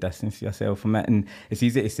can to distance yourself from it. And it's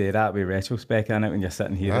easy to say that with retrospect on it when you're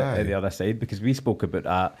sitting here at the other side, because we spoke about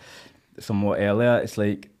that somewhat earlier. It's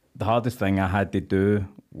like the hardest thing I had to do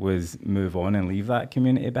was move on and leave that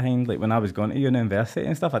community behind. Like when I was going to university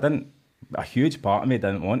and stuff, a huge part of me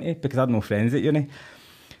didn't want to, because I had no friends at uni.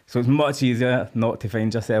 So it's much easier not to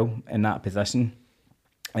find yourself in that position.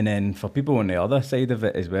 And then for people on the other side of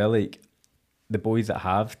it as well, like the boys that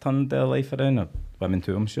have turned their life around, or women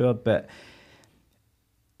too, I'm sure, but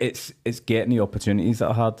it's getting the opportunities that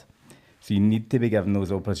are hard. So you need to be given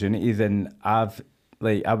those opportunities. And I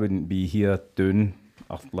wouldn't be here doing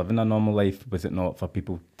or living a normal life was it not for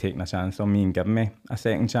people taking a chance on me and giving me a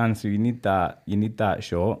second chance. So you need that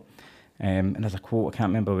shot. And there's a quote, I can't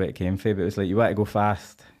remember where it came from, but it was like, you want to go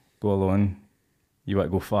fast, go alone. You want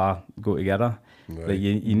to go far, go together. Right. Like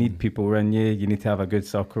you need people around you. You need to have a good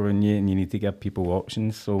circle around you, and you need to give people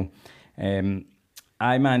options. So, man,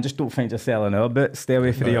 just don't find yourself in our bit. Stay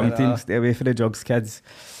away from the young team. Stay away from the drugs, kids.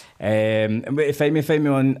 And find me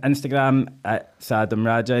on Instagram at Adam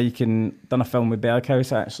Raja. You can done a film with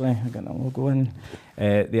Berghaus actually. I got a logo in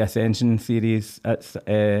the Ascension series. It's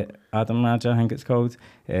Adam Raja, I think it's called.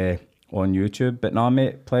 On YouTube. But no,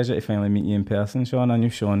 mate, pleasure to finally meet you in person, Sean. I knew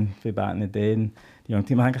Sean from back in the day, and the young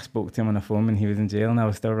team, I think I spoke to him on the phone when he was in jail and I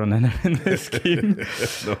was still running around the scheme.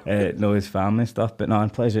 Know his family stuff. But no,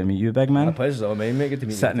 pleasure to meet you, big man. My pleasure's all mine, mate. Good to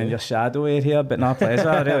meet you. Sitting in your shadow area, but no, pleasure.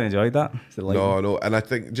 I really enjoyed that. No, and I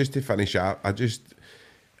think just to finish up, I just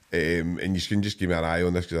and you can just give me an eye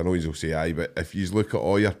on this, because I know you'll say aye, but if you look at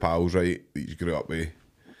all your pals, right, that you grew up with,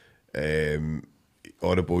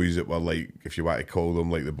 all the boys that were like, if you want to call them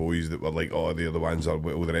like the boys that were like, oh, they're the ones that are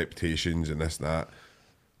with all the reputations and this and that,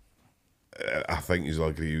 I think you'll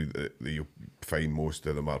agree that you'll find most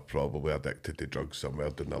of them are probably addicted to drugs somewhere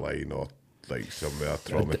down the line, or like somewhere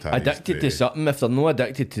traumatised. Addicted to something. If they're not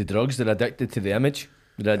addicted to drugs, they're addicted to the image.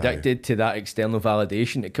 They're addicted to that external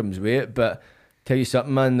validation that comes with it. But tell you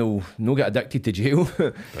something, man, they'll no get addicted to jail,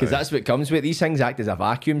 because that's what comes with it. These things act as a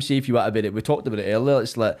vacuum. See, if you want to be it, we talked about it earlier,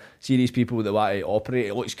 it's like, see these people that want to operate,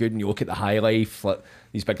 it looks good and you look at the high life, like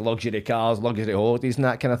these big luxury cars, luxury holidays and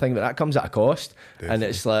that kind of thing, but that comes at a cost. Definitely. And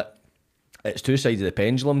it's like, it's two sides of the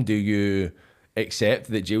pendulum. Do you accept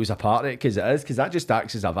that jail's a part of it? Because it is, because that just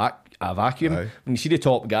acts as a vacuum. Aye. When you see the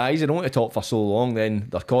top guys, they don't want to top for so long, then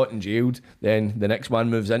they're caught and jailed, then the next one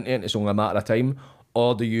moves into it and it's only a matter of time.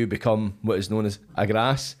 Or do you become what is known as a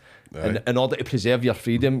grass? And in order to preserve your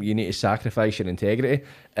freedom, you need to sacrifice your integrity.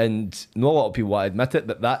 And not a lot of people want to admit it,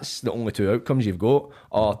 but that's the only two outcomes you've got.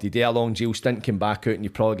 Or you do a long jail stint, come back out and you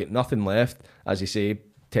probably get nothing left. As you say,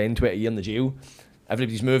 10, 20 years in the jail.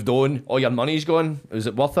 Everybody's moved on, all your money's gone. Was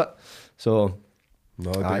it worth it? So,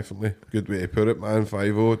 no, definitely. Good way to put it, man.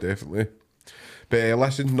 Fivo, definitely. But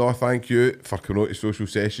listen, no, thank you for coming out to Social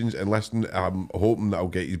Sessions. And listen, I'm hoping that I'll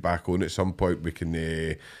get you back on at some point. We can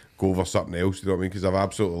go over something else, you know what I mean? Because I've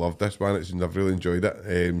absolutely loved this, man. I've really enjoyed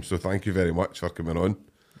it. So thank you very much for coming on.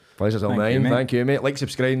 Pleasure's all mine. Thank you, mate. Like,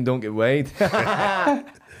 subscribe, and don't get wide. Do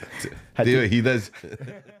what he does.